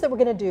one of the things that we're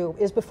going to do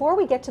is before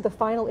we get to the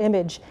final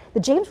image, the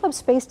James Webb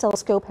Space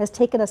Telescope has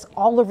taken us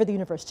all over the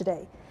universe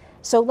today.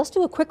 So let's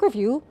do a quick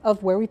review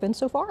of where we've been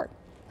so far.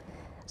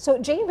 So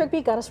Jane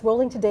Rigby got us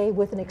rolling today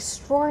with an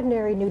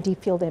extraordinary new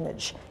deep field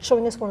image,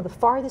 showing us one of the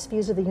farthest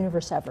views of the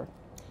universe ever.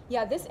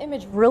 Yeah, this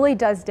image really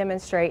does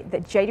demonstrate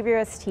that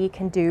JWST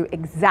can do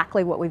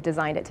exactly what we've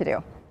designed it to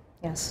do.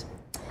 Yes.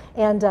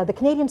 And the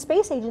Canadian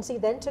Space Agency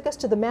then took us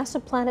to the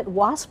massive planet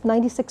WASP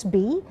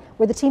 96b,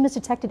 where the team has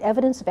detected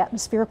evidence of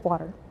atmospheric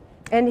water.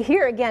 And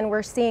here again,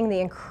 we're seeing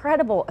the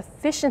incredible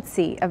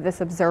efficiency of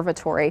this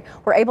observatory.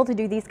 We're able to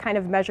do these kind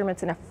of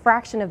measurements in a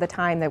fraction of the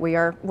time that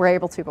we're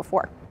able to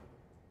before.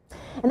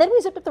 And then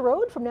we zipped up the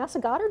road from NASA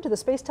Goddard to the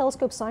Space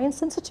Telescope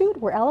Science Institute,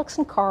 where Alex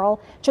and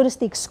Carl showed us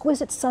the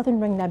exquisite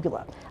Southern Ring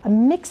Nebula, a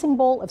mixing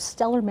bowl of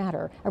stellar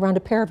matter around a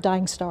pair of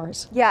dying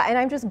stars. Yeah, and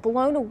I'm just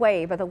blown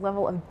away by the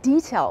level of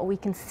detail we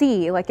can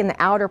see, like in the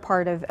outer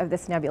part of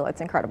this nebula.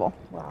 It's incredible.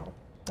 Wow.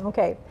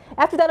 Okay.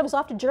 After that, it was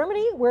off to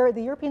Germany, where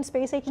the European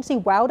Space Agency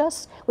wowed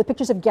us with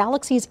pictures of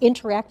galaxies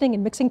interacting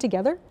and mixing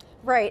together.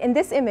 Right, and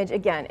this image,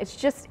 again,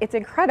 it's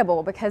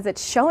incredible because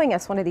it's showing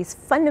us one of these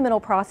fundamental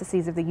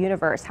processes of the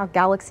universe, how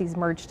galaxies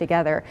merge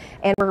together,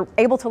 and we're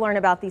able to learn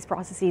about these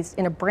processes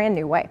in a brand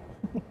new way.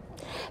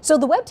 So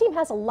the Webb team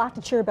has a lot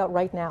to cheer about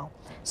right now.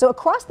 So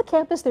across the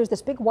campus, there's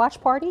this big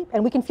watch party,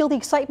 and we can feel the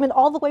excitement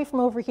all the way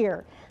from over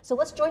here. So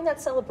let's join that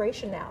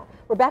celebration now.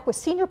 We're back with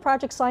Senior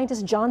Project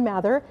Scientist John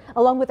Mather,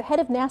 along with the head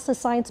of NASA's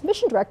Science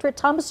Mission Directorate,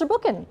 Thomas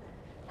Zurbuchen.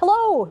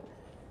 Hello.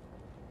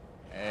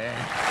 Hey.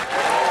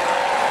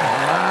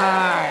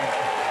 Hi.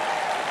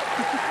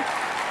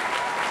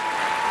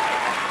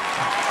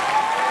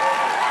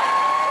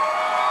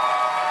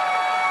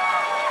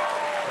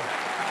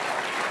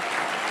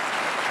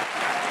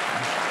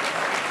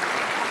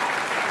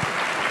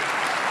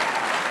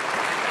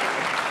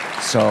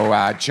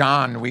 So,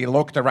 John, we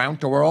looked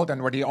around the world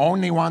and we're the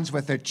only ones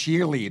with a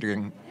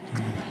cheerleading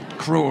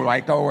crew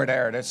right over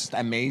there. That's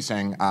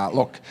amazing.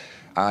 Look,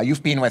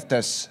 you've been with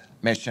this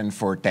mission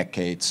for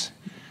decades.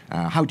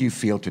 How do you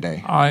feel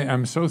today? I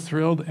am so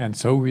thrilled and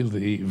so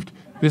relieved.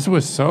 This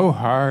was so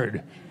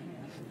hard,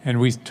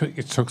 and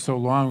it took so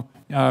long.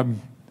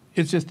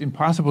 It's just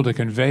impossible to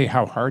convey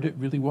how hard it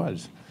really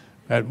was.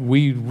 That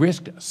we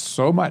risked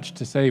so much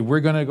to say we're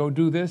going to go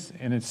do this,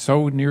 and it's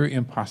so near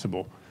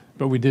impossible,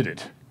 but we did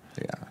it.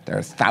 Yeah, there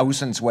are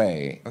thousands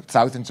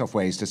of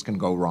ways this can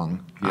go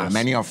wrong. Yes.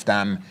 Many of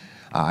them,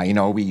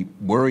 we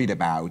worried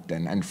about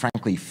and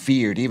frankly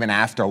feared even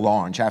after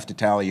launch. I have to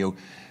tell you,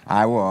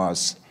 I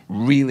was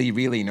really,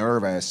 really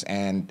nervous.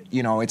 And,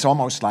 it's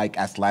almost like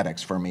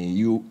athletics for me.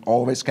 You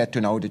always get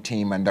to know the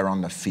team when they're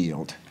on the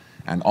field.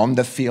 And on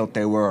the field,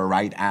 they were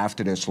right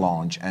after this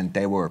launch, and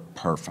they were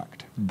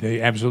perfect.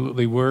 They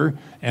absolutely were.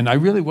 And I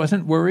really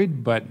wasn't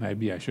worried, but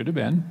maybe I should have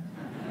been.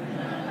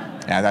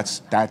 Yeah,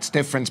 that's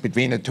difference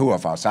between the two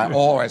of us. I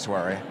always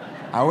worry.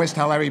 I always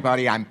tell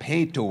everybody I'm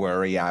paid to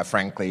worry,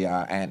 frankly,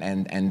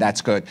 and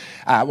that's good.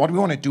 What we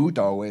want to do,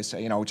 though, is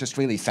just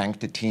really thank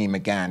the team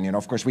again.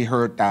 Of course, we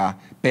heard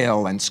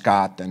Bill and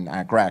Scott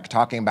and Greg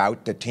talking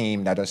about the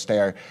team that is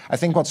there. I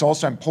think what's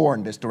also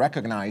important is to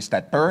recognize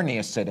that Bernie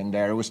is sitting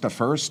there. Who was the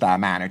first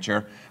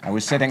manager. I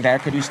was sitting there.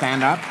 Could you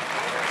stand up?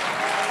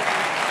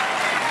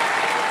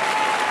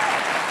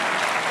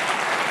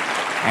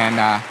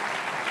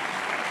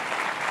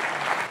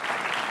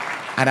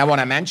 And I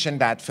want to mention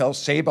that Phil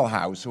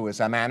Sabelhaus, who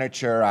is a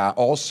manager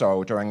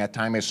also during that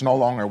time, is no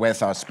longer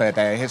with us, but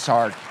his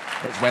heart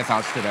is with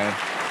us today.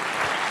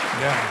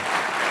 Yeah.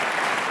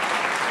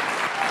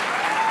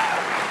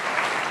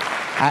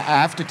 I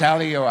have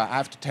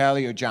to tell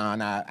you,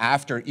 John,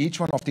 after each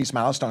one of these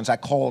milestones, I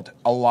called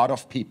a lot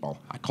of people.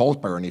 I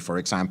called Bernie, for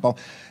example,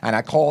 and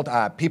I called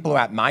people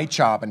at my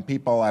job and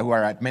people who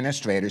are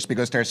administrators,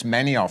 because there's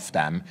many of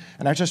them.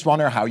 And I just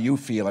wonder how you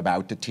feel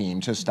about the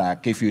team. Just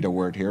give you the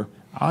word here.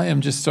 I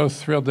am just so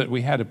thrilled that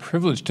we had a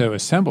privilege to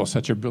assemble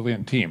such a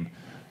brilliant team.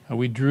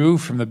 We drew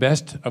from the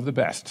best of the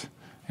best,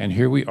 and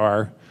here we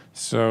are.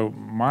 So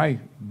my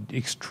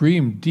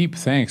extreme deep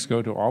thanks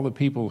go to all the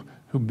people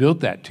who built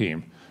that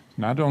team,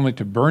 not only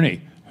to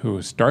Bernie,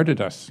 who started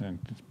us and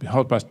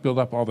helped us build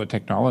up all the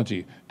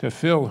technology, to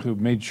Phil, who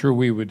made sure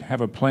we would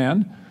have a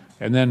plan,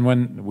 and then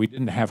when we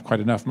didn't have quite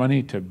enough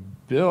money, to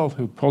Bill,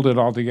 who pulled it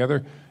all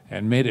together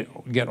and made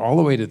it get all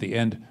the way to the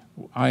end.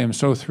 I am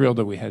so thrilled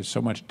that we had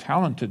so much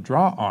talent to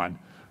draw on.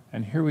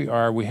 And here we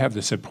are, we have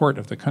the support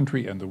of the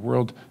country and the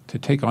world to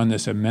take on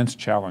this immense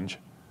challenge.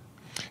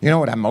 You know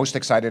what I'm most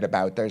excited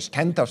about? There's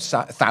tens of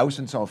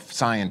thousands of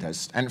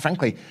scientists, and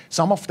frankly,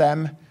 some of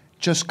them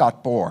just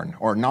got born,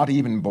 or not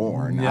even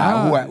born,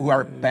 who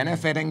are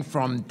benefiting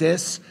from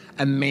this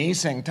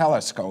amazing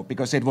telescope,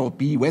 because it will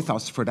be with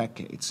us for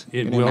decades.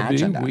 It will be.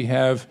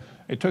 That?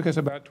 It took us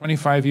about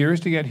 25 years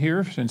to get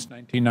here, since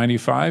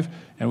 1995,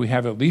 and we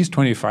have at least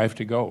 25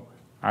 to go,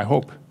 I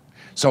hope.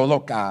 So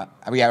look,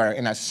 we are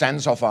in a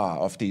sense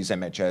of these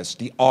images,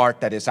 the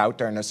art that is out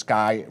there in the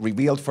sky,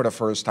 revealed for the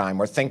first time.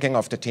 We're thinking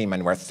of the team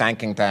and we're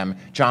thanking them.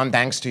 John,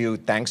 thanks to you,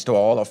 thanks to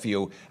all of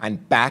you,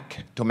 and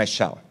back to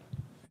Michelle.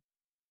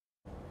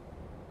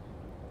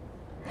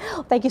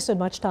 Thank you so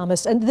much,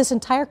 Thomas. And this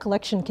entire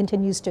collection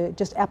continues to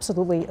just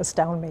absolutely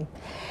astound me.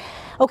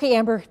 Okay,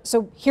 Amber,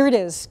 so here it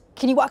is.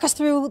 Can you walk us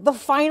through the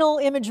final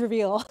image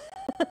reveal?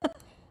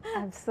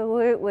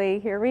 Absolutely.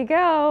 Here we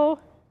go.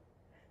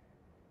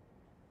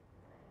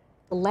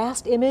 The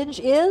last image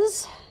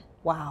is,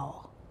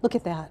 wow, look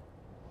at that.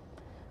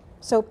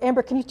 So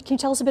Amber, can you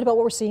tell us a bit about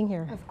what we're seeing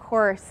here? Of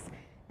course.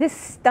 This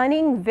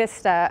stunning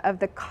vista of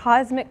the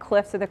cosmic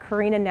cliffs of the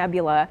Carina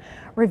Nebula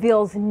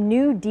reveals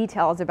new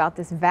details about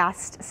this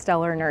vast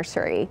stellar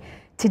nursery.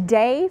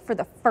 Today, for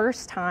the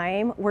first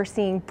time, we're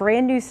seeing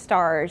brand new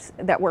stars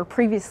that were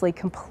previously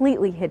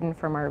completely hidden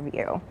from our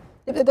view.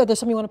 There's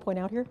something you want to point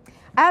out here?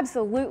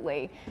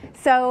 Absolutely.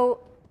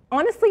 So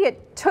honestly,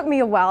 it took me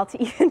a while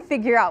to even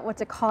figure out what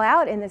to call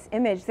out in this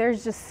image.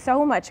 There's just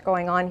so much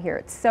going on here.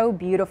 It's so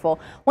beautiful.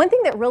 One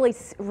thing that really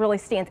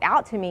stands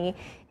out to me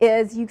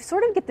is you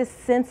sort of get this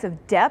sense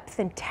of depth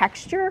and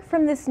texture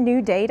from this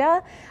new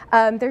data.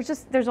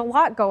 There's a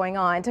lot going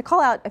on. To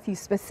call out a few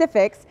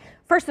specifics,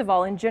 first of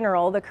all, in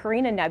general, the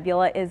Carina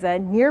Nebula is a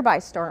nearby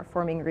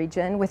star-forming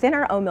region within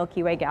our own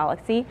Milky Way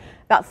galaxy,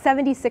 about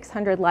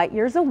 7,600 light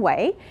years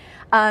away.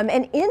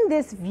 And in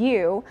this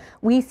view,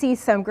 we see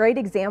some great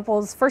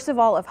examples, first of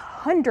all, of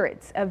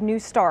hundreds of new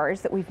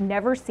stars that we've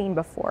never seen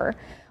before.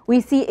 We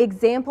see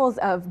examples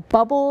of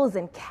bubbles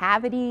and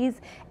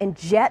cavities and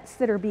jets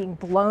that are being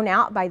blown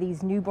out by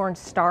these newborn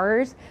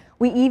stars.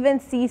 We even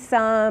see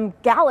some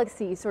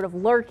galaxies sort of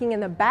lurking in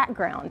the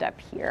background up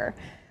here.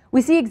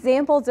 We see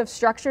examples of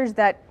structures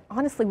that,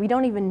 honestly, we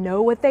don't even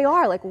know what they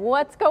are. Like,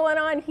 what's going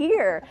on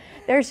here?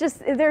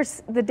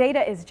 The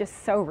data is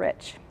just so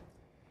rich.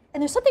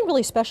 And there's something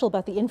really special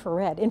about the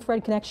infrared.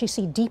 Infrared can actually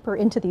see deeper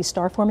into these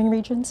star-forming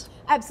regions.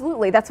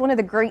 Absolutely. That's one of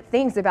the great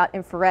things about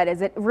infrared,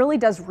 is it really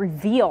does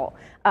reveal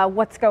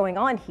what's going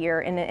on here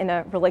in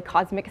a really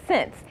cosmic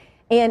sense.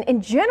 And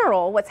in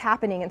general, what's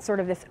happening in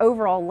sort of this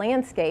overall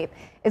landscape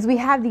is we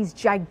have these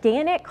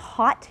gigantic,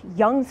 hot,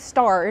 young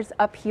stars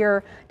up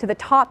here to the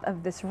top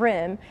of this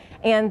rim,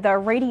 and the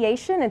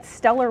radiation and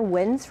stellar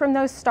winds from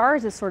those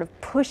stars is sort of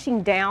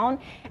pushing down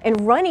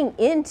and running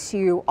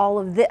into all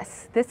of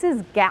this. This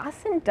is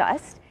gas and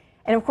dust,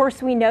 and of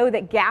course we know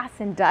that gas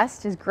and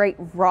dust is great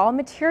raw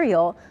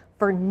material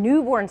for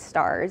newborn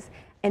stars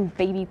and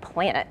baby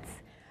planets.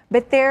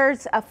 But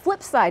there's a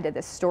flip side to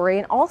this story,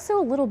 and also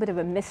a little bit of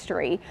a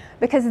mystery,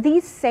 because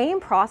these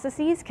same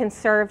processes can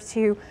serve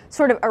to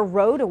sort of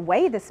erode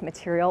away this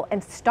material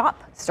and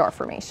stop star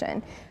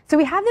formation. So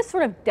we have this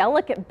sort of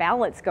delicate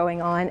balance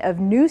going on of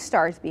new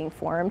stars being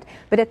formed,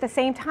 but at the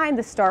same time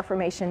the star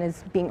formation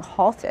is being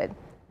halted.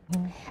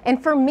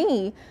 And for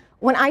me,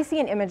 when I see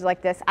an image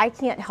like this, I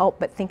can't help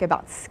but think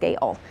about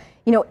scale.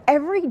 You know,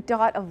 every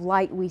dot of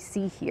light we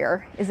see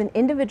here is an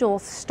individual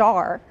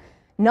star,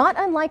 not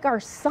unlike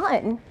our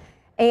sun,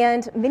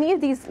 and many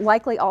of these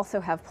likely also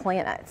have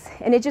planets.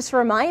 And it just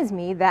reminds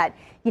me that,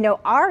 you know,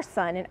 our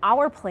sun and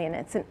our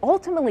planets and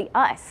ultimately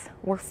us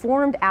were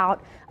formed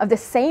out of the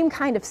same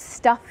kind of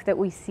stuff that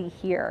we see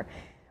here.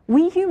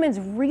 We humans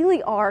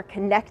really are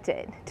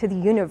connected to the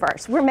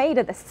universe. We're made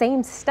of the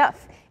same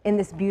stuff in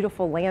this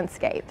beautiful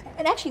landscape.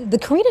 And actually, the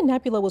Carina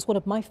Nebula was one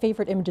of my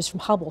favorite images from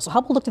Hubble. So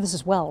Hubble looked at this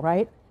as well,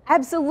 right?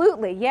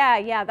 Absolutely,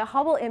 yeah. The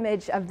Hubble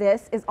image of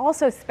this is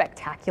also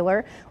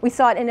spectacular. We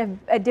saw it in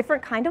a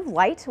different kind of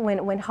light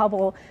when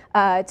Hubble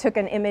took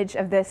an image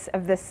of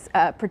this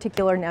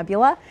particular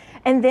nebula.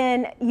 And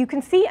then you can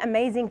see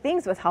amazing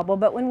things with Hubble,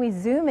 but when we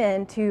zoom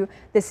into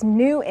this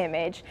new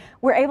image,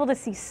 we're able to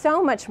see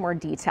so much more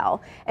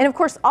detail. And of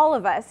course, all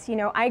of us, you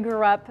know, I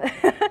grew up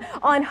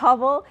on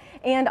Hubble,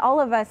 and all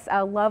of us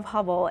love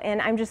Hubble.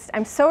 And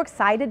I'm so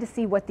excited to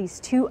see what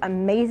these two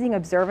amazing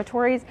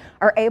observatories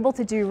are able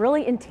to do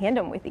really in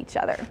tandem with each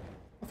other.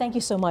 Thank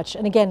you so much.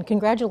 And again,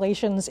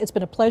 congratulations. It's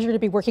been a pleasure to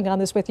be working on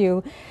this with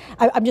you.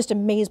 I'm just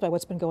amazed by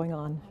what's been going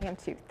on. I am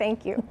too.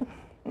 Thank you.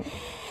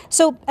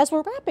 So as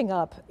we're wrapping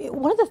up,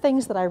 one of the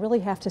things that I really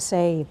have to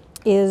say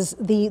is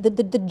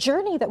the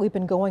journey that we've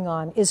been going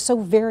on is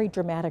so very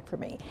dramatic for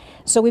me.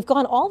 So we've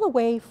gone all the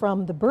way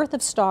from the birth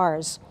of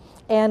stars,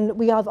 and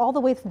we have all the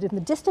way from the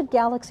distant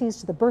galaxies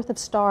to the birth of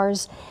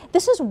stars.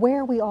 This is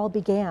where we all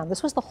began.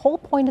 This was the whole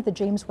point of the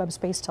James Webb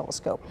Space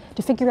Telescope,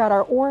 to figure out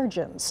our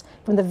origins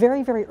from the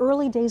very, very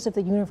early days of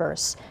the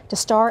universe to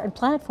star and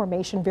planet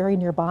formation very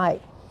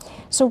nearby.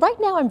 So right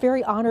now I'm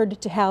very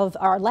honored to have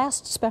our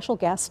last special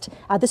guest.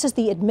 This is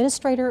the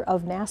administrator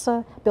of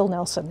NASA, Bill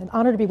Nelson. An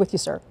honor to be with you,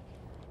 sir.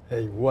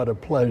 Hey, what a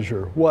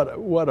pleasure.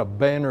 What a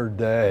banner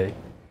day.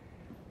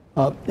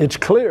 It's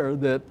clear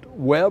that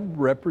Webb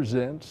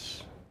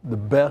represents the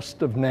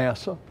best of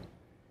NASA.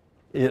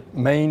 It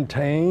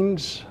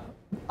maintains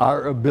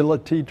our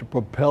ability to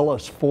propel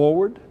us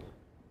forward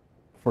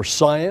for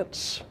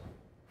science,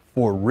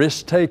 for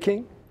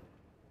risk-taking,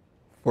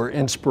 for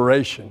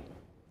inspiration.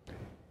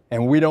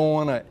 And we don't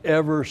want to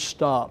ever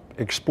stop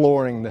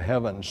exploring the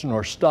heavens,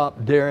 nor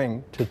stop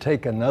daring to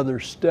take another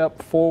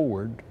step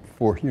forward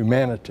for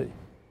humanity.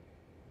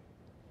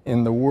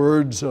 In the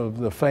words of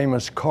the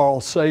famous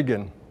Carl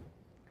Sagan,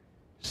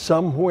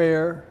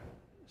 somewhere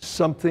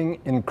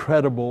something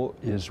incredible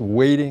is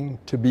waiting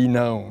to be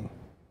known.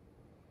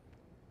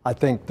 I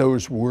think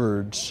those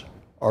words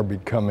are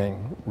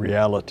becoming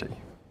reality.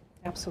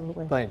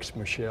 Absolutely. Thanks,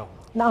 Michelle.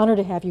 An honor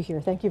to have you here.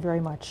 Thank you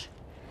very much.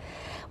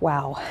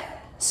 Wow.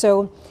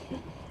 So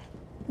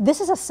this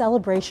is a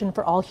celebration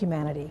for all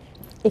humanity.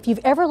 If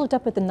you've ever looked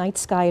up at the night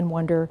sky and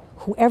wonder,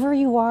 whoever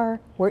you are,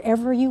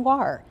 wherever you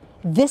are,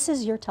 this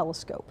is your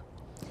telescope.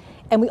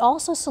 And we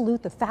also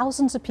salute the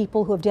thousands of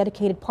people who have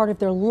dedicated part of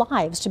their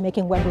lives to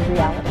making Webb a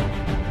reality.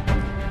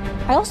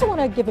 I also want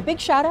to give a big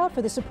shout out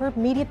for the superb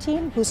media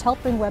team who's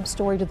helped bring Webb's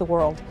story to the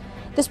world.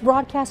 This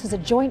broadcast is a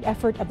joint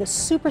effort of the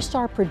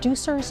superstar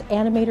producers,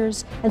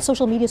 animators, and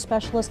social media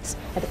specialists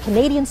at the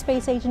Canadian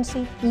Space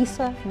Agency,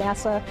 ESA,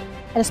 NASA,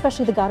 and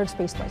especially the Goddard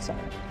Space Flight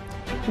Center.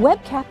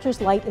 Webb captures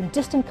light in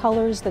distant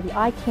colors that the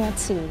eye can't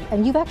see,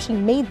 and you've actually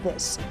made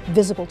this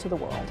visible to the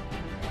world.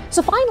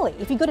 So finally,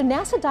 if you go to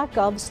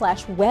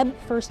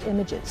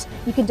nasa.gov/Webb-First-Images,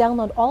 you can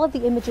download all of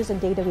the images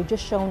and data we've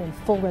just shown in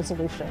full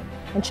resolution,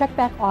 and check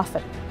back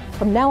often.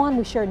 From now on,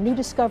 we share new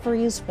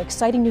discoveries from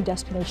exciting new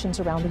destinations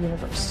around the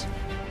universe.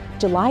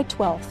 July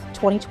 12th,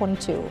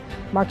 2022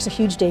 marks a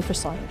huge day for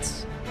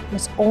science, and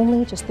it's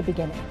only just the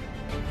beginning.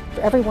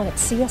 For everyone at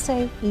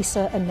CSA,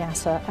 ESA, and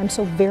NASA, I'm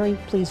so very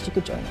pleased you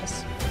could join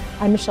us.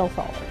 I'm Michelle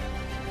Thaler.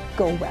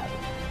 Go Webb.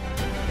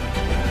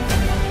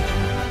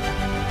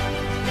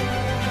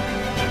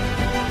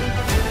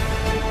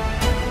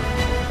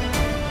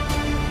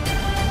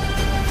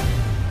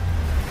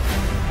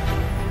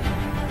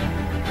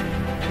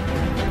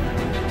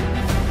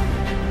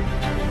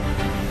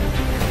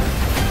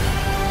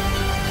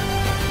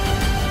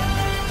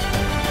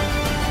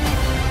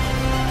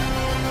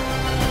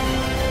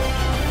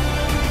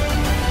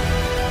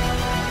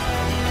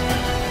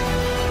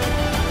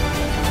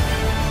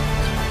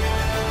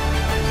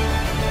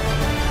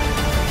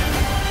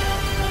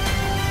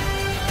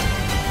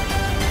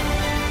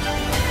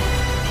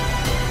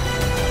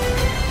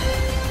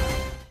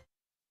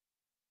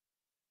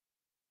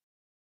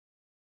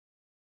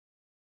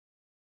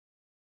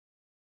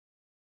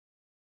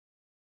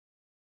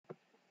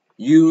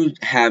 you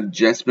have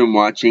just been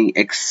watching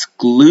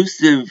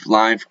exclusive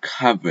live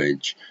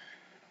coverage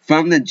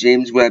from the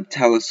James Webb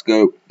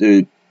Telescope.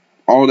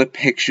 All the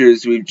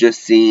pictures we've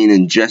just seen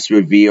and just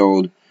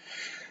revealed,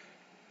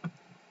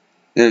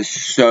 they're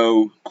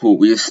so cool.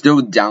 We are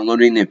still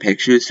downloading the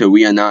pictures, so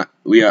we are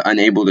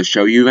unable to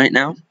show you right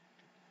now.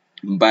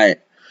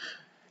 But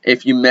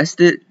if you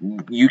missed it,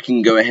 you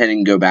can go ahead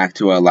and go back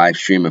to our live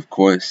stream, of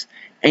course.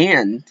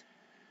 And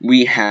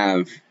we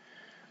have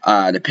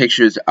the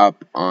pictures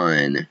up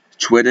on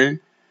Twitter,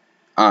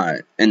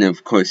 and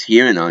of course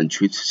here and on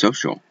Truth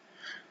Social.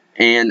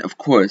 And of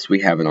course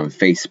we have it on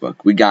Facebook.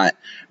 We got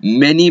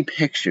many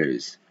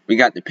pictures. We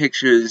got the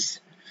pictures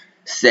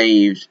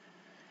saved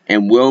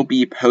and will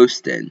be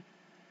posted.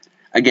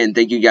 Again,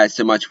 thank you guys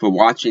so much for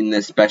watching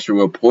this special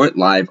report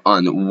live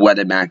on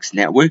WebMax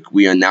Network.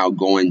 We are now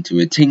going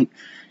to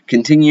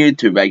continue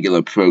to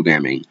regular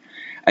programming.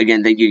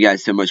 Again, thank you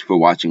guys so much for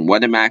watching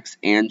WebMax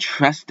and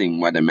trusting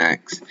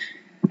WebMax,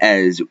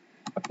 as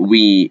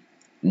we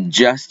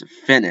just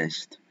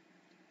finished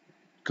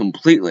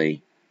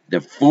completely the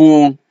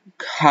full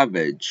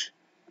coverage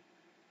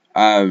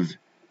of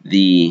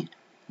the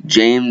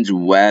James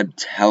Webb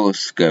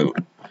Telescope.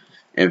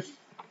 If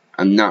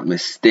I'm not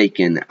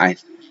mistaken,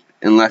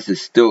 unless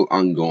it's still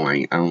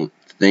ongoing, I don't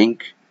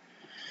think.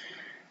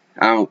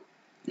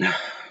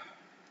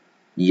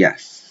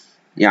 Yes.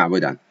 Yeah, we're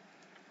done.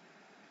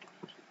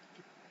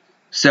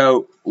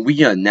 So,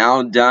 we are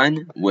now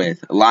done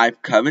with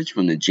live coverage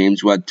from the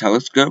James Webb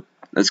Telescope.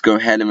 Let's go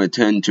ahead and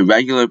return to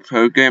regular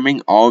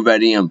programming,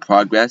 already in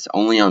progress,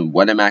 only on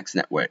WebMax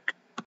Network.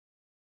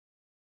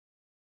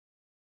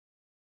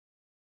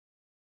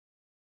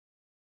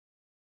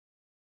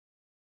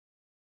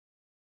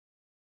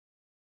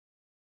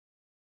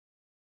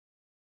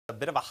 A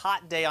bit of a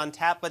hot day on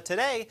tap, but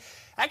today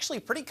actually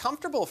pretty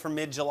comfortable for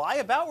mid-July,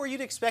 about where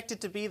you'd expect it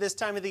to be this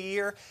time of the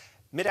year.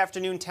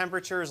 Mid-afternoon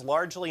temperatures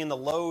largely in the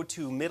low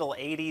to middle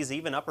 80s,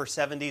 even upper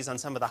 70s on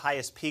some of the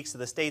highest peaks of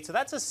the state. So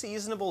that's a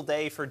seasonable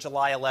day for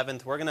July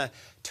 11th. We're going to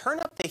turn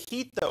up the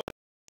heat, though,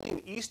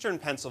 in eastern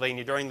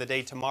Pennsylvania during the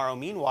day tomorrow.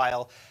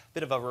 Meanwhile, a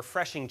bit of a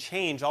refreshing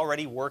change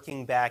already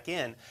working back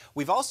in.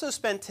 We've also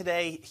spent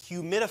today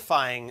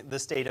humidifying the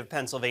state of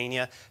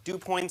Pennsylvania. Dew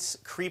points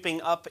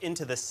creeping up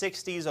into the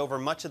 60s over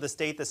much of the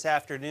state this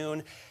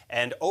afternoon.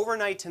 And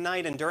overnight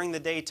tonight and during the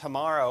day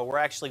tomorrow, we're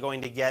actually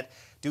going to get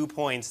dew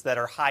points that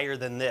are higher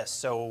than this.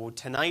 So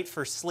tonight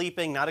for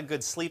sleeping, not a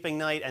good sleeping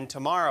night, and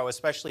tomorrow,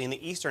 especially in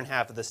the eastern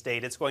half of the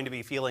state, it's going to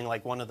be feeling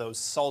like one of those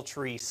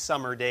sultry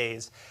summer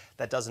days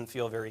that doesn't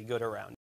feel very good around.